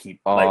than the keeper.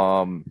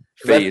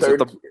 Faye, is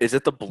third-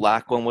 it the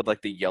black one with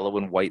the yellow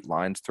and white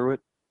lines through it?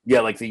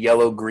 Yeah, like the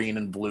yellow, green,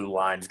 and blue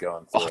lines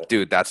going through Oh, it.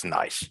 dude, that's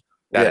nice.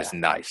 That is Yeah.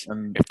 nice.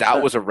 And If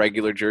that was a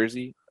regular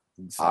jersey,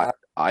 exactly,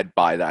 I'd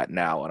buy that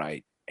now, and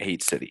I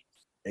hate City.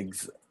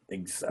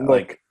 exactly, Look,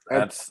 like I-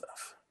 that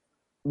stuff.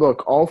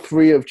 Look, all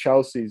 3 of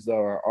Chelsea's though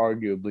are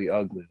arguably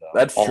ugly though.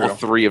 That's All true.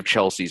 3 of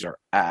Chelsea's are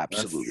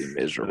absolutely That's-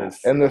 miserable. that is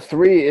true. And the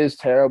 3 is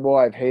terrible.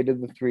 I've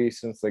hated the 3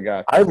 since they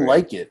got. I the three.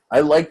 like it.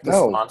 I like the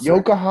No, sponsor.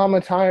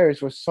 Yokohama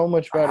tires was so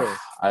much better.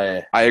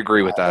 I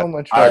agree with that. So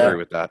much I better. agree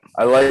with that.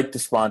 I like the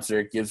sponsor.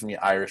 It gives me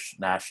Irish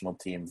national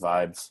team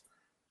vibes.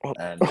 Well,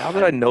 And now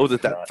that I know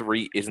that Yeah. that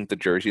 3 isn't the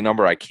jersey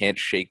number, I can't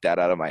shake that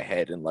out of my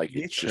head, and Me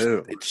it's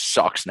too. it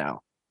sucks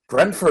now.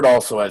 Brentford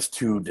also has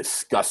 2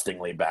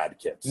 disgustingly bad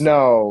kits.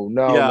 No.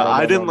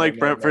 I didn't like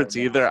Brentford's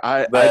no. either.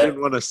 I That- didn't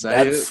want to say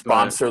that it.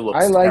 sponsor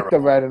looks. I like the terrible.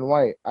 red and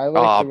white. I like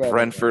the red and white.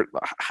 Brentford.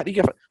 How do you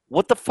get?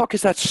 What the fuck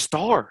is that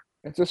star?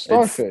 It's a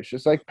starfish.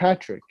 It's like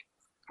Patrick.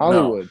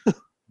 Hollywood.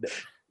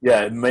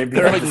 Yeah, maybe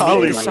They're that's like the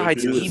Hollywood same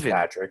sides as even.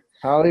 Patrick.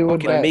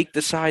 Hollywood. Fucking bet. make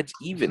the sides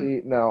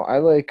even. See, no, I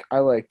like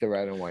the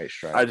red and white I,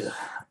 stripe.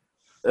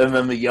 and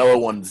then the yellow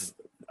ones.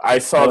 I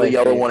saw I the like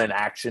yellow the- one in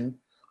action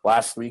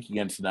last week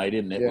against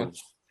United, and it Yeah.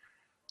 was.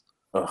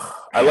 Ugh.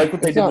 I like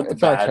what they It's did not- with the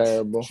it's not badge,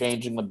 terrible.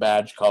 changing the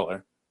badge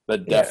color.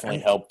 That Yeah. definitely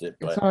helped it.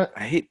 It's But not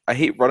I hate running I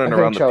think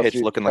around the pitch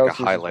Chelsea- looking like a Chelsea's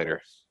is highlighter.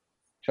 worse.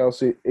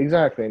 Chelsea,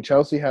 exactly, and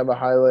Chelsea have a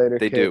highlighter.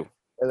 They kit do.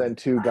 and then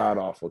 2 god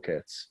awful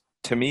kits.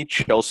 To me,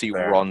 Chelsea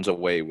Fair. runs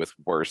away with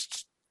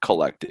worst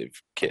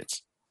collective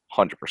kits.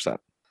 100%.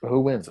 Who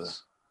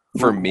wins?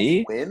 For who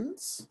me,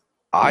 wins.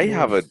 I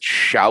have a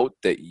shout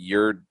that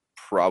you're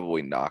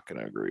probably not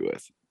going to agree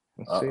with.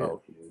 Let's see it.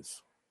 Uh-oh,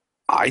 Hughes.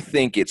 I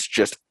think it's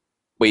just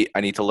wait.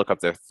 I need to look up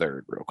their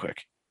third real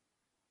quick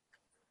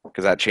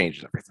because that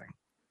changes everything.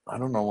 I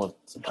don't know what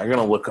I'm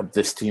gonna look up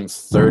this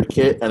team's third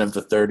kit, and if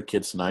the third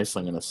kit's nice,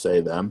 I'm gonna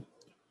say them.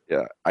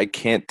 Yeah, I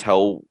can't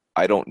tell.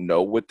 I don't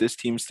know what this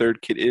team's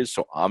third kit is,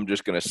 so I'm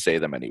just gonna say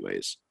them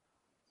anyways.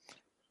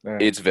 All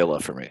right. It's Villa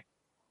for me.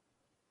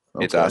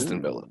 It's Okay.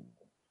 Aston Villa,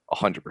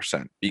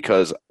 100%,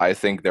 because I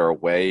think their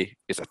away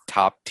is a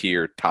top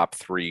tier, top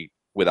three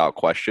without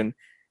question,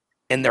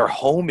 and their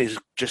home is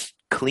just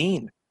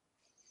clean.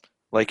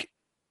 Like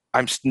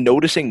I'm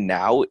noticing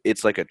now,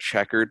 it's like a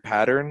checkered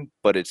pattern,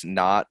 but it's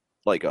not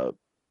like a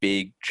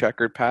big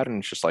checkered pattern.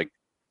 It's just like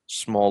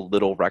small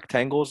little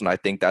rectangles, and I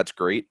think that's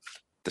great.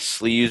 The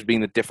sleeves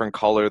being a different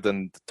color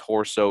than the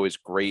torso is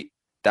great.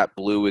 That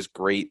blue is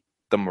great.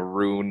 The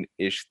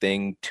maroon-ish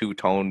thing,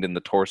 two-toned in the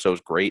torso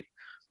is great.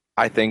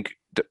 I think,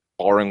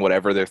 barring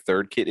whatever their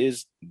third kit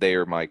is, they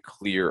are my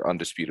clear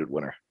undisputed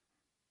winner.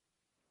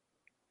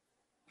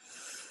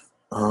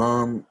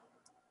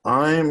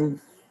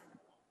 I'm.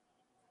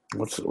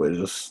 What's the wait?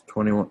 Just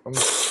 21.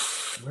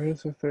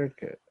 Where's the third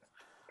kit?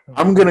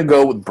 I'm gonna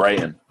go with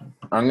Brighton.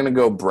 I'm gonna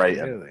go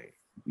Brighton. Really?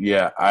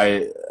 Yeah,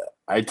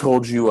 I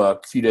told you a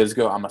few days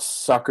ago I'm a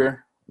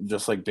sucker,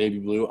 just like Baby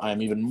Blue.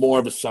 I'm even more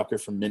of a sucker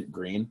for mint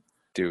green.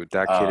 Dude,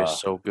 that kid is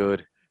so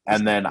good.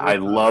 And then I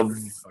love.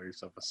 Call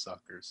yourself a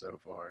sucker so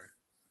far.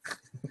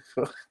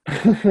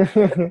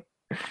 I'm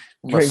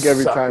a Drink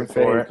every sucker time for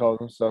Fade it. calls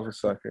himself a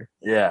sucker.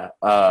 Yeah.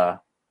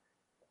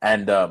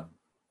 And the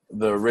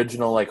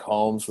original like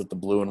homes with the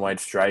blue and white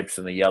stripes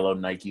and the yellow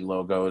Nike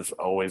logo is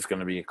always going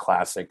to be a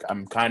classic.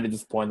 I'm kind of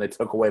disappointed they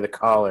took away the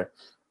collar,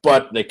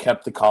 but they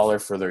kept the collar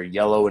for their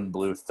yellow and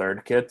blue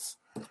third kits.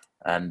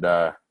 And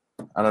I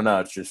don't know.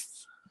 It's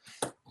just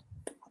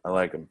I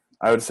like them.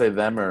 I would say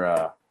them or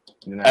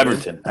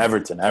Everton.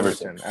 Everton.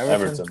 Everton,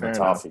 The fair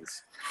enough.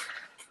 Toffees.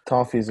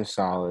 Toffees are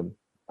solid.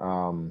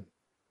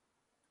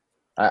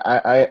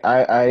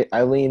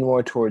 I lean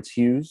more towards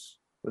Hughes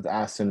with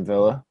Aston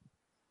Villa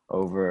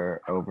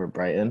over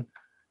Brighton,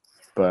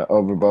 but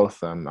over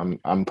both of them,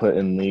 I'm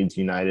putting Leeds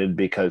United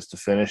because to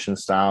finish in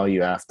style,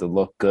 you have to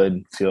look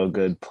good, feel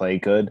good, play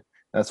good.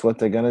 That's what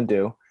they're gonna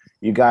do.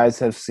 You guys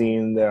have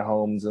seen their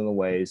homes and the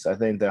ways. I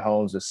think their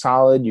homes are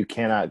solid. You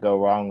cannot go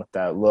wrong with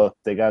that look.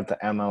 They got the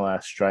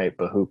MLS stripe,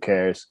 but who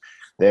cares?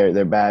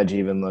 Their badge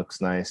even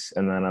looks nice.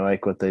 And then I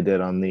like what they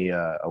did on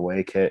the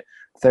away kit.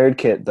 Third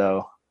kit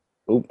though.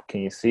 Oop,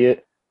 can you see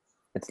it?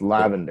 It's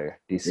lavender.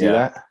 Do you see Yeah.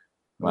 that?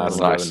 That's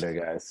Lavender,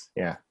 guys.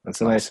 Yeah, that's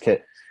a nice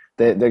kit.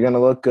 They're gonna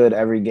look good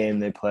every game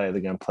they play.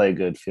 They're gonna play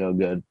good, feel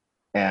good,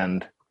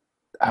 and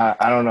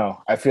I don't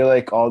know. I feel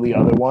like all the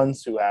other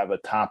ones who have a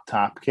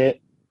top kit,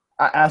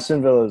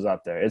 Aston Villa is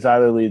up there. It's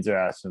either Leeds or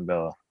Aston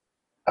Villa.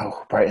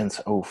 Oh, Brighton's.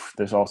 Oof,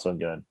 there's also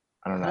good.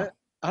 I don't know.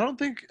 I don't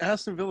think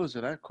Aston Villas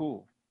are that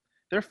cool.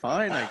 They're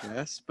fine, I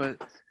guess, but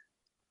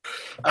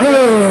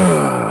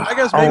I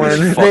guess maybe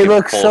Owen, Fucking they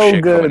look so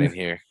bullshit coming good in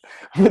here.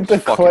 with the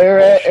Fucking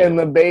claret bullshit. and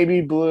the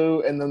baby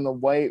blue, and then the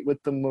white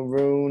with the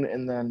maroon,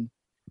 and then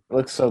it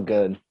looks so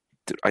good.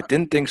 Dude, I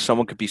didn't think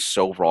someone could be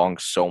so wrong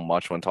so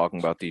much when talking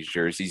about these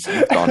jerseys.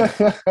 You've done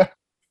it.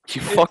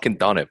 You fucking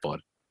done it, bud.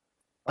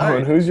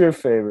 Owen, who's your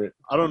favorite?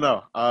 I don't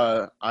know.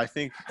 I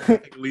think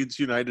Leeds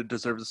United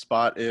deserves a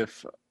spot.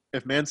 If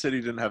Man City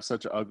didn't have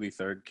such an ugly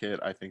third kit,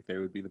 I think they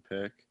would be the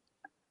pick.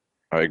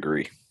 I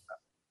agree.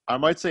 I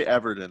might say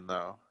Everton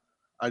though.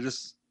 I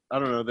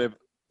don't know. They have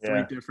three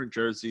Yeah. different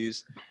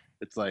jerseys.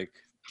 It's like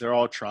they're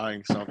all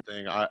trying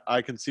something.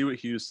 I can see what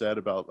Hughes said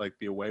about like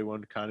the away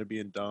one kind of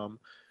being dumb,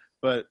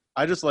 but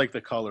I just like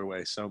the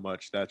colorway so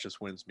much that just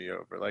wins me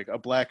over. Like a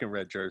black and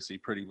red jersey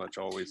pretty much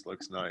always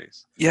looks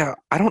nice. Yeah,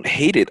 I don't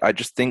hate it. I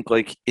just think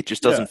like it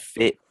just doesn't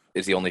fit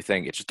is the only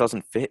thing. It just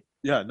doesn't fit.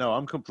 Yeah, no,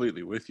 I'm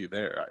completely with you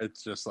there.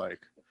 It's just like,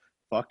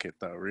 fuck it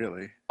though,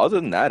 really. Other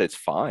than that, it's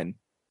fine.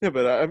 Yeah,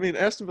 but I mean,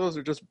 Aston Villas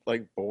are just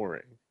like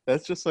boring.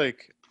 That's just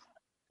like,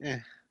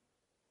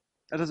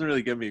 that doesn't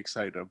really get me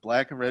excited. A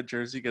black and red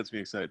jersey gets me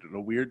excited. A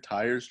weird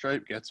tire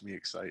stripe gets me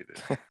excited.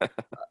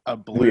 A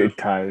blue, Weird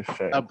tires.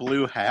 a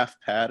blue half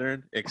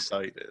pattern,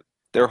 excited.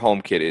 Their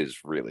home kit is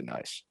really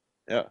nice.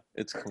 Yeah,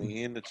 it's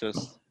clean.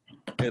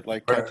 It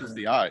like catches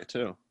the eye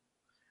too.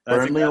 And I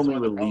think Burnley that's only why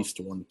they're released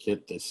one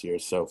kit this year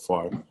so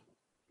far,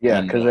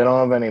 Yeah, because they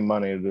don't have any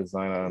money to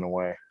design it in a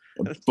way.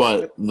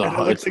 but and it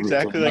looks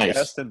exactly like nice.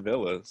 Aston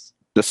Villa's.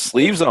 The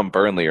sleeves on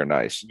Burnley are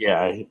nice.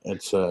 Yeah,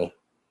 it's a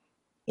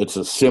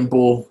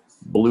simple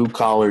blue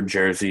collar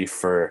jersey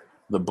for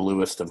the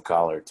bluest of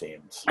collar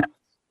teams.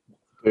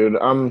 Dude,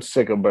 I'm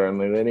sick of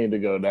Burnley. They need to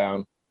go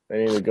down.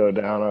 They need to go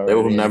down already. They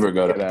will never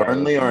go to Get out of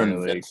Burnley the are Premier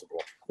League.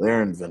 invincible.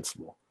 They're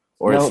invincible.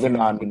 Or No, as they're Hughes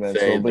not would invincible,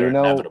 say, but they're you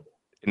know- inevitable.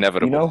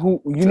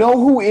 Inevitable. You know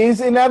who is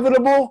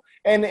inevitable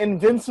and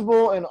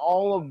invincible and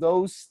all of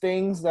those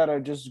things that are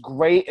just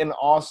great and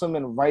awesome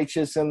and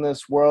righteous in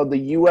this world? The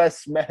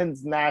U.S.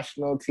 men's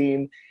national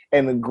team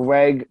and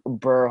Greg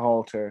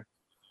Berhalter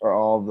are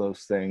all of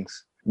those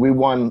things. We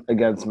won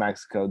against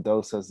Mexico,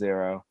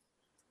 2-0.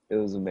 It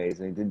was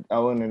amazing. Did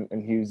Owen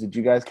and Hughes, did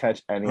you guys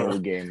catch any of the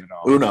game at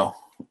all?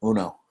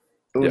 Uno.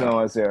 Uno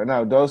a zero.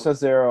 No, dos a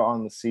zero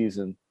on the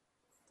season.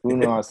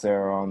 Uno a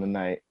zero on the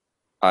night.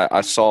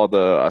 I saw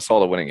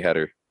the winning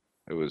header.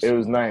 It was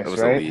nice, it was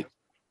right? elite.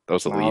 That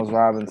was elite. Miles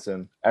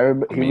Robinson.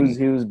 Everybody, I mean-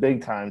 he was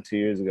big time 2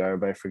 years ago.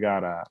 Everybody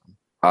forgot.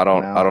 I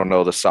don't No.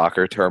 know the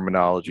soccer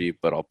terminology,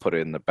 but I'll put it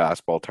in the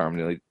basketball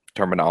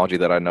terminology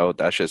that I know.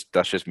 That's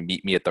just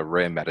meet me at the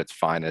rim at its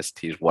finest.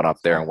 He's went up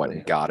there and went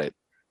and got it,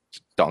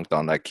 just dunked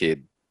on that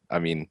kid. I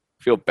mean,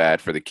 feel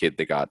bad for the kid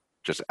that got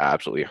just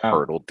absolutely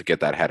hurdled to get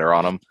that header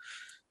on him.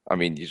 I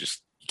mean, you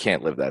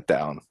can't live that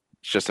down.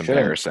 It's just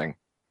embarrassing.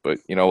 But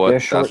you know what? They're a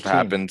That's short what team.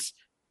 happens.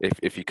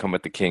 If you come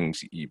at the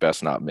Kings, you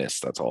best not miss.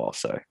 That's all I'll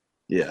say.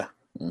 Yeah.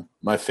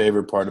 My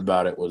favorite part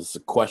about it was the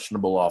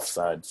questionable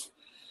offsides.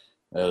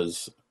 It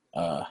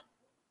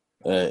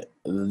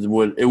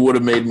would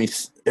have made me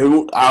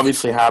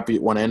obviously happy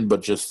it went in,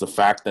 but just the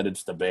fact that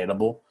it's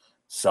debatable,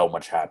 so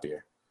much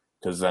happier.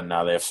 Because then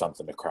now they have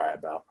something to cry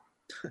about.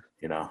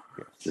 You know?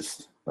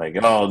 Just like,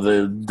 oh,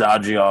 the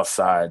dodgy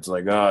offsides.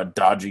 Like, oh,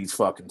 dodgy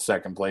fucking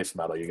second place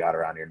medal you got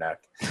around your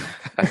neck.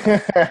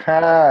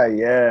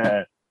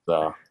 Yeah.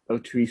 So, Oh,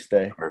 triste.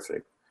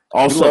 perfect. We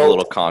love Also, a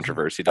little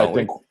controversy, I don't we?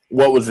 think,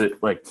 what was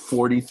it, like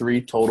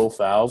 43 total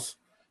fouls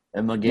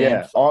in the game?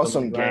 Yeah, awesome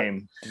Something like that?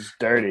 game. Just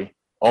dirty.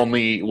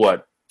 Only,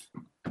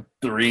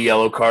 3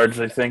 yellow cards,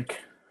 I think?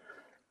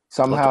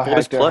 Somehow Let the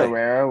boys Hector play.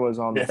 Herrera was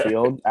on the Yeah.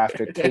 field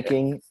after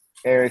kicking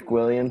Eric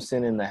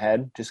Williamson in the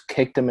head. Just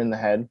kicked him in the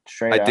head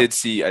straight I up. did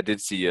see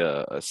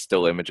a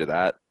still image of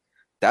that.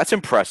 That's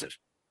impressive.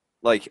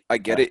 Like, I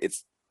get it.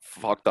 It's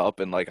fucked up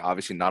and like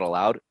obviously not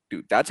allowed.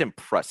 Dude, that's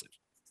impressive.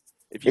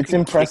 If you It's can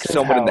impressive kick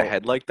someone in the how-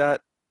 head like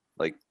that,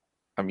 like,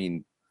 I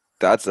mean,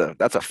 that's a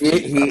feat of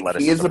He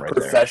athleticism is a right there.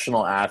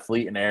 professional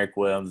athlete, and Eric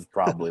Williams is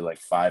probably like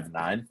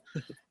 5'9".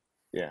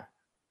 Yeah,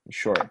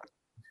 short.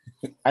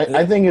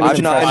 I think it is 5'9" is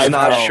impressive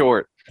not how-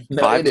 short.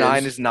 No, 5'9"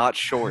 it is not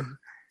short.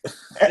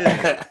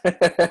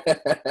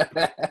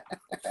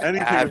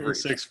 Anything Average.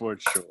 6'4"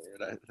 short.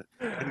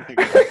 Anything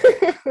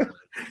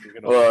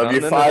Well, if No,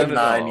 you're no, 5'9",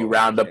 no. you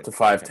round up to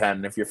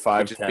 5'10". If you're 5'10",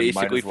 Which is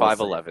basically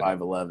 5'11".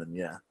 5'11",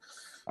 yeah.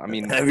 I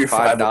mean, If you're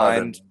 5'9",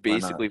 5'11",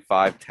 basically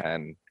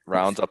 5'10",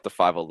 rounds up to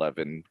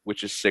 5'11",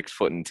 which is 6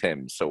 foot in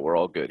Tim's. So we're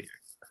all good here.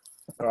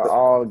 We're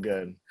all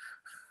good.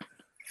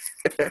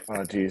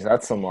 Oh, geez,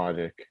 that's some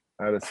logic.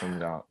 That is some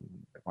doubt.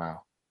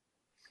 Wow.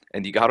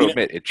 And you got to Yeah.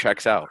 admit, it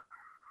checks out.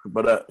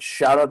 But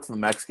shout out to the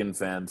Mexican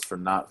fans for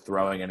not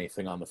throwing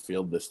anything on the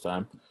field this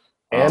time.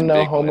 And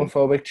no big win.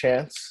 homophobic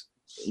chants.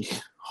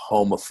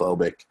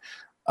 Homophobic.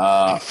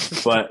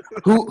 But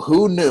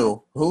who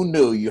knew? Who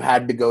knew you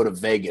had to go to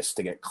Vegas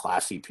to get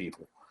classy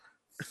people?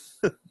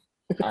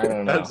 I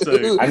don't know. That's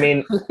a, I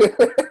mean,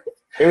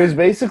 it was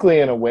basically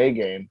an away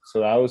game, so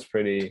that was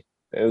pretty.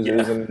 It was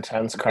an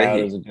intense crowd.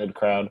 It was a good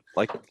crowd.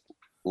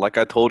 Like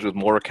I told you with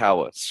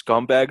Morikawa,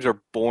 scumbags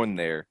are born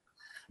there.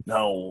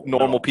 No,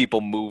 Normal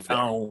people move there.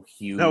 No,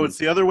 Hughes. no, it's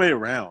the other way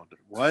around.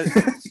 What?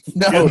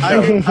 no.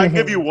 I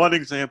give you one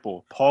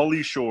example.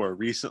 Pauly Shore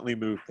recently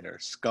moved there.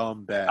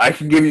 Scumbag. I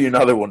can give you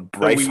another one.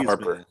 Bryce Louise,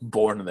 Harper, man.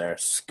 born there,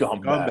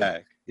 scumbag.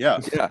 Scumbag. Yeah.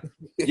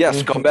 Yeah,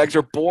 scumbags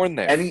are born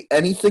there.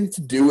 Anything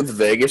to do with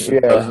Vegas that Yeah.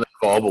 doesn't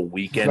involve a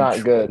weekend Not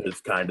trip good. is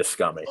kind of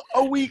scummy.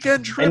 A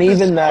weekend trip. And is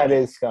even that scummy.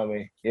 is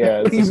scummy. Yeah,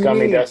 What it's do a you scummy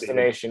mean?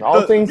 destination.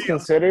 All The- things the-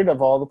 considered,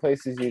 of all the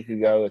places you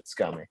could go, it's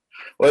scummy.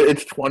 Well,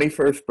 it's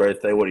 21st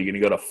birthday. What are you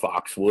going to go to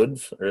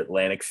Foxwoods or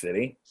Atlantic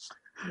City?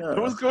 I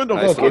was going to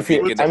Nice. Look, if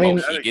you- Foxwoods, I mean-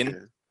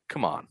 Mohegan.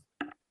 Come on.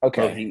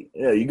 Okay.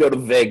 You go to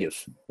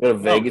Vegas. You go to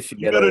Vegas. You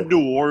get go a- to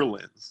New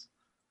Orleans.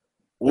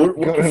 What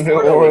Go to the New fuck is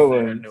there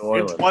Orleans. in New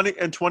Orleans?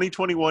 In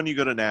 2021, you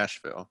go to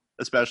Nashville,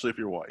 especially if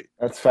you're white.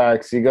 That's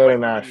facts. You go to White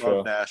women Nashville.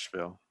 love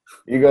Nashville.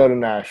 You go to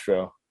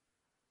Nashville.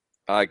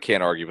 I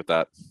can't argue with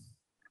that.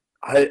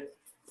 I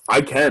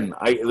can.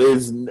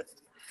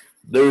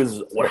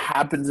 There's what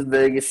happens in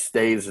Vegas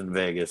stays in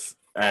Vegas.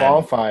 And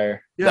Qualifier.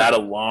 Yeah. that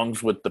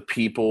alongs with the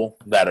people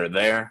that are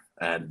there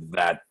and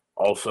that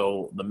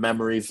also the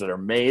memories that are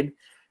made.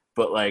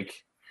 But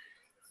like,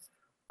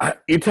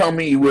 you tell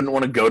me you wouldn't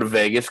want to go to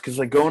Vegas because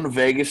like going to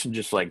Vegas and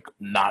just like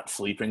not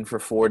sleeping for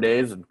 4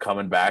 days and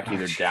coming back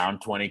either down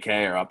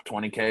 20K or up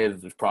 20K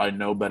there's probably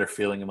no better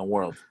feeling in the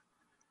world.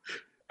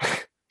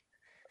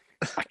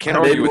 I can't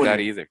Maybe argue with when- that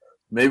either.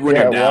 Maybe when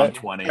Yeah, you're down what?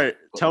 20. All right,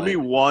 but, tell me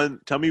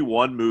like,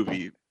 one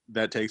movie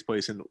that takes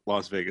place in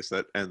Las Vegas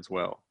that ends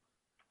well.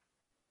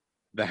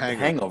 The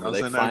Hangover. Hangover.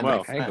 They Doesn't find end well.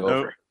 their friend.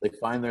 Hangover. They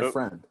find their Nope.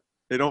 friend.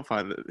 They don't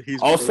find it.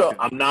 He's Also, broken.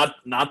 I'm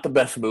not the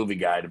best movie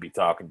guy to be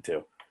talking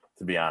to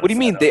be honest. What do you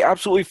mean? I They know.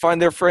 absolutely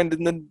find their friend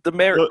in the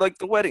marriage, Look- like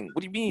the wedding.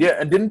 What do you mean? Yeah,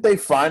 and didn't they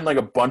find like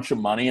a bunch of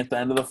money at the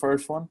end of the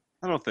first one?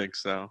 I don't think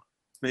so.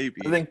 Maybe.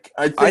 I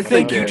think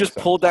they you did. just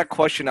pulled that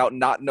question out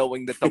not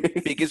knowing that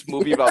the biggest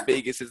movie about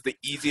Vegas is the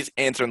easiest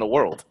answer in the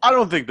world. I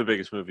don't think the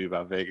biggest movie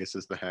about Vegas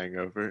is The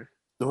Hangover.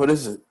 What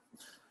is it?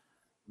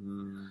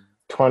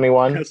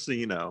 21.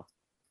 Casino.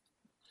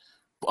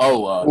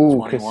 Oh, Ooh,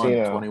 21.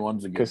 Casino.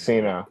 21's a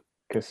good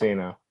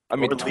Casino. I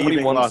mean, Or Leaving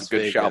 21's Las a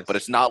good shout, Vegas. but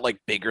it's not like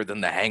bigger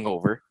than The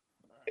Hangover.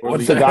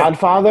 What's The that?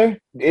 Godfather?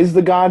 Is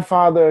The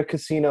Godfather a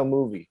casino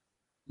movie?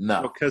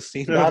 No.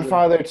 Casino.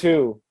 Godfather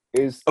 2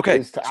 is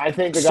Okay. I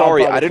think the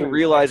Sorry, Godfather I 2 didn't is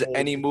realize definitely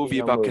any a movie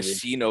casino about movie.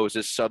 casinos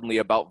is suddenly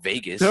about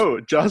Vegas. No,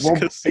 just Well,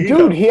 Casino.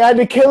 dude, he had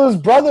to kill his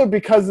brother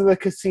because of the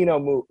casino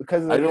move.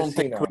 Because of the I don't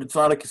think casino. it's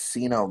not a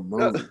casino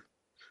movie.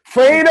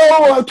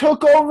 Fredo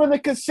took over the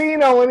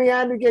casino and he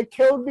had to get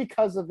killed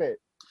because of it.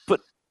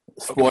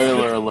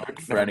 Spoiler alert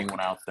for anyone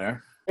out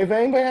there. If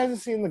anybody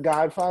hasn't seen The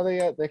Godfather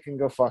yet, they can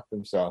go fuck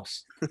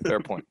themselves. Fair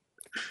point.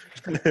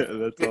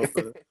 That's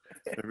also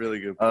a really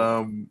good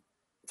point.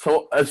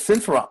 So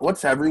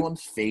what's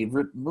everyone's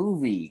favorite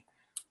movie?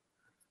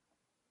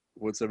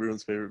 What's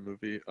everyone's favorite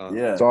movie?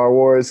 Yeah. Star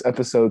Wars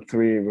Episode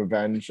 3: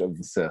 Revenge of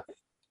the Sith.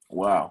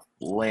 Wow.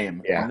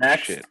 Lame. Yeah.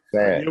 Next. Shit. Say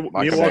Me it. and My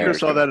Walker commander's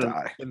saw that gonna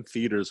die. in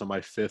theaters on my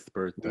 5th We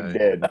birthday.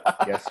 did.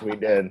 Yes, we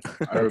did.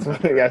 I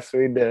remember. Yes,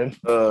 we did.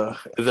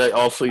 Is that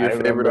also your I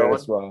favorite, remember Owen?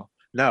 as well.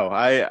 No,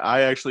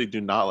 I actually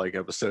do not like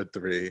Episode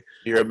 3.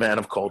 You're a man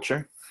of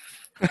culture?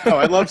 No,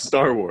 I love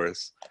Star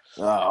Wars.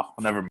 Oh,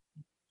 never mind.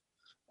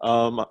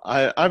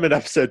 I'm an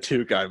Episode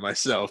 2 guy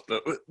myself,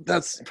 but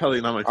that's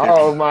probably not my favorite.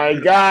 Oh my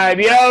god,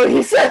 yo,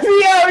 he says he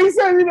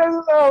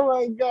doesn't. Oh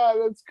my god,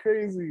 that's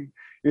crazy.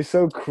 You're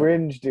so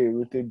cringe, dude,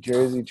 with the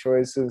jersey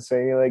choices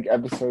saying you like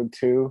Episode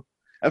 2.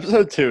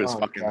 Episode 2 is Oh,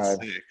 fucking God.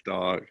 sick,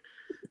 dog.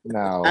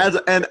 No.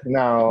 And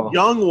No.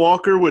 young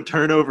Walker would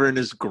turn over in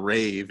his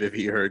grave if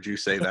he heard you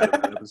say that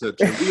about Episode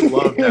 2. We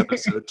loved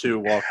Episode 2,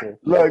 Walker.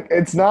 Look,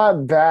 it's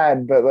not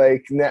bad, but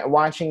like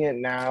watching it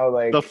now,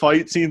 like The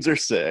fight scenes are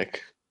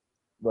sick.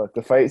 look,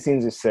 the fight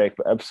scenes are sick,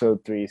 but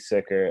Episode 3 is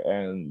sicker,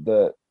 and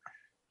the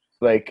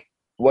like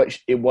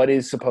what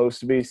is supposed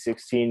to be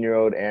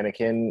 16-year-old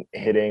Anakin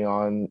hitting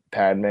on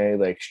Padme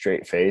like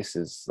straight face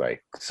is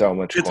like so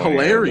much. It's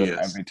cornier than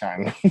hilarious. every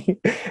time.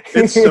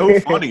 It's so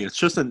funny. It's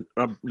just a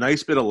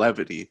nice bit of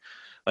levity.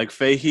 Like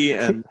Fahey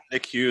and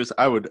Nick Hughes,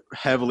 I would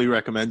heavily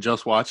recommend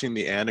just watching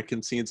the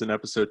Anakin scenes in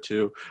Episode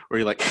 2,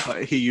 where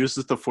he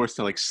uses the Force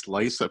to like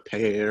slice a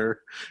pear.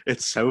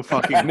 It's so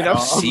fucking. I mean, I've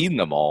dumb. seen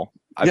them all.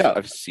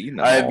 I've seen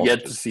them I have all.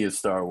 yet to see a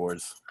Star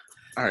Wars.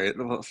 All right,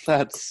 well,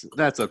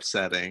 that's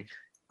upsetting.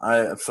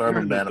 I'm sorry, I'm You're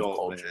a an man of adult,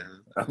 culture.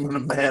 man. I'm a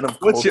man of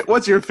culture.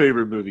 What's your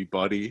favorite movie,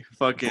 buddy?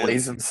 Fucking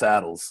Blazing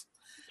Saddles.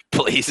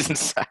 Blazing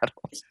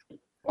Saddles.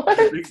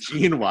 Big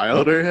Gene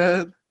Wilder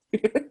head.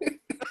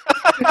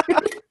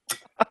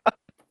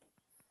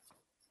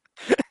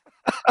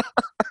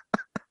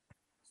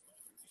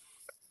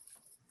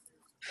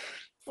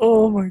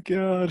 Oh my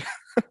god.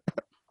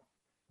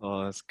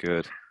 Oh, that's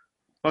good.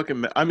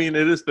 Fucking, I mean,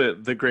 it is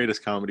the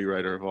greatest comedy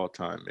writer of all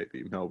time.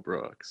 Maybe Mel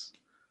Brooks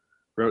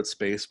wrote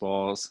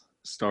Spaceballs,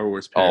 Star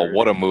Wars. Oh, Parody.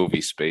 what a movie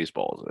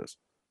Spaceballs is.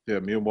 Yeah,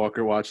 me and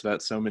Walker watched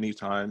that so many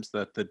times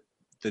that the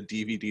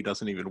DVD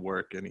doesn't even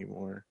work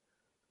anymore.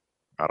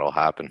 That'll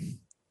happen.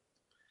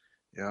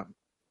 Yeah.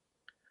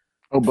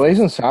 Oh,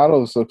 Blazing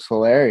Saddles looks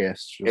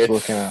hilarious. Just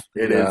looking at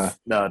It is.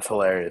 No, it's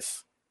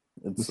hilarious.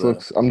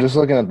 It's I'm just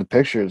looking at the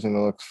pictures and it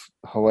looks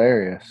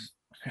hilarious.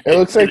 It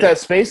looks like that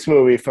space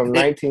movie from it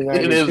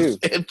 1992. is.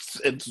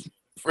 It's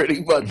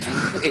pretty much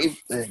the same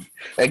thing,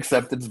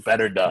 except it's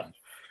better done.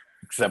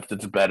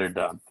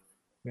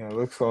 Yeah, it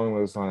looks along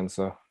those lines.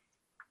 So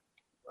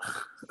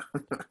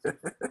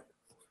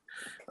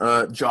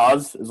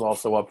Jaws is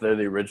also up there.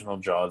 The original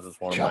Jaws is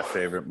one of my Jaws.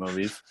 favorite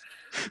movies.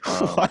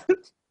 What?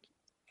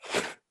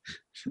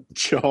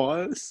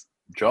 Jaws?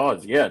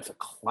 Jaws, yeah, it's a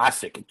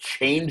classic. It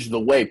changed the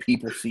way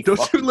people see Don't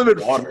you fucking live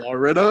in water.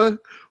 Florida?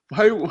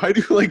 Why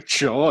do you like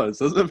Jaws?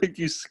 Doesn't that make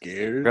you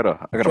scared? I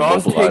gotta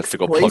Jaws mobilize takes to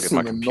go plug place in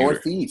my in the computer.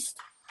 Northeast.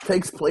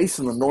 Takes place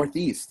in the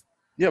Northeast.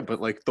 Yeah, but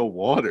like the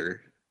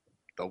water.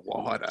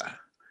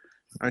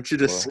 Aren't you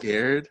just Well.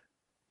 scared?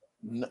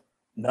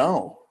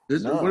 No.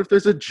 What if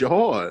there's a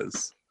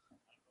Jaws?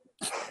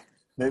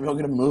 Maybe I'll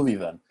get a movie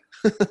then.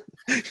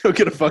 You'll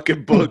get a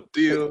fucking book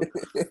deal.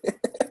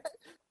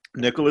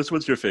 Nicholas,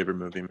 what's your favorite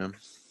movie, man?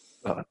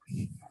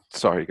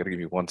 Sorry, you gotta give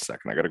me 1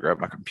 second. I gotta grab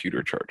my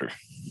computer charger.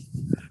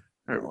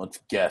 All right, let's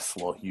guess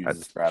while Hughes I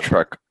is grabbing.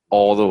 trek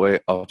all the way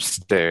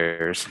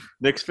upstairs.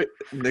 Nick's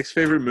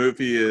favorite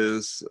movie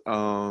is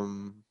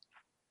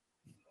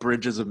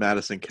Bridges of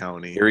Madison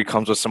County. Here he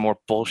comes with some more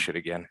bullshit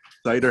again.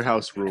 Cider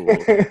House Rule.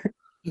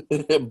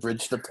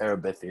 Bridge to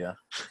Terabithia.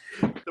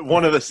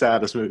 One of the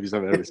saddest movies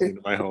I've ever seen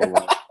in my whole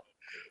life.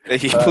 Hey,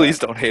 please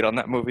don't hate on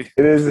that movie.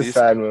 it is a Please.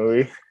 sad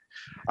movie.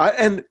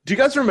 And do you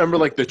guys remember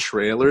like the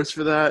trailers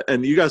for that?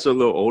 And you guys are a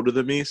little older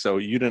than me, so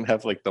you didn't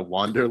have like the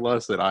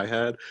wanderlust that I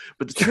had.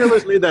 But the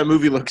trailers made that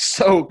movie look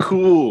so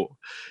cool.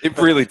 It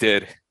really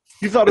did.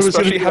 You thought it was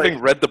going to Especially be having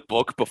like, read the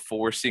book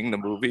before seeing the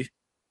movie.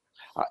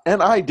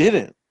 and I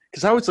didn't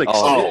because I was like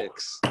Oh.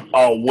 6.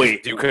 Oh,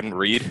 wait. You couldn't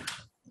read.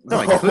 No,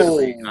 I could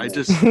read. Oh.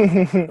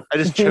 I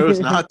just chose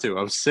not to.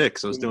 I was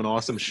 6. I was doing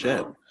awesome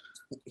shit.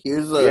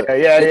 Here's a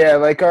yeah.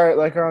 Like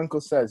our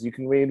uncle says, you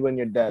can read when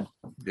you're dead.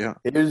 Yeah.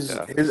 here's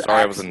Yeah. here's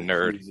Sorry, I was a actually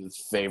nerd.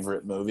 Hughes'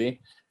 favorite movie.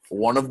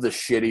 One of the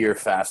shittier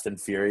Fast and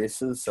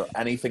Furiouses. So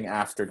anything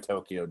after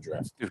Tokyo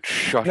Drift. Dude,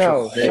 shut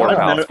No, your shut whore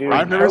up, mouth. dude.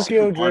 I've never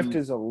Tokyo seen Drift one-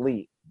 is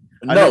elite.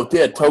 No,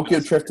 yeah, Tokyo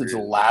Drift is the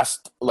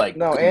last, like...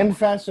 No, and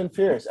Fast and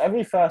Furious.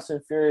 Every Fast and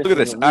Furious. Look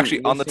at is this. elite. Actually,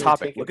 You on the see a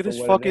topic, ticket look at for this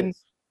what it fucking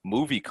is.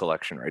 movie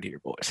collection right here,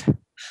 boys.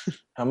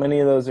 How many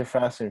of those are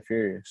Fast and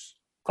Furious?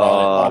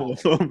 All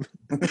of them.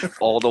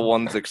 All the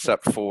ones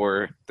except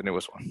for the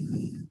newest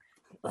one.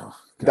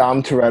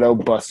 Dom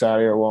Toretto busts out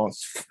of your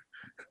walls.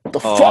 The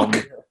Um, fuck?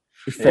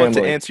 Well, to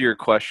Family. answer your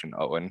question,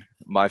 Owen,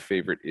 my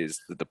favorite is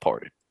The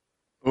Departed.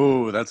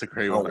 Oh, that's a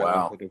great Oh, one.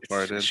 wow.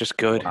 It's just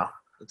good. Wow.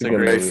 That's a Good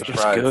great movie. It's just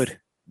Surprise. good.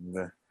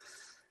 Yeah.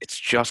 It's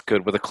just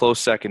good, with a close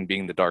second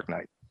being The Dark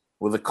Knight.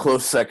 With a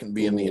close second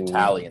being the Ooh.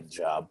 Italian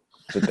Job.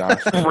 The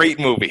Doc. Great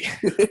movie.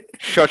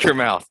 Shut your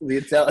mouth. The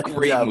Italian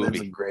Great Job movie.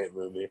 is a great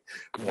movie.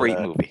 Great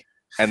Yeah. movie.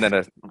 And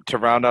then to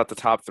round out the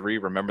top three,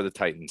 Remember the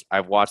Titans.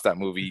 I've watched that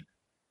movie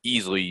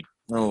easily.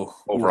 Oh,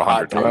 Over hot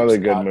 100 take, Another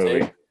good hot movie.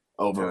 take.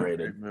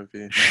 Overrated. Great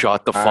movie.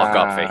 Shut the fuck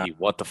up, Ah, Fahey.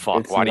 What the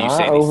fuck? It's Why do you not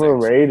say these things?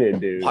 overrated,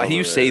 dude. Why do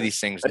you say Overrated. these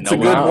things It's a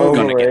knowing good Not I'm movie.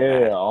 gonna get overrated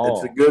at mad? all.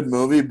 It's a good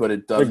movie, but it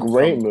It's a doesn't.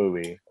 great come-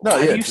 movie. No, Why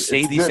yeah, do you it's- say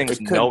it's these good. things It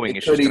could- knowing it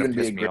it's could just gonna even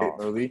be piss a me great off?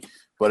 movie,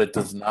 but it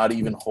does not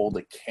even hold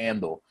a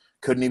candle.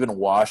 Couldn't even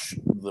wash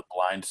The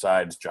Blind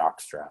Side's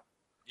jockstrap.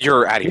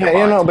 You're out of your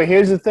Yeah, mind. but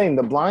here's the thing: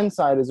 The Blind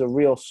Side is a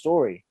real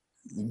story.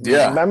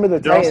 Yeah, Remember the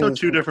They're also Titans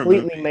two different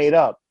completely movies. made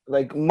up.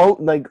 Like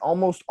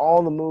almost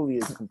all the movie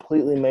is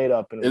completely made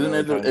up. And isn't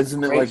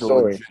it Great like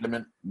story. a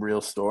legitimate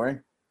real story?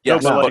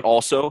 Yes, No, but, but like-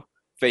 also,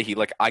 Fahey,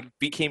 like I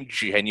became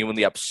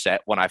genuinely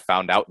upset when I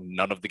found out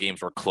none of the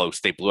games were close.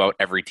 They blew out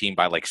every team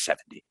by like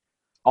 70.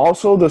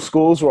 Also, the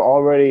schools were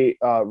already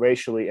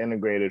racially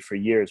integrated for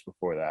years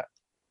before that,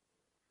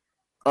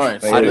 All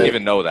right, I I didn't they-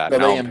 even know that. So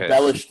Now Oh, they I'm pissed.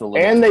 embellished a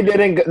little. and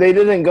they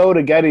didn't go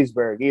to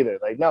Gettysburg either.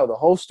 Like, no, the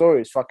whole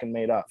story is fucking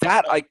made up.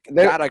 That I could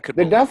There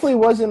believe. definitely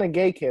wasn't a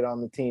gay kid on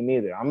the team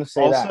either. I'm gonna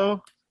say that.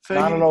 Also,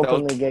 Not an Fahey, That was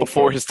openly gay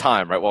before kid. his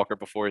time, right, Walker?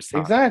 Before his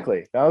time.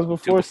 Exactly. That was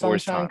before before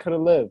his Sunshine time. could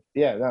have lived.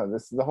 Yeah, no,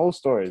 the whole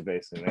story is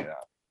basically made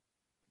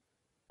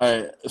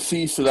up.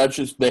 See, so that's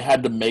just they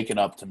had to make it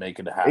up to make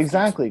it happen.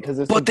 Exactly, because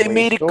it's But a they great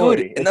made it story. good,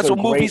 and It's that's a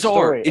what great movies are.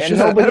 story. It's And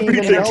just nobody even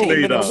everything's knows.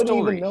 made up. Nobody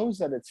Story. even knows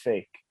that it's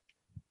fake.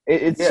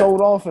 It's Yeah.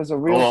 sold off as a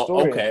real Well,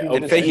 story. okay, People okay.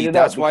 And just eat Fahey, it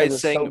that's up why because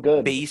it's saying so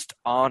good. based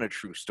on a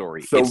true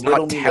story. So it's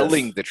riddle not me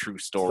telling this. the true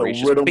story. It's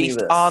So just riddle me based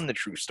this. on the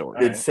true story.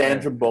 Did Alright,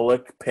 Sandra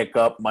Bullock pick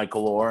up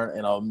Michael Orr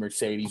in a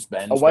Mercedes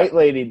Benz? A white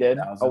lady did.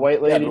 A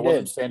white lady but it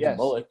wasn't did. Sandra Yes.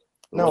 Bullock.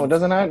 No, it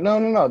doesn't have.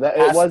 No. That it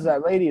Has was to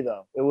that lady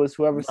though. It was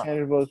whoever No.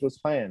 Sandra Bullock was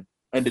playing.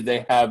 And did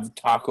they have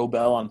Taco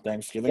Bell on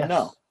Thanksgiving? Yes.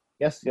 No.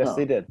 Yes, No.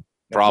 they did. Yes,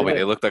 Probably. they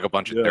They did. looked like a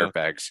bunch of Yeah.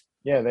 dirtbags.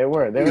 Yeah, they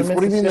were. They were in What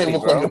do you mean they Mississippi,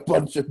 look bro. like a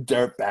bunch of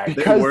dirtbags?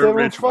 Because were they were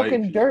rich white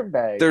fucking people.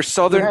 dirtbags. They're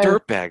southern Yeah,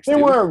 dirtbags, They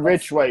dude. weren't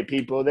rich white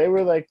people. They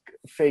were like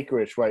fake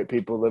rich white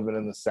people living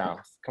in the South.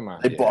 Come on.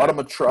 They bought him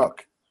a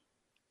truck.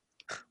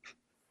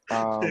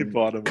 they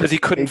bought him. Because he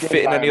couldn't They did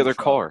fit in buy any him a other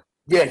truck. car.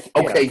 Yeah,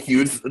 okay,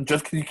 Hughes.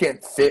 Just because you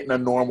can't fit in a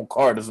normal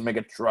car doesn't make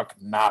a truck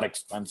not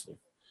expensive.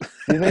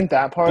 Do you think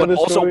that part But of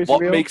the also, story is what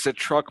real? makes a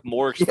truck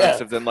more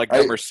expensive than like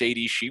the I-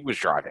 Mercedes she was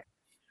driving?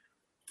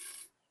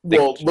 They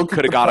Well, look at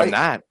could have the got him price-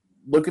 that.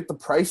 Look at the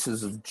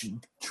prices of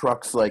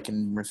trucks like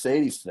in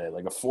Mercedes today.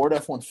 Like a Ford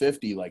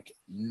F-150, like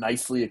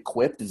nicely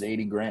equipped, is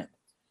 $80,000.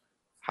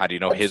 How do you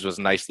know his was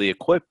nicely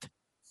equipped?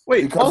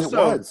 Wait, Because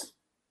also, it was.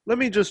 let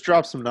me just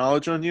drop some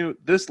knowledge on you.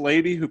 This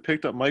lady who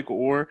picked up Michael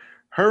Orr,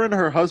 her and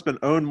her husband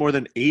own more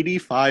than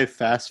 85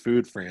 fast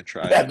food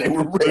franchises, Yeah, they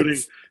were including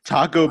rich.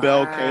 Taco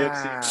Bell, Wow.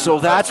 KFC. So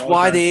that's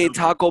why they ate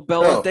Taco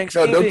Bell No, on no,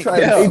 Thanksgiving. don't try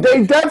They, and-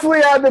 they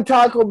definitely had the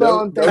Taco Bell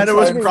on Don't And it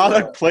was Thanksgiving.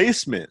 product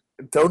placement.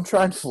 Don't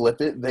try and flip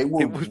it. They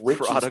were It was rich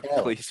product as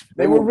hell. placement.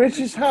 They were rich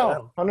as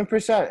hell,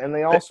 100%. And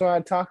they also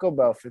had Taco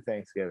Bell for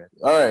Thanksgiving.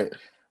 All right.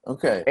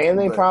 Okay. And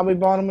they But- probably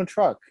bought him a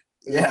truck.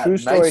 yeah, True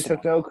story nice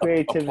took one. no A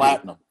creativity.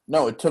 platinum.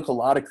 No, it took a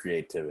lot of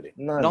creativity.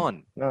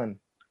 None.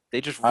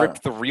 They just I-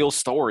 ripped the real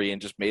story and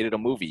just made it a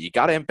movie. You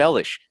got to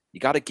embellish. You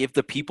got to give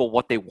the people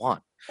what they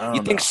want. I don't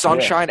You think know.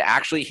 Sunshine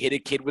actually hit a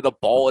kid with a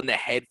ball in the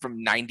head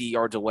from 90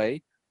 yards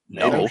away?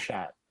 No No.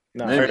 shot.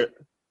 No, Maybe.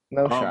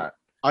 no Um, shot.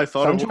 I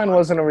thought it Sunshine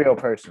wasn't a real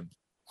person.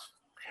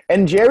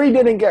 And Jerry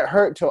didn't get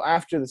hurt till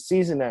after the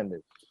season ended.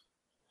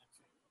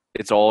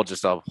 It's all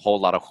just a whole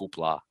lot of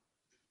hoopla.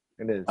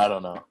 It is. I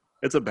don't know.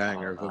 it's a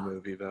banger of a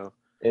movie, though.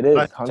 It is.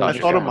 I 100%.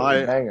 thought of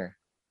my- banger.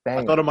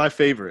 I thought of my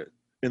favorite.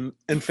 In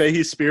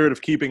Fahey's spirit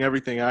of keeping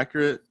everything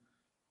accurate,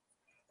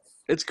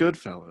 it's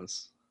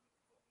Goodfellas.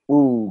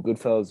 Ooh,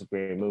 Goodfellas is a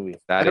great movie.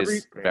 That Every-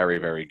 is very,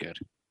 very good.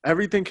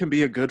 Everything can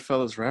be a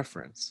Goodfellas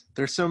reference.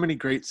 There's so many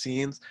great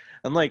scenes,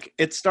 and like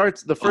it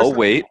starts the first. Oh,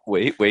 wait.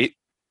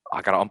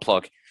 I got to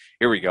unplug.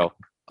 Here we go.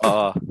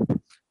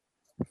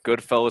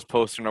 Goodfellas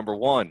poster number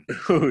 1.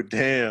 Oh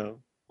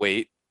damn!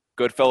 Wait.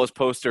 Goodfellas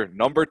poster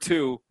number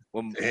 2.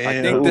 I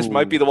Damn. think this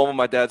might be the one with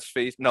my dad's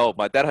face. No,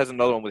 my dad has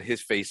another one with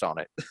his face on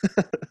it.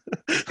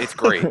 It's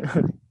great.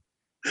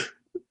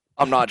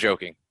 I'm not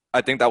joking.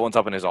 I think that one's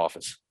up in his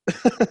office.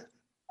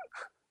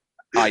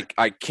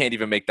 I can't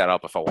even make that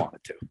up if I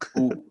wanted to.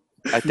 Ooh.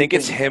 I think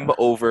it's him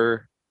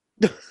over.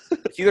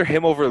 It's either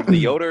him over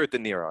Leota or De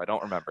Niro. I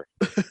don't remember.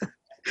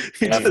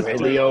 He Yeah, just- Ray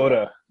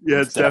Liotta.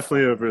 yeah, it's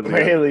definitely over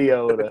Ray there.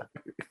 Liotta.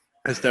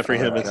 It's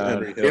definitely him as God.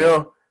 Henry Hill. You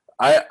know,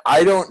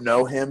 I don't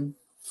know him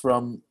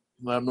from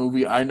that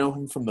movie. I know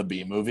him from the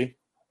B movie.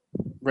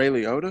 Ray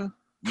Liotta?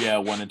 Yeah,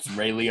 when it's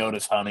Ray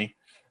Liotta's Honey,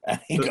 and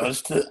he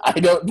goes to. I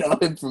don't know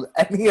him from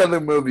any other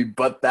movie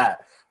but that.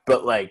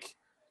 But like,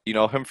 You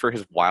know him for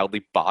his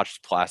wildly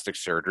botched plastic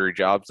surgery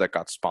jobs that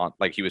got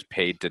like he was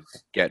paid to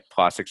get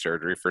plastic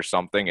surgery for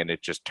something, and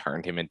it just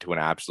turned him into an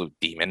absolute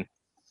demon.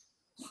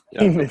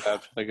 Yeah, I feel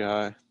bad for the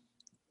guy.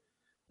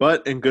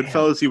 But in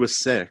Goodfellas, he was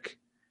sick.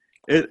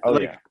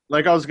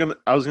 Like I was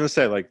gonna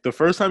say, like the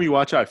first time you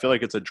watch it, I feel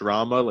like it's a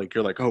drama. Like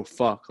you're like, oh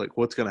fuck, like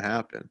what's gonna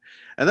happen?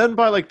 And then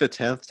by like the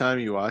 10th time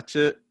you watch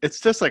it, it's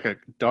just like a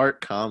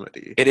dark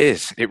comedy. It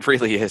is. It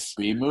really is.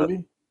 B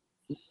movie.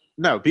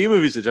 No, B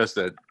movies are just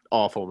an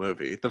awful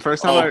movie. The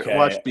first time Okay. I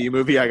watched B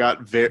movie, I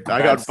got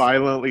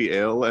violently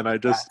ill, and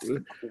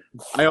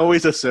I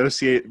always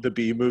associate the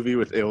B movie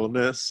with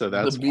illness. So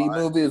that's The B why.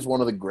 movie is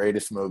one of the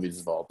greatest movies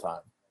of all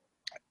time.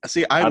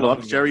 See, I I don't love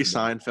think Jerry it's-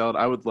 Seinfeld.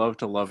 I would love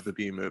to love the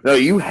B movie. No,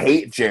 you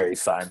hate Jerry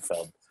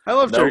Seinfeld. I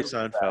love No, Jerry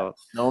Seinfeld.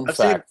 Known I've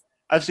fact.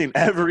 I've seen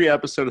every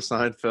episode of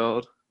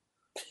Seinfeld.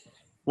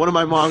 One of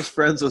my mom's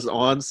friends was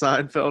on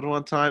Seinfeld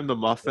one time, the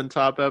Muffin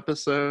Top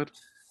episode.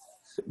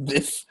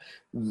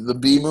 The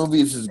B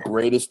movie is his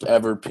greatest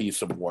ever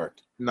piece of work.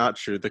 Not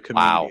true. The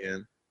Wow.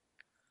 comedian.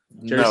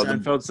 Jerry No,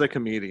 Seinfeld's the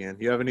comedian.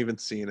 You haven't even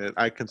seen it.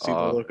 I can see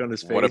the look on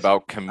his face. What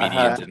about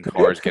comedians in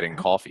cars getting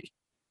coffee?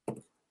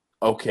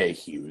 okay,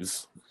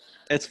 Hughes.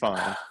 It's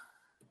fine.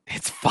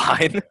 It's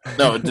fine.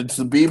 No, it's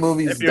the B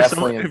movie is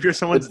definitely. If you're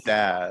someone's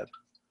dad,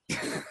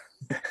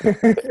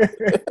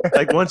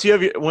 like once you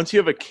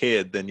have a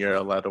kid, then you're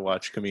allowed to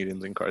watch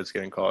comedians in cars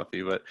getting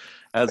coffee. But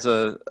as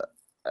a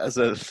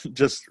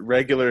just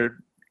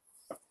regular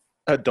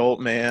adult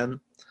man,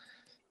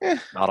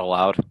 Not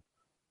allowed.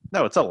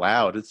 no, it's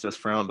allowed. It's just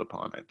frowned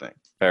upon, I think.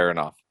 Fair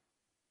enough.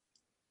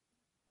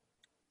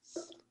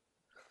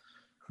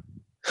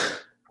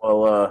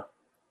 Well,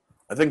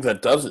 I think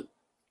that does it.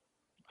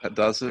 That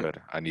does it.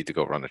 Good. I need to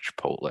go run a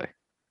Chipotle.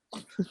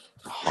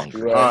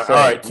 Hungry. USA, All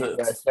right, to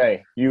USA,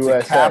 To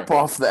USA. cap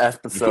off the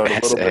episode, a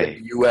little bit USA.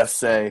 of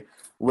USA, a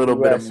little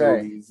bit of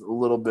USA. movies, a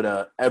little bit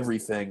of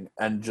everything,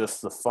 and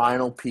just the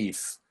final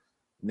piece.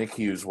 Nick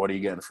Hughes, what are you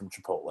getting from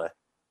Chipotle?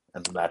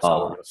 And that's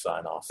how we're going to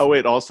sign off. Oh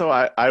wait, also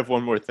I have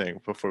one more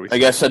thing before we. I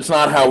guess that's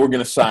not how we're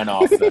going to sign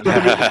off then.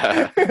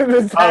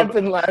 This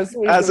happened last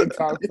week. as We a-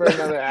 talked for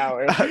another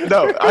hour.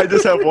 No, I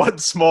just have one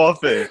small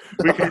thing.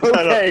 We can kind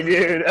of. Okay,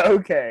 dude.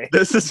 Okay.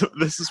 This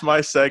is my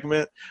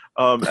segment.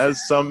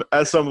 As some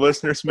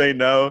listeners may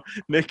know,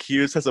 Nick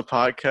Hughes has a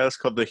podcast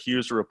called The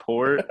Hughes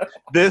Report.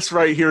 This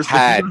right here is the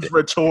Had. Hughes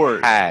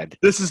Retort.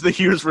 This is the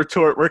Hughes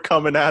Retort. We're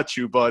coming at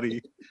you,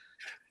 buddy.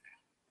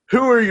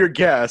 Who are your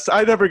guests?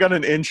 I never got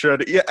an intro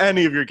to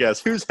any of your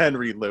guests. Who's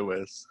Henry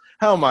Lewis?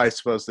 How am I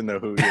supposed to know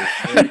who he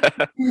is?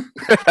 You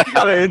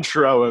gotta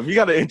intro him. You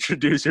gotta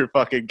introduce your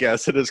fucking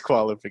guest and his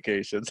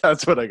qualifications.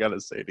 That's what I gotta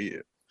say to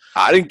you.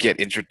 I didn't get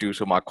introduced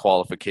with my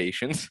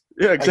qualifications.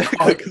 Yeah,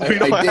 exactly. 'Cause we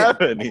don't I did.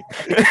 have any.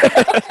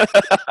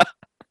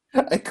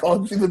 I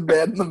called you the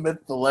man, the myth,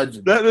 the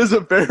legend. That is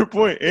a fair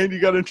point, and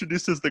you got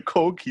introduced as the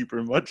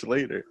goalkeeper much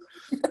later.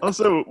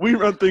 Also, we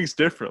run things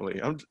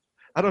differently.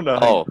 I don't know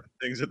how you Oh, run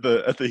things at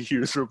the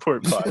Hughes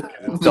Report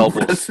podcast.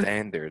 double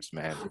standards,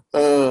 man.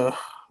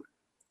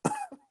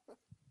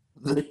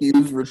 The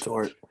Hughes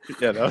retort.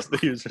 Yeah, that was the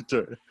Hughes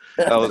Report.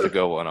 That was a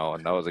good one,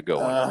 Owen. That was a good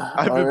one.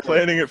 I've been Alright.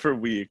 planning it for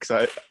weeks.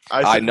 I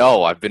said-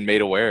 know. I've been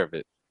made aware of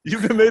it.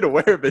 You've been made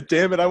aware of it.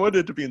 Damn it! I wanted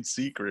it to be in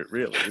secret,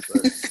 really.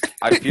 But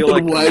I feel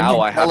like Why'd now you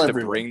I have tell to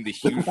everyone? bring the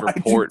Hughes Why'd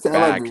you report tell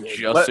back everyone?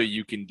 just Let- so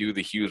you can do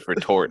the Hughes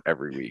retort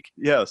every week.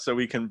 yeah, so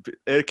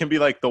it can be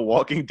like The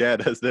Walking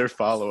Dead as their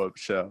follow-up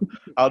show.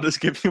 I'll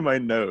just give you my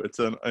notes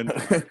and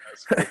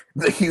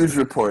The Hughes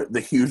report. The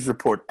Hughes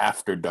report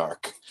after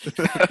dark.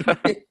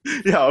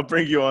 yeah, I'll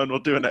bring you on. We'll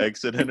do an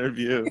exit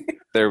interview.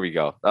 There we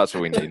go. That's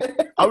what we need.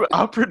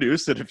 I'll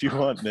produce it if you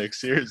want, Nick.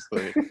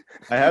 Seriously,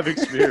 I have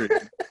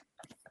experience.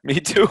 Me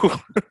too.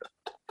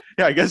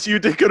 Yeah, I guess you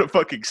did go to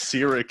fucking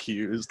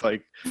Syracuse,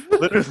 like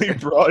literally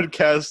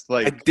broadcast. I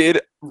Like,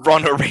 did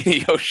run a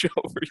radio show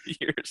for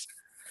years.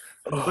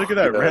 look at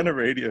that, ran a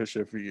radio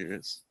show for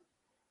years.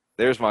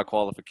 There's my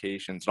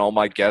qualifications, and all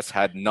my guests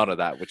had none of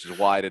that, which is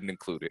why I didn't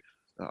include it.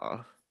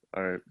 All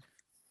right,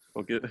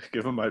 we'll give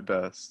him my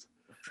best.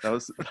 That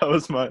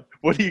was my.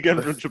 What are you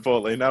getting from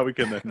Chipotle? Now we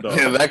can end off.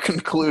 Yeah, that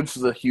concludes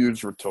the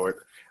Hughes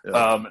retort.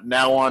 Yeah.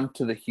 Now on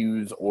to the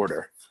Hughes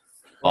order.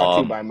 Brought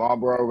to you by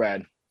Marlboro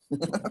Red.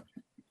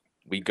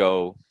 We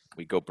go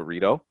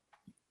burrito,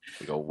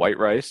 we go white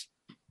rice,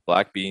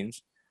 black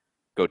beans,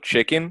 go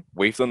chicken,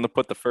 wait for them to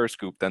put the first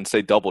scoop, then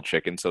say double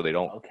chicken so they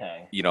don't,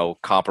 Okay.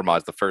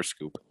 compromise the first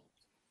scoop.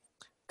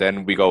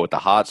 Then we go with the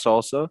hot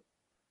salsa.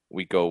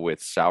 We go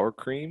with sour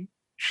cream,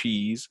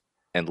 cheese,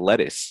 and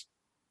lettuce.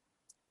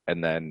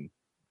 And then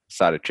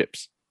side of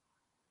chips.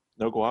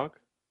 No guac.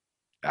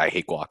 I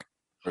hate guac.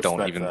 Don't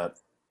Respect even- that.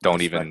 Don't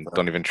Respect even that.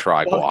 don't even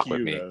try Fuck guac you,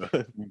 with me.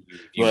 though.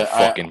 You But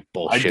fucking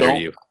bullshitter, don't-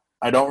 you.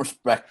 I don't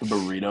respect the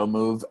burrito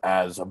move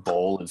as a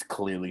bowl is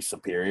clearly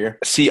superior.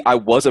 See, I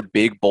was a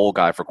big bowl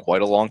guy for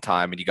quite a long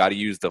time, and you got to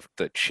use the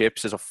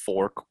chips as a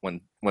fork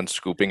when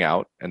scooping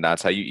out, and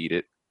that's how you eat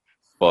it.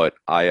 But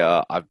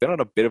I've been on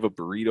a bit of a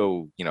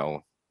burrito,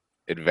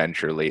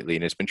 adventure lately,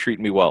 and it's been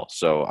treating me well.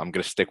 So I'm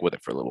gonna stick with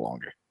it for a little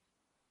longer.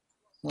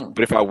 But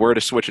if I were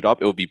to switch it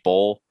up, it would be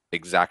bowl,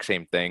 exact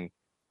same thing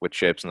with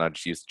chips, and I'd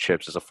just use the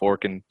chips as a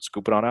fork and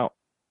scoop it on out.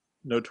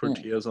 No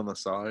tortillas on the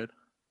side.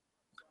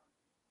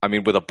 I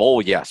mean, with a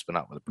bowl, yes, but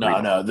not with a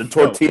burrito. No, the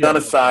tortilla on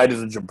the side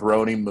is a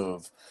jabroni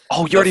move.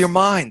 Oh, you're out of your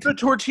mind. The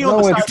tortilla No,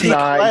 on the it's side is a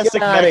not. classic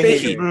Get outta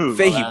Mexican here. move.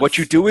 Fahey, what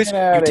you do is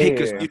Get outta you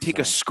here. take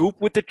a scoop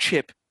with the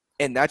chip,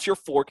 and that's your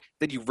fork.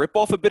 Then you rip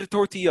off a bit of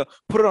tortilla,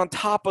 put it on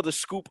top of the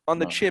scoop on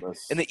the No, chip,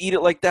 that's- and then eat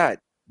it like that.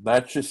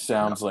 That just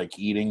sounds like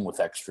eating with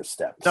extra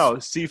steps. No,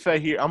 see,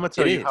 Fahey, I'm going to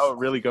tell It you is. how it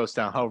really goes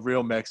down, how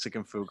real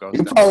Mexican food goes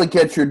You down. probably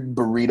get your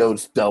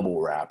burritos double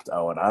wrapped,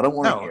 Owen. I don't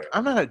want to No, hear it.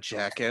 I'm not a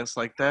jackass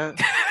like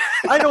that.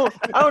 I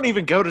don't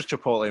even go to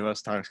Chipotle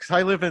most times because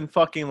I live in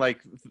fucking like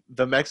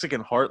the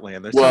Mexican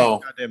heartland. There's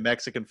Well, some goddamn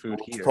Mexican food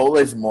here,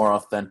 Chipotle's more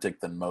authentic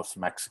than most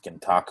Mexican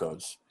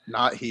tacos.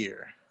 not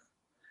here,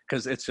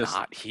 because it's just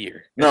Not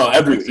here. No,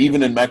 It's Mexican.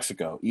 even in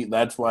Mexico.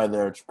 That's why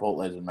there are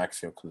Chipotles in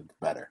Mexico, because it's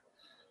better.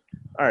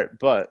 all right.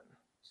 But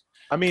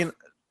I mean,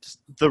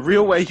 the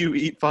real way you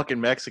eat fucking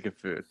Mexican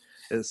food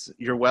is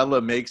your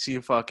abuela makes you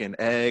fucking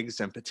eggs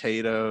and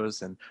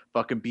potatoes and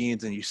fucking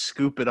beans, and you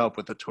scoop it up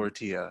with a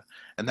tortilla,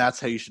 and that's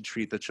how you should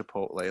treat the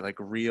Chipotle, like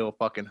real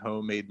fucking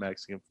homemade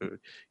Mexican food.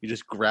 You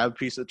just grab a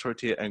piece of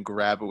tortilla and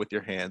grab it with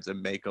your hands and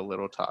make a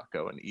little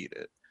taco and eat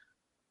it.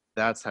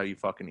 That's how you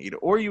fucking eat it.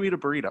 Or you eat a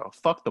burrito.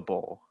 Fuck the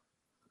bowl.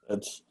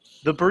 That's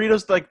The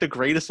burrito's like the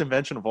greatest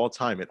invention of all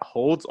time. It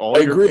holds all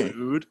I your agree.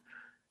 food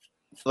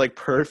like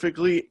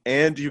perfectly,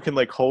 and you can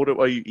like hold it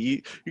while you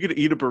eat. You could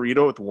eat a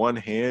burrito with one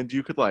hand.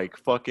 You could like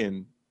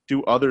fucking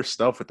do other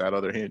stuff with that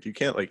other hand. You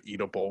can't like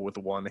eat a bowl with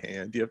one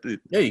hand. You have to.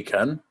 yeah, you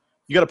can.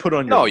 You got to put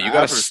on your. No, you lap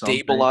gotta or something.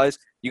 stabilize.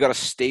 You gotta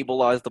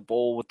stabilize the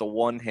bowl with the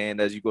one hand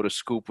as you go to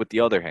scoop with the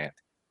other hand.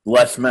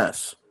 Less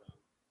mess.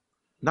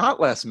 Not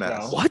less mess.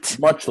 No. What?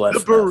 Much less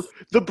mess.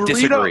 The burrito.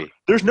 Disagree.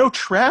 There's no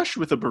trash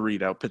with a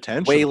burrito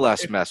potentially. Way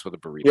less mess with a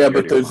burrito. Yeah, You're out but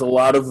of your there's a mind.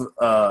 lot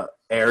of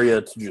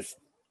area to just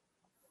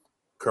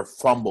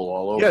kerfumble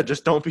all over. Yeah,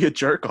 just don't be a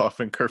jerk off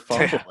and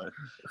kerfuffle it.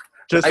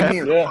 Just I have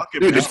mean, the yeah.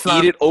 fucking Dude, mouth. it's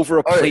not- eat it over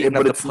a All right, plate and but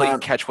have the it's plate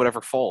not- catch whatever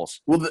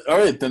falls. Well, all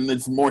right, then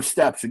there's more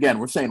steps. Again,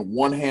 we're saying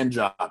one hand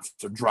jobs.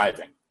 So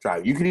driving.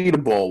 You can eat a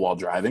bowl while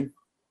driving.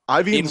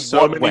 I've eaten In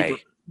so what many.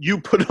 way? You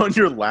put it on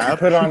your lap.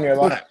 Put on your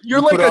lap. You're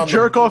You like put a on the-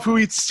 jerk off who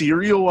eats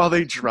cereal while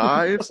they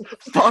drives.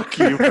 Fuck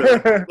you. for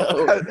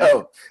that.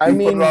 No. I You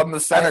mean, put it on the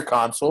center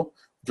console.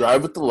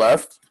 Drive with the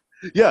left.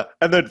 Yeah,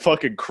 and then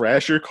fucking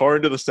crash your car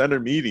into the center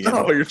median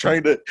No. while you're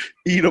trying to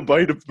eat a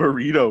bite of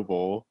burrito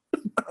bowl.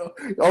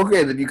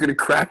 Okay, then you could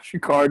crash your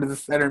car to the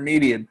center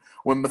median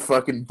when the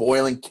fucking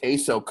boiling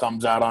queso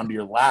comes out onto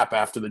your lap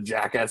after the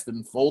jackass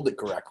didn't fold it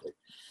correctly.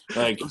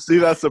 Like, See,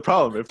 that's the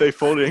problem. If they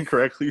fold it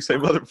incorrectly, you say,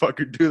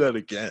 motherfucker, do that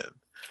again.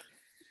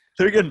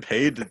 They're getting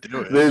paid to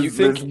do it. There's- You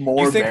think there's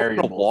more we're gonna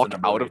variables walk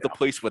in a out of the burrito.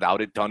 place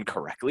without it done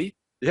correctly?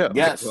 Yeah.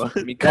 Yes. well,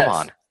 I mean, come Yes.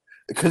 on.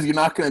 because you're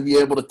not going to be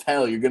able to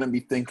tell. You're going to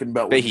be thinking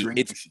about what Fahey, drink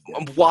it's you should get.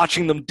 I'm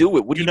watching them do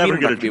it. What do you you mean never I'm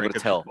get not a gonna be able drink to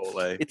at tell?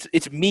 Chipotle.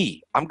 It's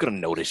me. I'm gonna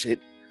notice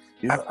it.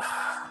 Yeah.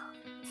 I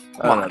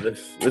don't know.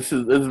 This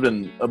has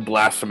been a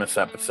blasphemous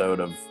episode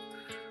of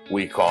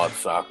We Call It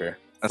Soccer.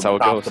 That's From how it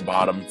top goes. to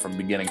bottom, from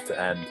beginning to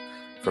end,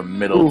 from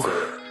middle to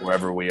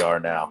wherever we are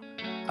now.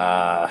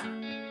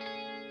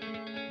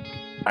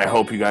 I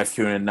hope you guys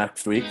tune in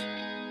next week.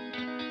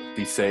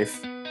 Be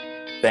safe.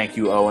 Thank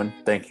you, Owen.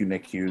 Thank you,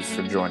 Nick Hughes,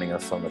 for joining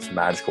us on this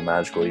magical,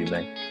 magical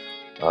evening.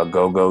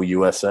 Go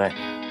USA.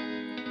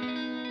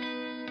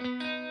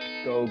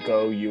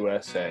 Go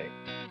USA.